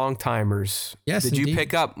of our long timers. Yes, Did indeed. you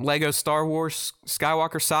pick up Lego Star Wars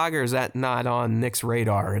Skywalker Saga, or is that not on Nick's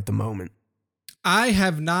radar at the moment? I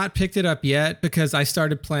have not picked it up yet because I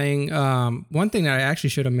started playing. One thing that I actually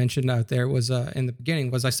should have mentioned out there was in the beginning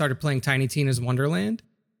was I started playing Tiny Tina's Wonderland,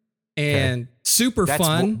 and super That's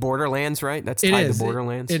fun. Borderlands, right? That's tied to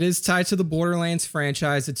Borderlands. It is tied to the Borderlands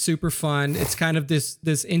franchise. It's super fun. It's kind of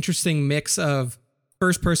this interesting mix of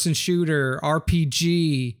first person shooter,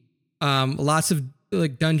 RPG, lots of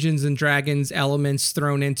like Dungeons and Dragons elements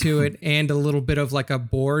thrown into it, and a little bit of like a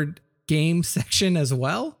board game section as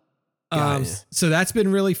well. So that's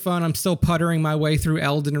been really fun. I'm still puttering my way through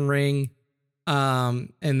Elden Ring.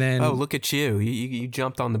 And then look at you. You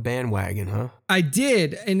jumped on the bandwagon, huh? I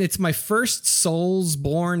did, and it's my first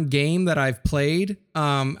Soulsborne game that I've played.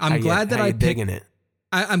 I'm glad that I picked it.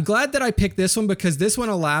 I'm glad that I picked this one because this one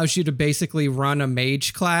allows you to basically run a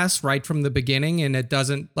mage class right from the beginning, and it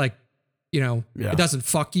doesn't it doesn't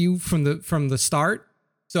fuck you from the start.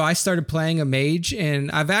 So I started playing a mage, and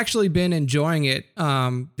I've actually been enjoying it.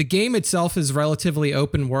 The game itself is relatively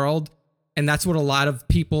open world. And that's what a lot of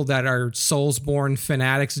people that are Soulsborne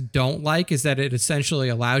fanatics don't like, is that it essentially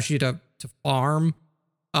allows you to farm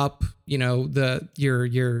up, your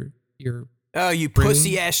you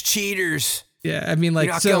pussy ass cheaters. Yeah, I mean, like,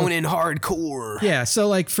 you're not going in hardcore. Yeah, so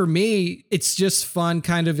like for me, it's just fun,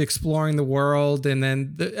 kind of exploring the world, and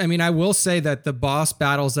then I will say that the boss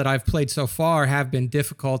battles that I've played so far have been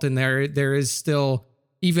difficult, and there is still,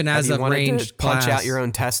 even as a ranged class, punch out your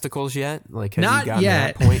own testicles yet? Like, have not you gotten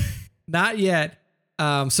yet. to that point? Not yet.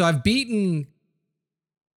 So I've beaten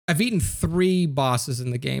 3 bosses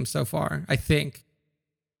in the game so far, I think.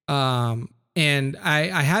 And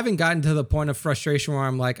I haven't gotten to the point of frustration where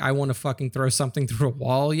I'm like, I want to fucking throw something through a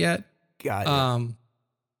wall yet. Got it.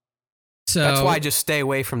 So that's why I just stay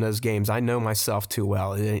away from those games. I know myself too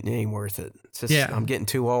well. It ain't worth it. It's just, I'm getting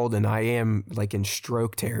too old, and I am like in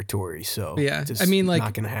stroke territory. So I mean, like,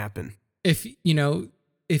 not going to happen.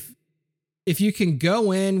 If you can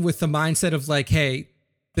go in with the mindset of like, hey,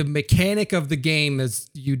 the mechanic of the game is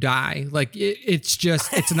you die. Like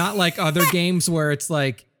it's not like other games where it's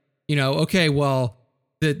like, okay, well,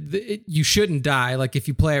 you shouldn't die. Like if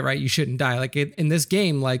you play it right, you shouldn't die. Like in this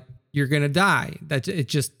game, like you're gonna die. It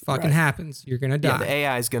just fucking happens. You're gonna die. Yeah, the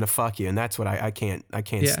AI is gonna fuck you, and that's what I can't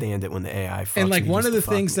stand it when the AI fucks. And like one of the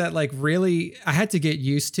things me. that like really I had to get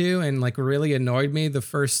used to and like really annoyed me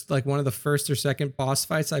one of the first or second boss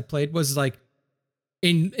fights I played was like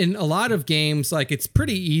in a lot of games, like it's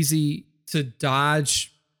pretty easy to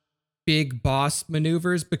dodge big boss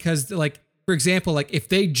maneuvers because like, for example, like if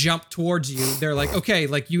they jump towards you, they're like, okay,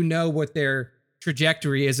 like what their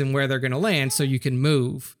trajectory is and where they're gonna land, so you can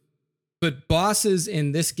move. But bosses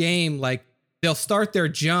in this game, like they'll start their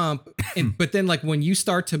jump, but then like when you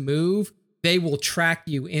start to move, they will track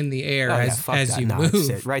you in the air as you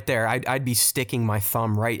move. Right there, I'd be sticking my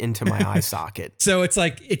thumb right into my eye socket. So it's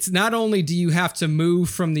like, it's not only do you have to move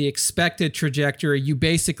from the expected trajectory, you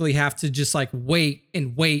basically have to just like wait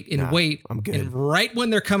and wait. I'm good. And right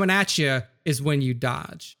when they're coming at you is when you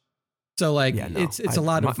dodge. So like, it's a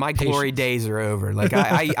lot of my glory days are over. Like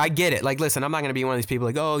I get it. Like, listen, I'm not going to be one of these people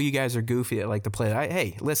like, oh, you guys are goofy that like to play.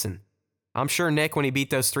 Hey, listen. I'm sure Nick, when he beat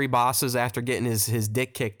those 3 bosses after getting his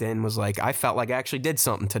dick kicked in, was like, I felt like I actually did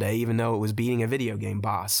something today, even though it was beating a video game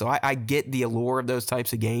boss. So I get the allure of those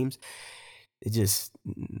types of games. It just,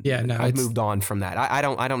 I've moved on from that. I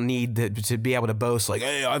don't need to be able to boast like,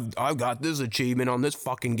 hey, I've got this achievement on this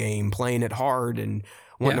fucking game, playing it hard and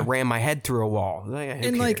wanting to ram my head through a wall.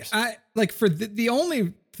 And like, for the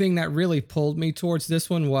only thing that really pulled me towards this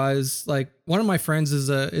one was like, one of my friends is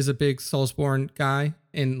a big Soulsborne guy.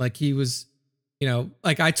 And like, he was,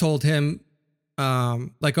 like I told him,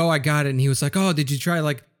 like, oh, I got it. And he was like, oh, did you try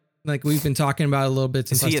like we've been talking about it a little bit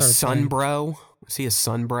since I started. Is he a sun bro? Is he a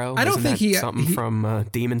sun bro? I don't think something from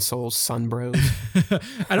Demon Souls, Sun Bros.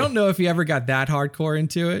 I don't know if he ever got that hardcore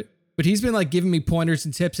into it, but he's been like giving me pointers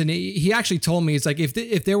and tips. And he actually told me, it's like,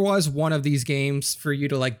 if there was one of these games for you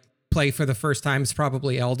to like play for the first time, it's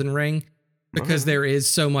probably Elden Ring. Because there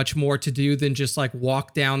is so much more to do than just like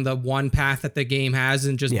walk down the one path that the game has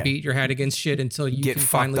and just beat your head against shit until you get can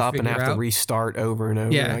fucked finally up and have out. to restart over and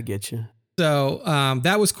over. Yeah. I get you. So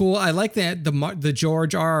that was cool. I like that the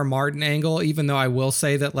George R.R. Martin angle, even though I will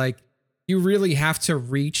say that like you really have to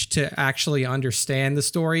reach to actually understand the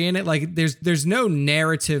story in it. Like there's no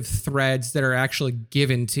narrative threads that are actually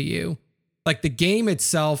given to you. Like the game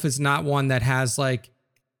itself is not one that has like,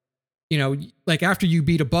 like after you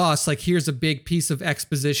beat a boss, like here's a big piece of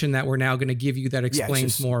exposition that we're now going to give you that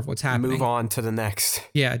explains more of what's happening. Move on to the next.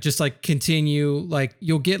 Yeah, just like continue. Like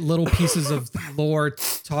you'll get little pieces of lore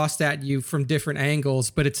tossed at you from different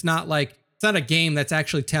angles, but it's not a game that's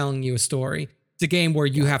actually telling you a story. It's a game where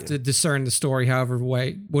you have to discern the story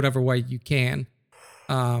whatever way you can.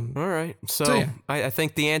 All right. So I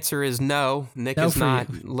think the answer is no. Nick is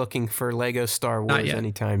not looking for Lego Star Wars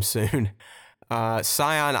anytime soon.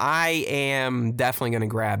 Scion, I am definitely going to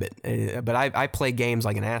grab it. But I play games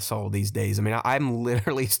like an asshole these days. I mean, I'm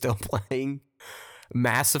literally still playing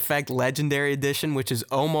Mass Effect Legendary Edition, which has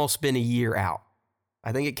almost been a year out.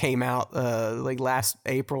 I think it came out like last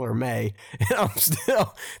April or May. And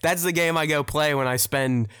that's the game I go play when I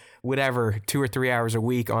spend whatever 2 or 3 hours a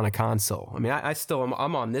week on a console. I mean,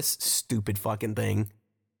 I'm on this stupid fucking thing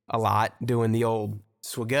a lot, doing the old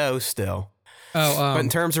Swago still. But in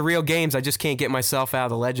terms of real games, I just can't get myself out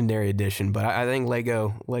of the Legendary Edition. But I think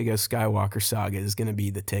Lego Skywalker Saga is going to be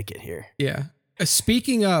the ticket here. Yeah.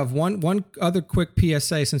 Speaking of, one other quick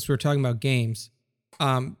PSA since we're talking about games.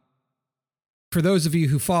 For those of you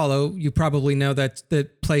who follow, you probably know that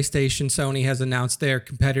PlayStation, Sony has announced their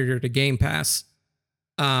competitor to Game Pass.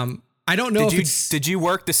 I don't know Did you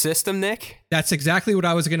work the system, Nick? That's exactly what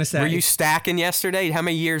I was going to say. Were you stacking yesterday? How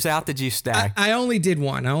many years out did you stack? I only did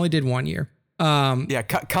one. I only did 1 year. Yeah,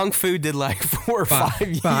 Kung Fu did like 4 or 5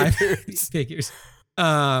 years. Figures.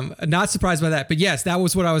 Not surprised by that, but yes, that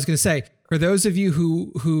was what I was going to say. For those of you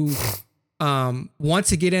who want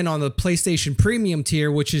to get in on the PlayStation Premium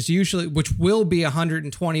tier, which will be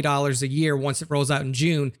 $120 a year once it rolls out in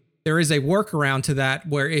June, there is a workaround to that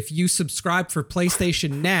where if you subscribe for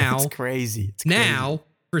PlayStation Now, it's crazy. Now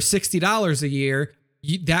for $60 a year,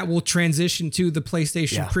 that will transition to the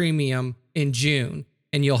PlayStation Premium in June.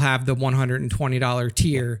 And you'll have the $120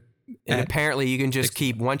 tier. And apparently you can just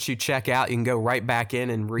keep, once you check out, you can go right back in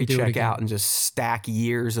and recheck out and just stack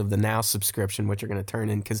years of the Now subscription, which are going to turn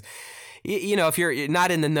in. Because, you know, if you're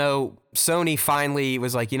not in the know, Sony finally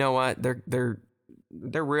was like, you know what,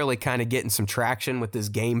 they're really kind of getting some traction with this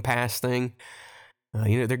Game Pass thing.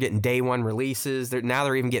 You know, they're getting day one releases.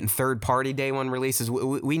 They're even getting third-party day one releases.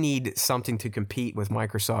 We need something to compete with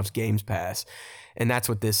Microsoft's Games Pass. And that's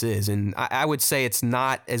what this is. And I would say it's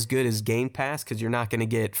not as good as Game Pass because you're not going to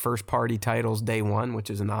get first-party titles day one, which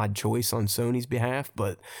is an odd choice on Sony's behalf.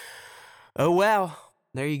 But, oh, well,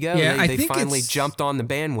 there you go. Yeah, they finally jumped on the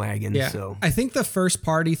bandwagon. Yeah, so I think the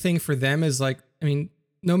first-party thing for them is like, I mean,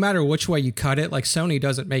 no matter which way you cut it, like Sony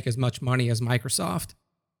doesn't make as much money as Microsoft.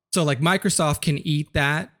 So, like, Microsoft can eat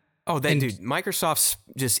that. Oh, dude, Microsoft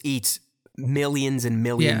just eats millions and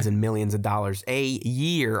millions and millions of dollars a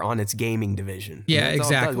year on its gaming division. Yeah,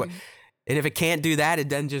 exactly. And if it can't do that, it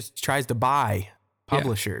then just tries to buy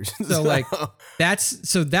publishers. Yeah. So like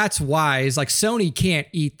that's why is like Sony can't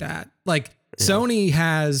eat that. Like Sony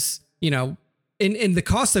has, you know, in the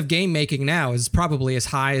cost of game making now is probably as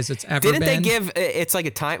high as it's ever been. Didn't they give, it's like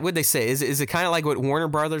a time, what'd they say? Is it kind of like what Warner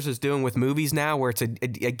Brothers is doing with movies now, where it's a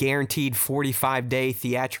guaranteed 45-day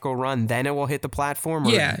theatrical run, then it will hit the platform? Or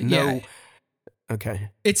Yeah. Okay.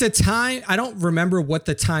 It's a time, I don't remember what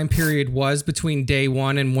the time period was between day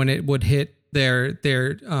one and when it would hit their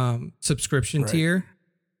subscription tier,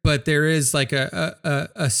 but there is like not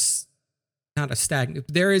a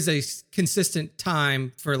stagnant, there is a consistent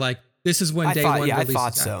time for like, this is when day one releases.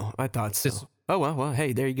 I thought so. Well,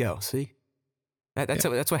 hey, there you go. See?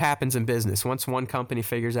 That's what happens in business. Once one company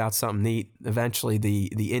figures out something neat, eventually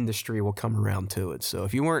the industry will come around to it. So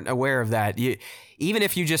if you weren't aware of that, even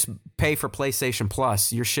if you just pay for PlayStation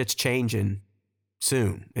Plus, your shit's changing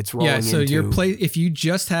soon. It's rolling into... Yeah, so if you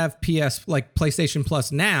just have PlayStation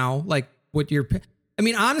Plus now, like what you're... I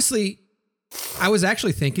mean, honestly, I was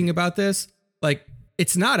actually thinking about this. Like,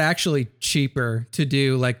 it's not actually cheaper to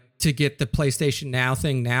do to get the PlayStation Now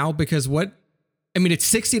thing now, because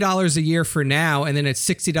it's $60 a year for now, and then it's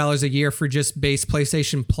 $60 a year for just base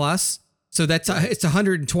PlayStation Plus. So it's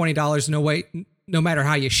 $120 no matter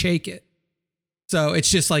how you shake it. So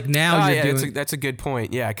it's just like now you're doing. That's a good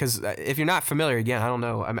point. Yeah, because if you're not familiar, again, I don't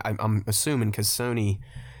know. I'm assuming because Sony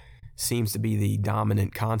seems to be the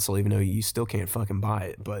dominant console, even though you still can't fucking buy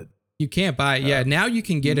it, but. You can't buy it. Yeah, now you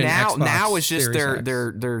can get an Xbox. Now it's just Series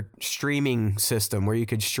their streaming system where you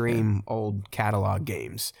could stream old catalog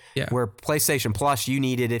games. Yeah. Where PlayStation Plus, you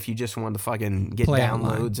need it if you just wanted to fucking get play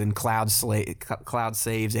downloads and cloud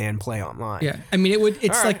saves and play online. Yeah. I mean,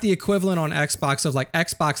 it's like the equivalent on Xbox of like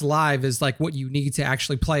Xbox Live is like what you need to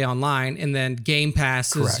actually play online, and then Game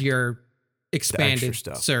Pass is your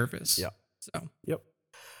expanded service. Yep. So. Yep.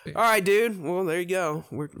 All right, dude. Well, there you go.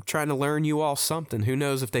 We're trying to learn you all something. Who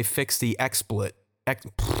knows if they fix the exploit. Yeah.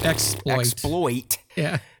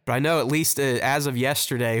 But I know at least as of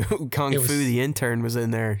yesterday, Kung Fu the intern was in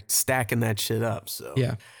there stacking that shit up. So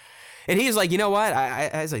yeah. And he was like, you know what?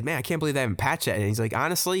 I was like, man, I can't believe they haven't patched that. And he's like,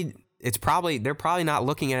 honestly, they're probably not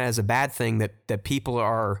looking at it as a bad thing that people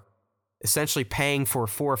are essentially paying for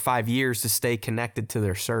 4 or 5 years to stay connected to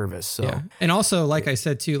their service. So and also, like I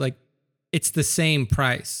said too, like, it's the same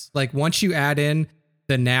price. Like once you add in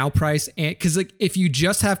the Now price, and because like if you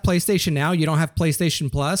just have PlayStation Now, you don't have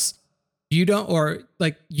PlayStation Plus, you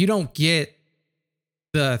don't get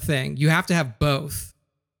the thing. You have to have both.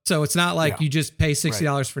 So it's not like you just pay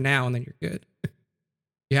 $60 for Now and then you're good.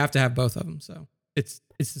 You have to have both of them. So it's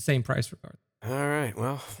the same price regardless. All right.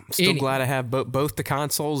 Well, I'm still glad I have both the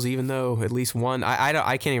consoles, even though at least one.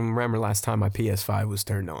 I can't even remember last time my PS5 was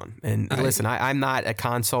turned on. And listen, I'm not a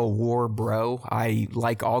console war bro. I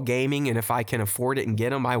like all gaming, and if I can afford it and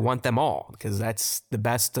get them, I want them all because that's the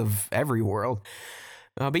best of every world.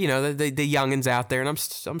 But you know, the youngins out there, and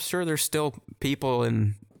I'm sure there's still people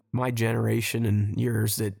in my generation and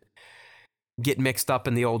yours that get mixed up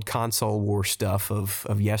in the old console war stuff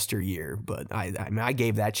of yesteryear. But I mean, I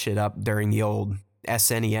gave that shit up during the old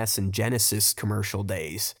SNES and Genesis commercial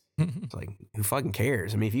days. It's like, who fucking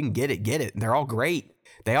cares? I mean, if you can get it. They're all great.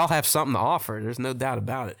 They all have something to offer. There's no doubt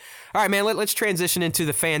about it. All right, man, let's transition into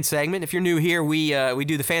the fan segment. If you're new here, we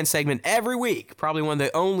do the fan segment every week. Probably one of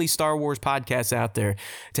the only Star Wars podcasts out there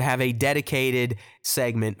to have a dedicated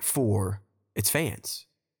segment for its fans.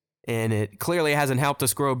 And it clearly hasn't helped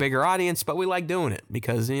us grow a bigger audience, but we like doing it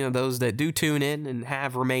because, you know, those that do tune in and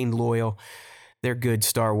have remained loyal, they're good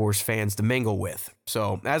Star Wars fans to mingle with.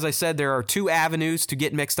 So, as I said, there are two avenues to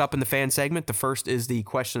get mixed up in the fan segment. The first is the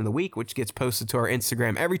question of the week, which gets posted to our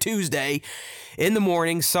Instagram every Tuesday in the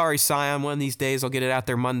morning. Sorry, Sion, one of these days I'll get it out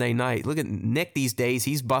there Monday night. Look at Nick these days.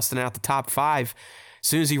 He's busting out the top 5. As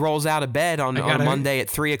soon as he rolls out of bed on Monday at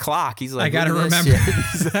 3 o'clock, he's like, I got to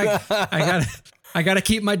remember. I got to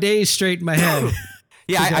keep my days straight in my head.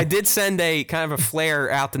 Yeah, I did send a kind of a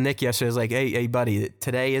flare out to Nick yesterday. I was like, hey, buddy,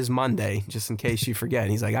 today is Monday, just in case you forget.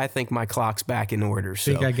 And he's like, I think my clock's back in order.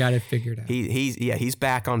 So I think I got it figured out. He's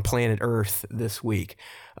back on planet Earth this week.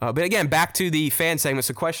 But again, back to the fan segment.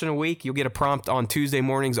 So question of the week, you'll get a prompt on Tuesday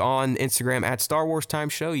mornings on Instagram at Star Wars Time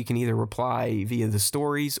Show. You can either reply via the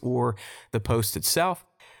stories or the post itself.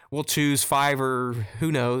 We'll choose 5 or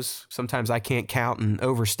who knows. Sometimes I can't count and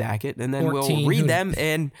overstack it. And then 14, we'll read them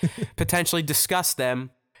and potentially discuss them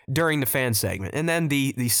during the fan segment. And then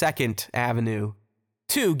the second avenue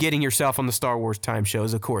to getting yourself on the Star Wars Time Show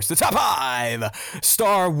is, of course, the Top 5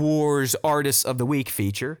 Star Wars Artists of the Week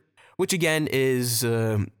feature, which again is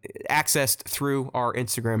accessed through our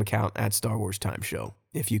Instagram account at Star Wars Time Show.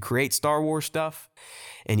 If you create Star Wars stuff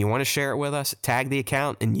and you want to share it with us, tag the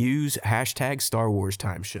account and use hashtag Star Wars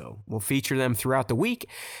Time Show. We'll feature them throughout the week.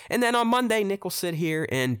 And then on Monday, Nick will sit here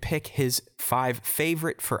and pick his 5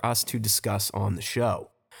 favorite for us to discuss on the show.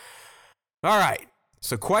 All right.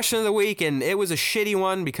 So question of the week, and it was a shitty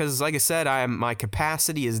one because, like I said, my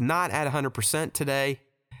capacity is not at 100% today.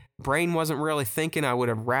 Brain wasn't really thinking. I would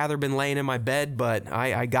have rather been laying in my bed, but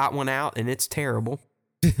I got one out, and it's terrible.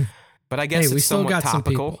 But I guess it's somewhat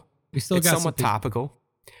topical. We still got somewhat topical.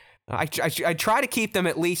 I try to keep them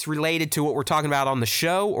at least related to what we're talking about on the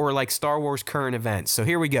show or like Star Wars current events. So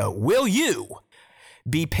here we go. Will you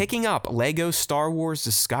be picking up Lego Star Wars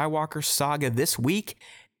The Skywalker Saga this week,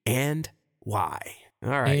 and why?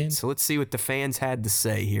 All right, so let's see what the fans had to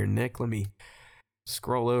say here, Nick. Let me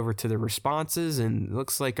scroll over to the responses, and it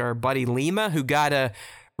looks like our buddy Lima, who got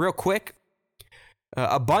real quick,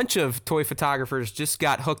 a bunch of toy photographers just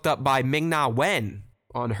got hooked up by Ming-Na Wen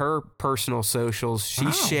on her personal socials. She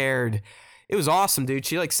shared, it was awesome, dude.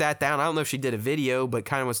 She like sat down. I don't know if she did a video, but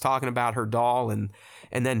kind of was talking about her doll and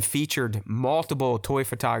then featured multiple toy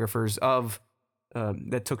photographers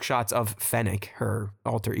that took shots of Fennec, her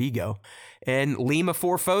alter ego. And Lima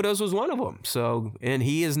 4 Photos was one of them. So, and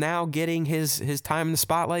he is now getting his time in the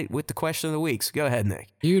spotlight with the question of the week. So go ahead, Nick.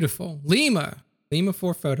 Beautiful. Lima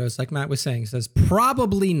 4 Photos, like Matt was saying, says,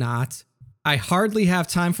 probably not. I hardly have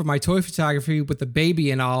time for my toy photography with the baby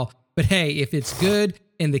and all, but hey, if it's good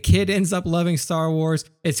and the kid ends up loving Star Wars,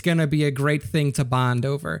 it's going to be a great thing to bond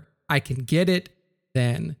over. I can get it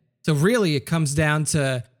then. So really, it comes down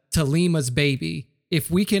to Lima's baby. If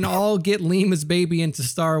we can all get Lima's baby into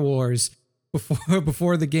Star Wars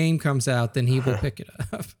before the game comes out, then he will pick it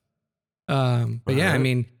up. But yeah, I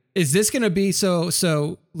mean, is this going to be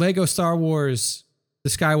so Lego Star Wars, the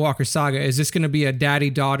Skywalker Saga, is this going to be a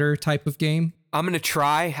daddy-daughter type of game? I'm going to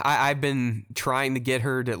try. I've been trying to get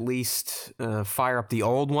her to at least fire up the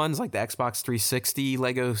old ones, like the Xbox 360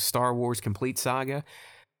 Lego Star Wars Complete Saga.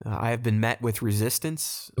 I have been met with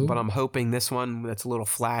resistance, but I'm hoping this one that's a little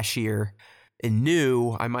flashier and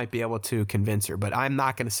new, I might be able to convince her. But I'm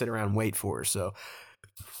not going to sit around and wait for her. So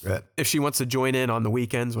if she wants to join in on the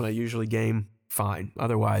weekends when I usually game, fine.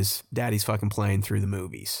 Otherwise, Daddy's fucking playing through the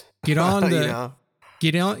movies. Get on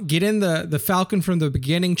get in the Falcon from the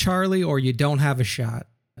beginning, Charlie, or you don't have a shot.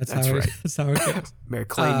 That's how it goes. Better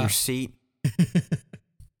claim your seat.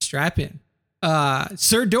 Strap in.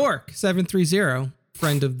 Sir Dork 730,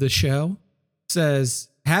 friend of the show, says,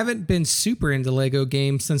 haven't been super into Lego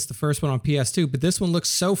games since the first one on PS2, but this one looks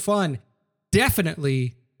so fun.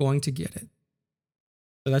 Definitely going to get it.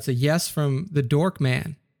 So that's a yes from the Dork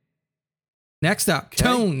Man. Next up, Okay.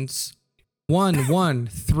 Tones Look at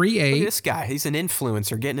 1138. this guy. He's an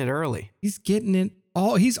influencer getting it early. He's getting it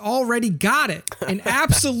all. He's already got it and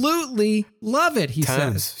absolutely love it. He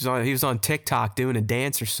Tones. says. He was on TikTok doing a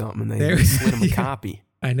dance or something, and There- they slid him a yeah. copy.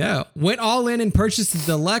 I know. Went all in and purchased the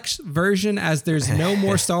deluxe version as there's no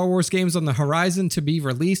more Star Wars games on the horizon to be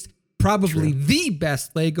released. Probably the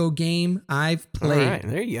best Lego game I've All played. right,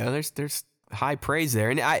 there you go. There's high praise there,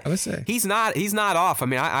 and I would say. he's not off. I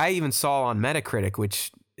mean, I even saw on Metacritic,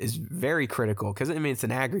 which is very critical because I mean it's an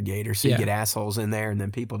aggregator, so Yeah. you get assholes in there and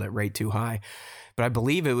then people that rate too high. But I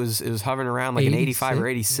believe it was hovering around like an 85 or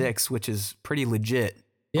 86, which is pretty legit.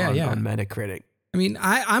 Yeah, on, yeah. on Metacritic. I mean,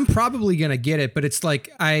 I'm probably gonna get it, but it's like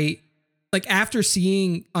after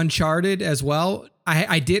seeing Uncharted as well,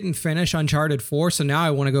 I didn't finish Uncharted 4, so now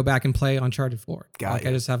I want to go back and play Uncharted 4. Got Like you.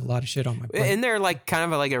 I just have a lot of shit on my plate. Isn't there like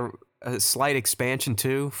kind of like a slight expansion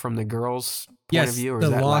too from the girls' point of view, or is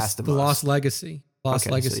that Last of Us? Lost Legacy. Lost Okay,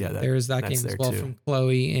 so Legacy. yeah, there is that that's game as there well too. from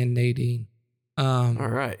Chloe and Nadine. All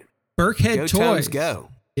right, Burkhead go Toys. Tones, go.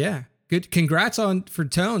 Yeah. Good. Congrats for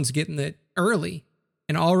Tones getting it early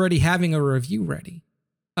and already having a review ready.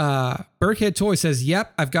 Burkhead Toy says,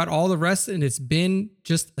 yep, I've got all the rest and it's been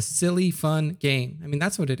just a silly, fun game. I mean,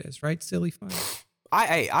 that's what it is, right? Silly fun.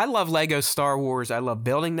 I love Lego Star Wars. I love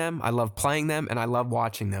building them. I love playing them, and I love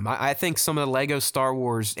watching them. I think some of the Lego Star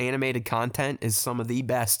Wars animated content is some of the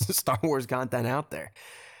best Star Wars content out there.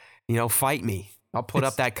 You know, fight me. I'll put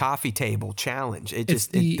up that coffee table challenge.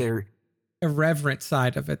 They're irreverent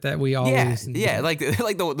side of it that we always like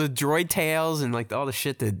the droid tales and like all the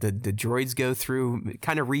shit that the droids go through,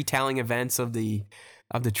 kind of retelling events of the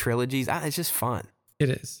trilogies. It's just fun. It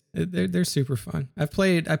is. They're super fun. I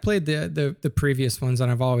played the previous ones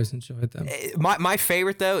and I've always enjoyed them. My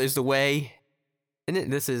favorite though is the way,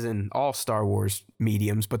 and this is in all Star Wars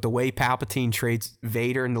mediums, but the way Palpatine treats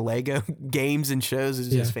Vader in the Lego games and shows is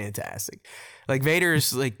just fantastic. Like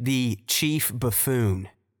Vader's like the chief buffoon.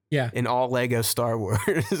 Yeah. In all Lego Star Wars.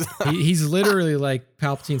 He's literally like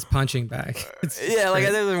Palpatine's punching bag. Like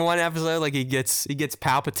there's one episode like he gets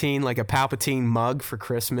Palpatine like a Palpatine mug for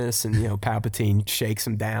Christmas, and Palpatine shakes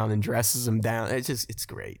him down and dresses him down. It's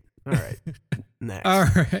great. All right. Next. All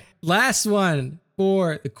right. Last one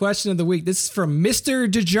for the question of the week. This is from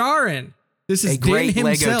Mr. Dejarin. This is a great Din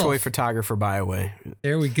Lego himself. toy photographer, by the way.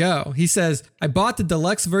 There we go. He says, I bought the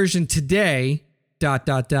deluxe version today, ...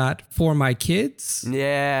 for my kids.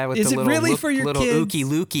 Yeah, with Is the it little really for your little kids? ookie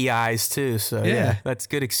lookie eyes too. So yeah, that's a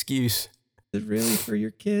good excuse. Is it really for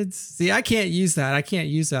your kids? See, I can't use that. I can't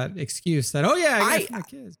use that excuse that, oh yeah, I got it for my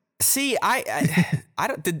kids. See, I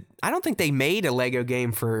don't think they made a Lego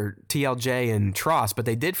game for TLJ and Tross, but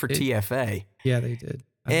they did for TFA. Yeah, they did.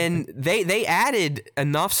 And they added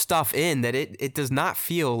enough stuff in that it does not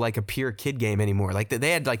feel like a pure kid game anymore. Like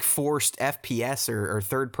they had like forced FPS or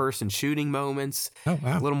third person shooting moments. Oh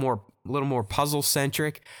wow. A little more puzzle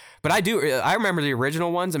centric. But I remember the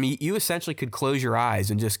original ones. I mean, you essentially could close your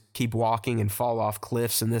eyes and just keep walking and fall off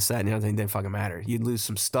cliffs and this, that, and the other thing. Didn't fucking matter. You'd lose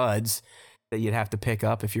some studs that you'd have to pick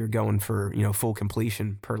up if you're going for full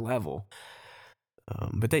completion per level.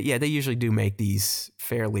 But they usually do make these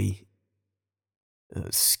fairly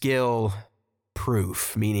skill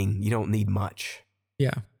proof, meaning you don't need much.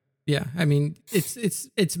 Yeah. I mean,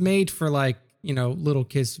 it's made for like, little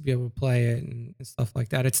kids to be able to play it and stuff like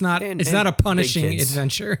that. It's not not a punishing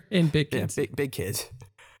adventure in big kids. Yeah, big kids.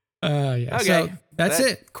 Yeah. Okay. So that's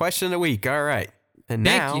it. Question of the week. All right. And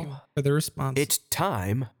Thank you now for the response. it's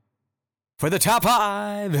time for the top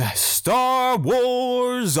 5 Star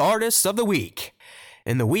Wars artists of the week.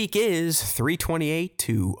 And the week is 328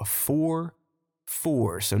 to 4-4.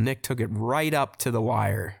 So Nick took it right up to the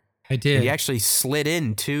wire. I did. And he actually slid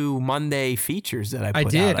in 2 Monday features that I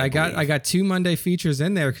put did. out, I got 2 Monday features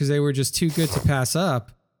in there because they were just too good to pass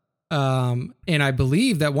up. And I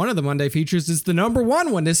believe that one of the Monday features is the number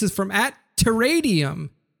 1 one. This is from @Terradium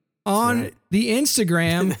on the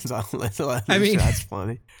Instagram. That's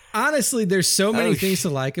funny. Honestly, there's so many things to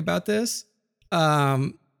like about this.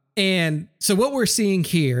 And so what we're seeing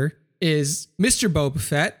here is Mr. Boba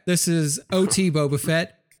Fett. This is OT Boba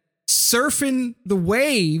Fett surfing the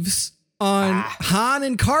waves on Han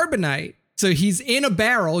and Carbonite. So he's in a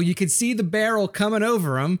barrel. You can see the barrel coming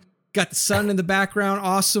over him. Got the sun in the background,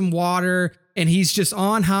 awesome water, and he's just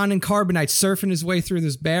on Han and Carbonite surfing his way through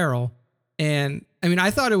this barrel. And I mean, I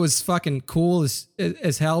thought it was fucking cool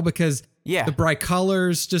as hell because Yeah. The bright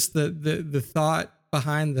colors, just the thought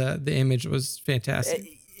behind the image was fantastic.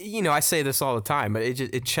 You know, I say this all the time, but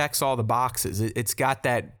it checks all the boxes. It's got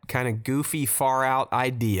that kind of goofy, far out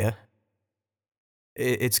idea.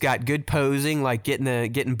 It's got good posing, like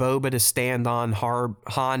getting Boba to stand on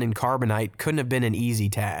Han and Carbonite couldn't have been an easy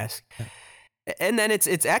task. And then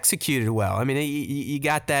it's executed well. I mean, you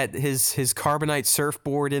got that his Carbonite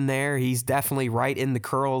surfboard in there. He's definitely right in the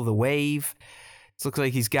curl of the wave. It looks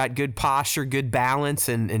like he's got good posture, good balance,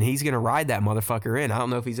 and he's gonna ride that motherfucker in. I don't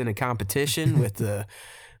know if he's in a competition with the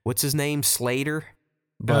what's his name, Slater.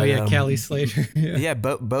 But, Kelly Slater. Yeah,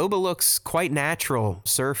 Boba looks quite natural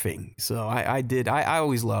surfing. So I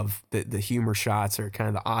always love the humor shots or kind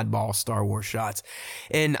of the oddball Star Wars shots.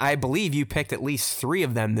 And I believe you picked at least 3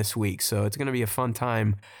 of them this week. So it's going to be a fun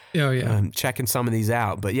time checking some of these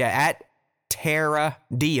out. But yeah, at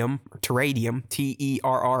Terradium, Terradium,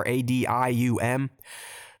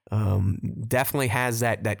 definitely has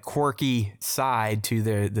that quirky side to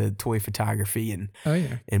the toy photography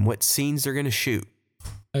and what scenes they're going to shoot.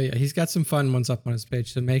 Oh, yeah. He's got some fun ones up on his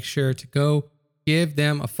page, so make sure to go give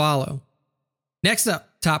them a follow. Next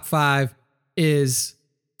up, top 5 is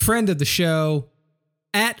friend of the show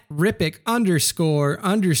at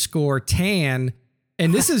Rippick__tan.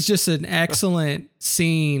 And this is just an excellent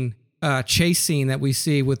scene, chase scene that we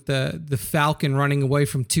see with the Falcon running away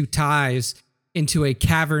from 2 TIEs into a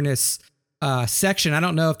cavernous section. I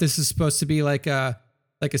don't know if this is supposed to be like a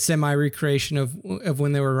semi recreation of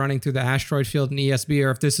when they were running through the asteroid field in ESB,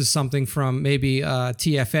 or if this is something from maybe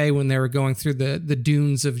TFA when they were going through the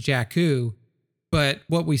dunes of Jakku. But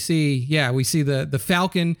what we see, we see the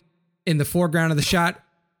Falcon in the foreground of the shot.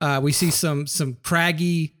 We see some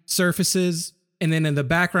craggy surfaces, and then in the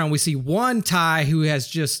background we see one TIE who has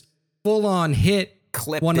just full on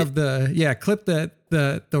clipped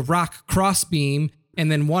the rock crossbeam. And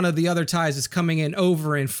then one of the other TIEs is coming in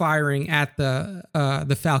over and firing at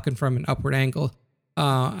the Falcon from an upward angle.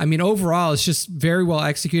 I mean, overall, it's just very well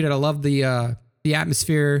executed. I love the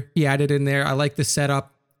atmosphere he added in there. I like the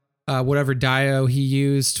setup, whatever dio he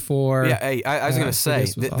used for. Yeah, hey, I was gonna say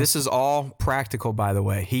this is all practical. By the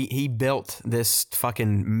way, he built this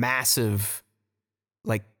fucking massive,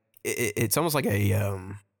 like it's almost like a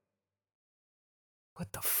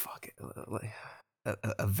what the fuck.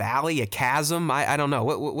 A valley, a chasm. I don't know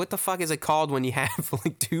what the fuck is it called when you have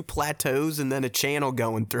like 2 plateaus and then a channel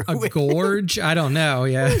going through a gorge. I don't know.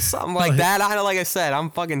 Yeah, something like that. Like I said,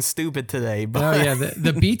 I'm fucking stupid today. But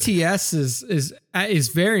the BTS is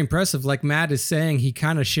very impressive. Like Matt is saying, he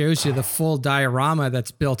kind of shows you the full diorama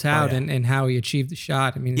that's built out and how he achieved the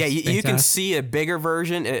shot. I mean, you can see a bigger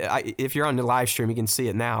version. If you're on the live stream, you can see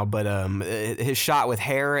it now. But his shot with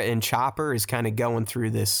Hera and Chopper is kind of going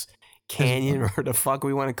through this canyon or the fuck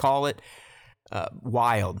we want to call it.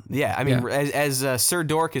 Wild. Yeah, I mean, as Sir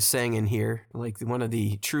Dork is saying in here, like one of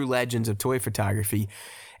the true legends of toy photography,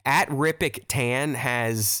 at Rippick Tan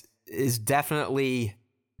is definitely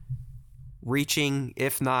reaching,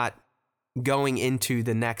 if not going into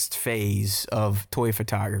the next phase of toy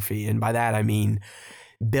photography. And by that I mean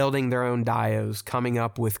building their own dios, coming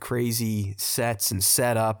up with crazy sets and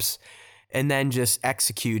setups, and then just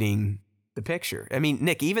executing the picture. I mean,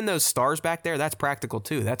 Nick, even those stars back there, that's practical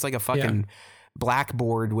too. That's like a fucking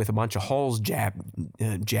blackboard with a bunch of holes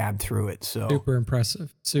jabbed through it. So super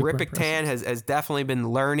impressive. Rippick Tan has definitely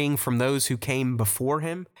been learning from those who came before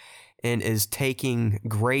him and is taking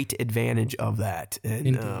great advantage of that.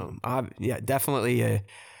 And definitely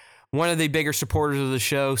one of the bigger supporters of the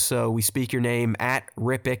show. So we speak your name at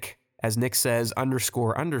Rippick, as Nick says,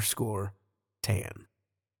 __tan.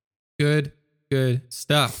 Good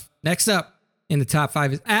stuff. Next up in the top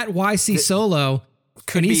 5 is at YC Solo.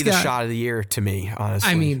 Could be the shot of the year to me,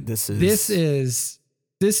 honestly. I mean, this is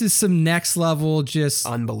some next level, just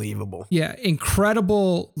unbelievable. Yeah,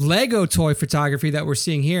 incredible Lego toy photography that we're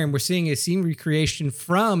seeing here, and we're seeing a scene recreation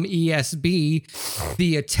from ESB,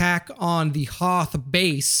 the attack on the Hoth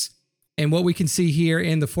base, and what we can see here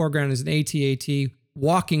in the foreground is an AT-AT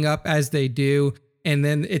walking up as they do, and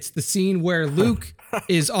then it's the scene where Luke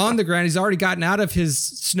is on the ground. He's already gotten out of his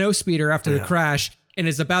snow speeder after the crash and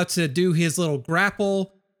is about to do his little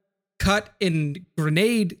grapple, cut, and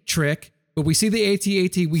grenade trick. But we see the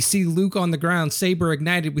AT-AT. We see Luke on the ground, saber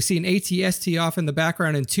ignited. We see an AT-ST off in the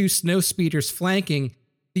background and 2 snow speeders flanking.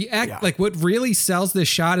 Like what really sells this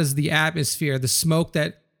shot is the atmosphere, the smoke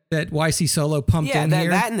that YC Solo pumped in here.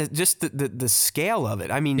 That and just the scale of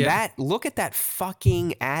it. I mean, look at that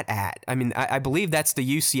fucking AT-AT. I mean, I believe that's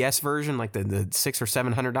the UCS version, like the $600 or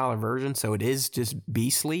 $700 version. So it is just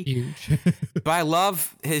beastly. Huge. But I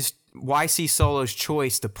love his YC Solo's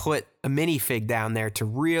choice to put a minifig down there to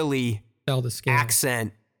really tell the scale.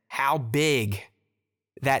 accent how big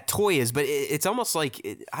that toy is. But it's almost like,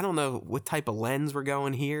 I don't know what type of lens we're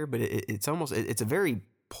going here, but it's almost, it's a very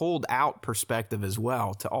pulled out perspective as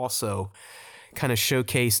well to also kind of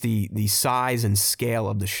showcase the size and scale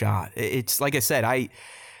of the shot. It's like I said,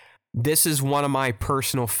 this is one of my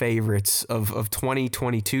personal favorites of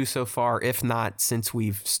 2022 so far, if not since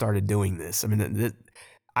we've started doing this. I mean,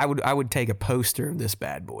 I would take a poster of this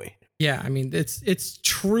bad boy. Yeah, I mean, it's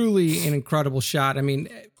truly an incredible shot. I mean,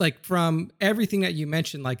 like from everything that you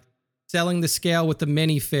mentioned, like selling the scale with the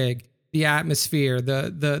minifig, the atmosphere,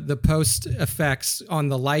 the post effects on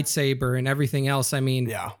the lightsaber and everything else. I mean,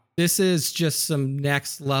 Yeah. this is just some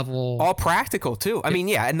next level. All practical too. I mean,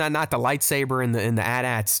 yeah, and not the lightsaber and the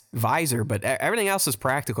AT-AT's visor, but everything else is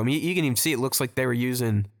practical. I mean, you can even see it looks like they were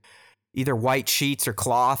using either white sheets or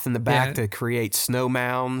cloth in the back to create snow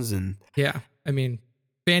mounds, and yeah, I mean,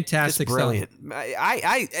 fantastic just brilliant. stuff.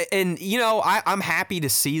 I'm happy to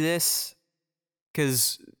see this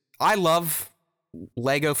because I love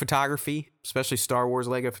Lego photography, especially Star Wars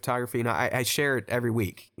Lego photography, and I share it every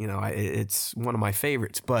week. It's one of my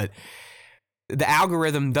favorites, but the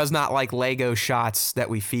algorithm does not like Lego shots that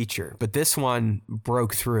we feature, but this one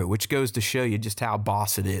broke through, which goes to show you just how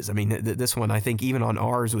boss it is. I mean, this one, I think even on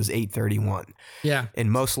ours was 831. Yeah. And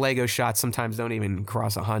most Lego shots sometimes don't even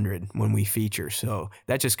cross 100 when we feature. So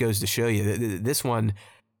that just goes to show you that this one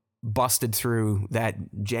busted through that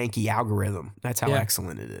janky algorithm. That's how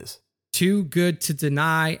excellent it is. Too good to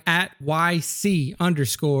deny at YC_solo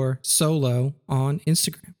on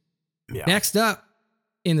Instagram. Yeah. Next up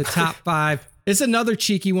in the top 5, it's another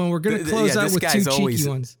cheeky one. We're going to close out with 2 cheeky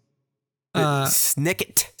ones.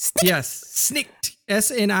 Snicket. Yes, Snikt,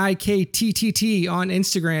 SNIKTTT on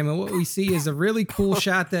Instagram. And what we see is a really cool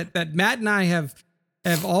shot that Matt and I have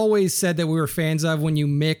always said that we were fans of when you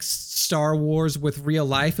mix Star Wars with real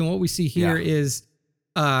life. And what we see here is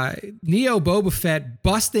Neo Boba Fett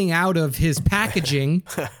busting out of his packaging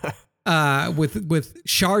with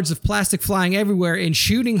shards of plastic flying everywhere and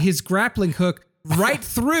shooting his grappling hook right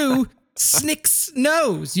through Snick's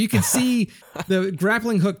nose. You can see the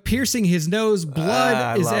grappling hook piercing his nose.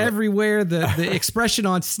 Blood is everywhere. The expression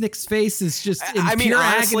on Snick's face is just in pure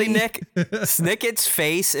honestly, agony. Nick, Snicket's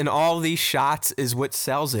face in all these shots is what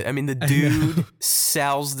sells it. I mean, the dude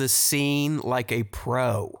sells the scene like a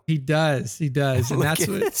pro. He does. And that's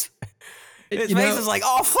what his face is like,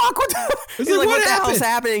 oh fuck! What the hell is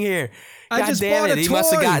happening here? God damn it! He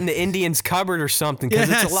must have gotten the Indian's cupboard or something because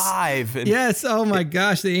it's alive. And yes. Oh my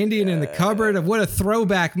gosh, the Indian in the cupboard. What a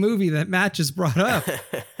throwback movie that Matt just brought up.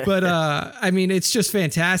 But I mean, it's just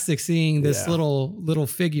fantastic seeing this little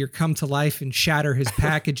figure come to life and shatter his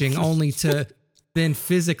packaging, only to then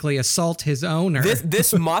physically assault his owner.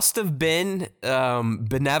 This must have been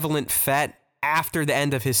Benevolent Fett after the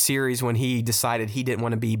end of his series when he decided he didn't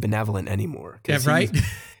want to be benevolent anymore. Yeah, right.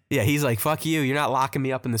 Yeah, he's like, fuck you. You're not locking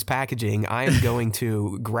me up in this packaging. I am going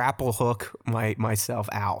to grapple hook myself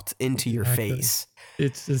out into your face.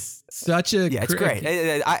 It's just such a... Yeah, it's great.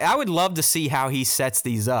 I would love to see how he sets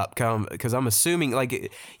these up because I'm assuming,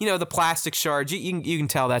 like, the plastic shards, you can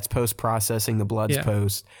tell that's post-processing. The blood's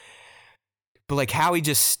post. But like how he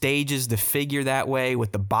just stages the figure that way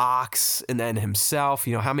with the box and then himself,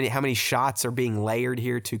 how many shots are being layered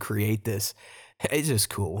here to create this. It's just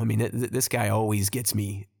cool. I mean, this guy always gets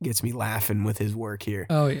me laughing with his work here.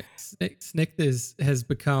 Oh yeah, Snick has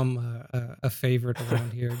become a favorite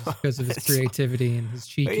around here just because of his creativity and his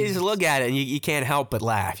cheekiness. You just look at it and you can't help but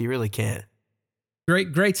laugh. You really can't.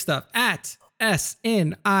 Great stuff at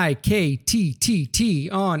SNIKTTT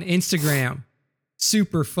on Instagram.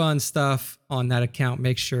 Super fun stuff on that account.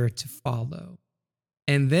 Make sure to follow.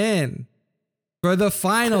 And then for the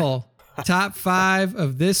final top 5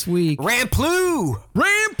 of this week. Ramplu,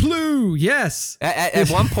 yes.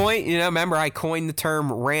 At one point, remember I coined the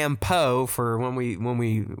term Rampo for when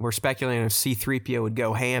we were speculating if C-3PO would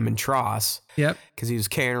go ham and Tross. Yep. Because he was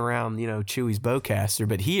carrying around, Chewie's bowcaster.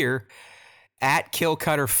 But here, at Kill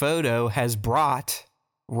Cutter Photo has brought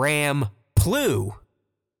Ramplu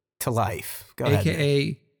to life. Go ahead.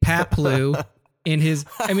 AKA Paplu in his...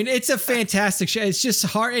 I mean, it's a fantastic show. It's just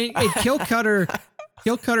hard. Kill Cutter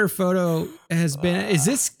Photo has been... Is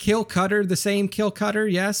this Kill Cutter the same Kill Cutter?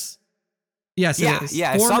 Yes? Yes, it is.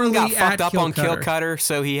 Yeah, something got fucked up on Kill Cutter,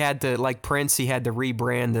 so he had to, like Prince, he had to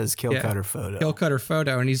rebrand as Kill Cutter Photo. Kill Cutter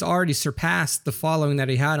Photo, and he's already surpassed the following that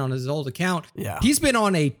he had on his old account. Yeah. He's been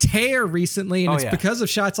on a tear recently, and it's because of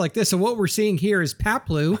shots like this. So what we're seeing here is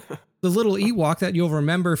Paplu, the little Ewok that you'll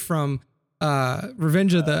remember from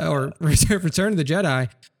Return of the Jedi.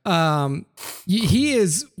 He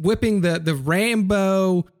is whipping the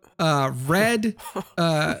Rambo red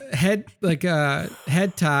head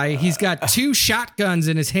tie. He's got 2 shotguns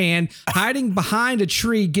in his hand, hiding behind a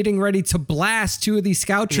tree, getting ready to blast 2 of these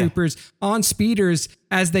scout troopers on speeders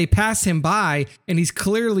as they pass him by, and he's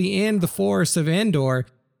clearly in the forest of Endor.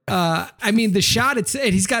 I mean, the shot,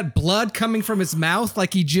 he's got blood coming from his mouth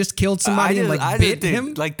like he just killed somebody and bit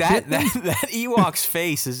him. Like that Ewok's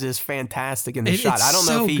face is just fantastic in the shot. I don't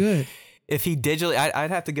know if he digitally,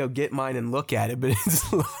 I'd have to go get mine and look at it, but it's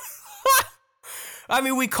I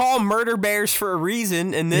mean, we call murder bears for a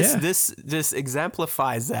reason, and this just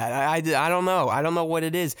exemplifies that. I don't know. I don't know what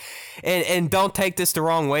it is. And don't take this the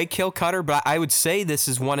wrong way, Kill Cutter, but I would say this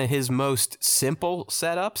is one of his most simple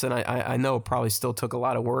setups, and I know it probably still took a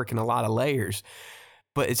lot of work and a lot of layers,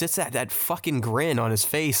 but it's just that fucking grin on his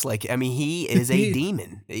face. Like, I mean, he is a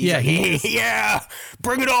demon. He's like,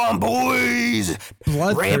 bring it on, boys.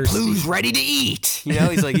 Ramplu's ready to eat. You know,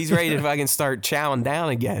 he's ready to fucking start chowing down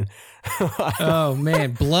again. Oh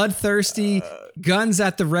man, bloodthirsty, guns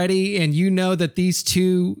at the ready, and you know that these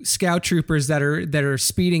 2 scout troopers that are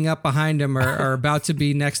speeding up behind him are about to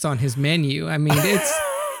be next on his menu. I mean,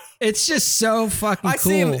 it's just so fucking cool.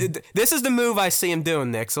 See him, this is the move I see him doing,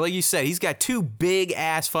 Nick. So like you said, he's got 2 big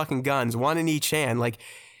ass fucking guns, 1 in each hand. Like,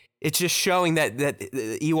 it's just showing that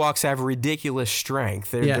Ewoks have ridiculous strength.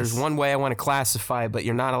 There's one way I want to classify it, but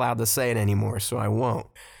you're not allowed to say it anymore, so I won't.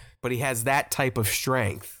 But he has that type of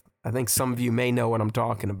strength. I think some of you may know what I'm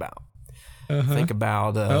talking about. Think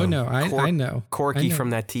about I know Corky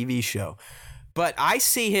from that TV show. But I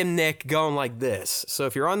see him, Nick, going like this. So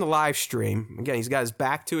if you're on the live stream, again, he's got his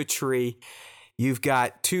back to a tree. You've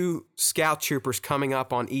got 2 scout troopers coming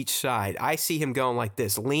up on each side. I see him going like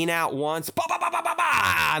this. Lean out once, bah, bah, bah, bah, bah,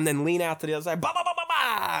 bah, and then lean out to the other side, bah, bah, bah, bah,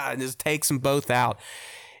 bah, and just takes them both out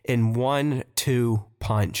in 1-2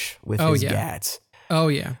 punch with his gats. Oh,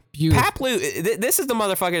 yeah. Beautiful. Paploo, this is the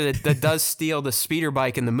motherfucker that does steal the speeder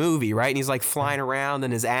bike in the movie, right? And he's like flying around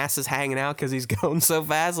and his ass is hanging out because he's going so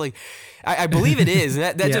fast. Like, I believe it is.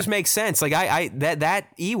 And that just makes sense. Like,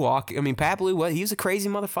 that Ewok, I mean, Paploo, he was a crazy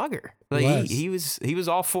motherfucker. Like, he was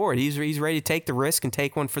all for it. He's ready to take the risk and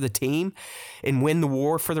take one for the team and win the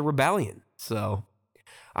war for the rebellion. So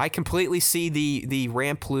I completely see the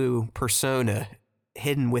Ramplu persona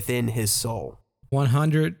hidden within his soul.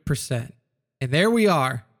 100%. And there we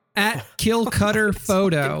are at Kill Cutter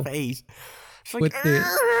Photo. Face. Like,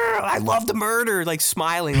 I love the murder, like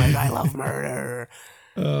smiling like I love murder.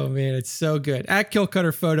 Oh man, it's so good. At Kill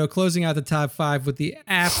Cutter Photo, closing out the top 5 with the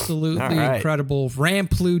absolutely incredible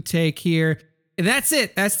Ramplu take here. And that's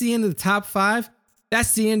it. That's the end of the top 5.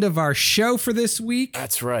 That's the end of our show for this week.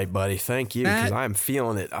 That's right, buddy. Thank you, because I'm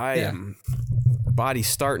feeling it. Body's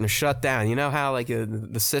starting to shut down. You know how like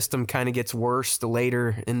the system kind of gets worse the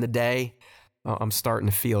later in the day? I'm starting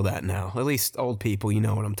to feel that now. At least old people, you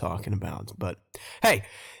know what I'm talking about. But hey,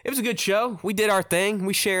 it was a good show. We did our thing.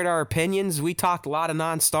 We shared our opinions. We talked a lot of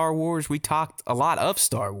non-Star Wars. We talked a lot of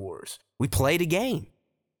Star Wars. We played a game.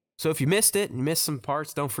 So if you missed it, you missed some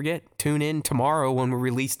parts, don't forget, tune in tomorrow when we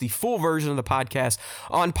release the full version of the podcast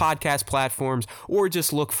on podcast platforms, or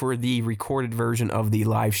just look for the recorded version of the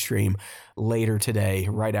live stream later today,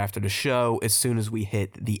 right after the show, as soon as we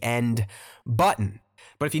hit the end button.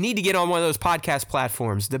 But if you need to get on one of those podcast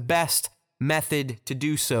platforms, the best method to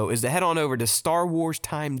do so is to head on over to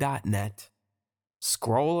StarWarsTime.net,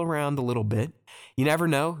 scroll around a little bit. You never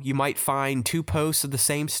know, you might find 2 posts of the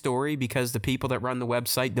same story because the people that run the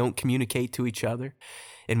website don't communicate to each other.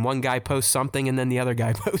 And one guy posts something and then the other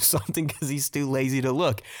guy posts something because he's too lazy to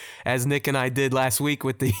look, as Nick and I did last week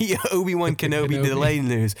with the Obi-Wan Kenobi delay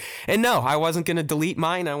news. And no, I wasn't going to delete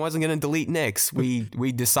mine. I wasn't going to delete Nick's. We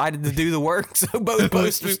decided to do the work, so both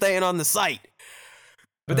posts are staying on the site.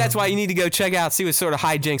 But that's why you need to go check out, see what sort of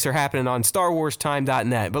hijinks are happening on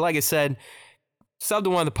StarWarsTime.net. But like I said, sub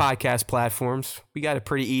to one of the podcast platforms. We got a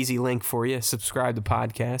pretty easy link for you. Subscribe to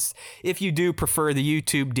podcasts. If you do prefer the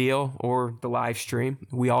YouTube deal or the live stream,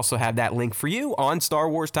 we also have that link for you on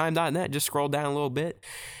StarWarsTime.net. Just scroll down a little bit.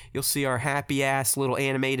 You'll see our happy ass little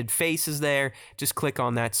animated faces there. Just click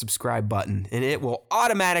on that subscribe button and it will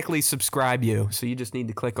automatically subscribe you. So you just need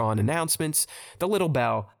to click on announcements, the little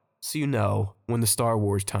bell, so you know when the Star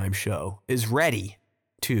Wars Time show is ready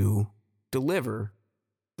to deliver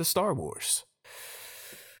the Star Wars.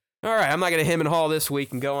 All right, I'm not going to hem and haw this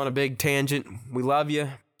week and go on a big tangent. We love you.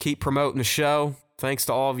 Keep promoting the show. Thanks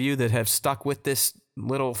to all of you that have stuck with this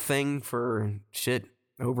little thing for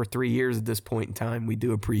over 3 years at this point in time. We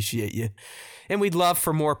do appreciate you. And we'd love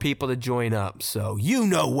for more people to join up. So you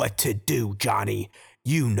know what to do, Johnny.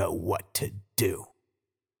 You know what to do.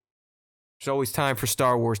 There's always time for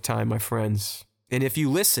Star Wars Time, my friends. And if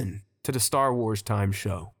you listen to the Star Wars Time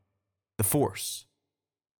show, the Force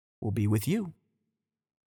will be with you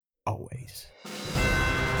always.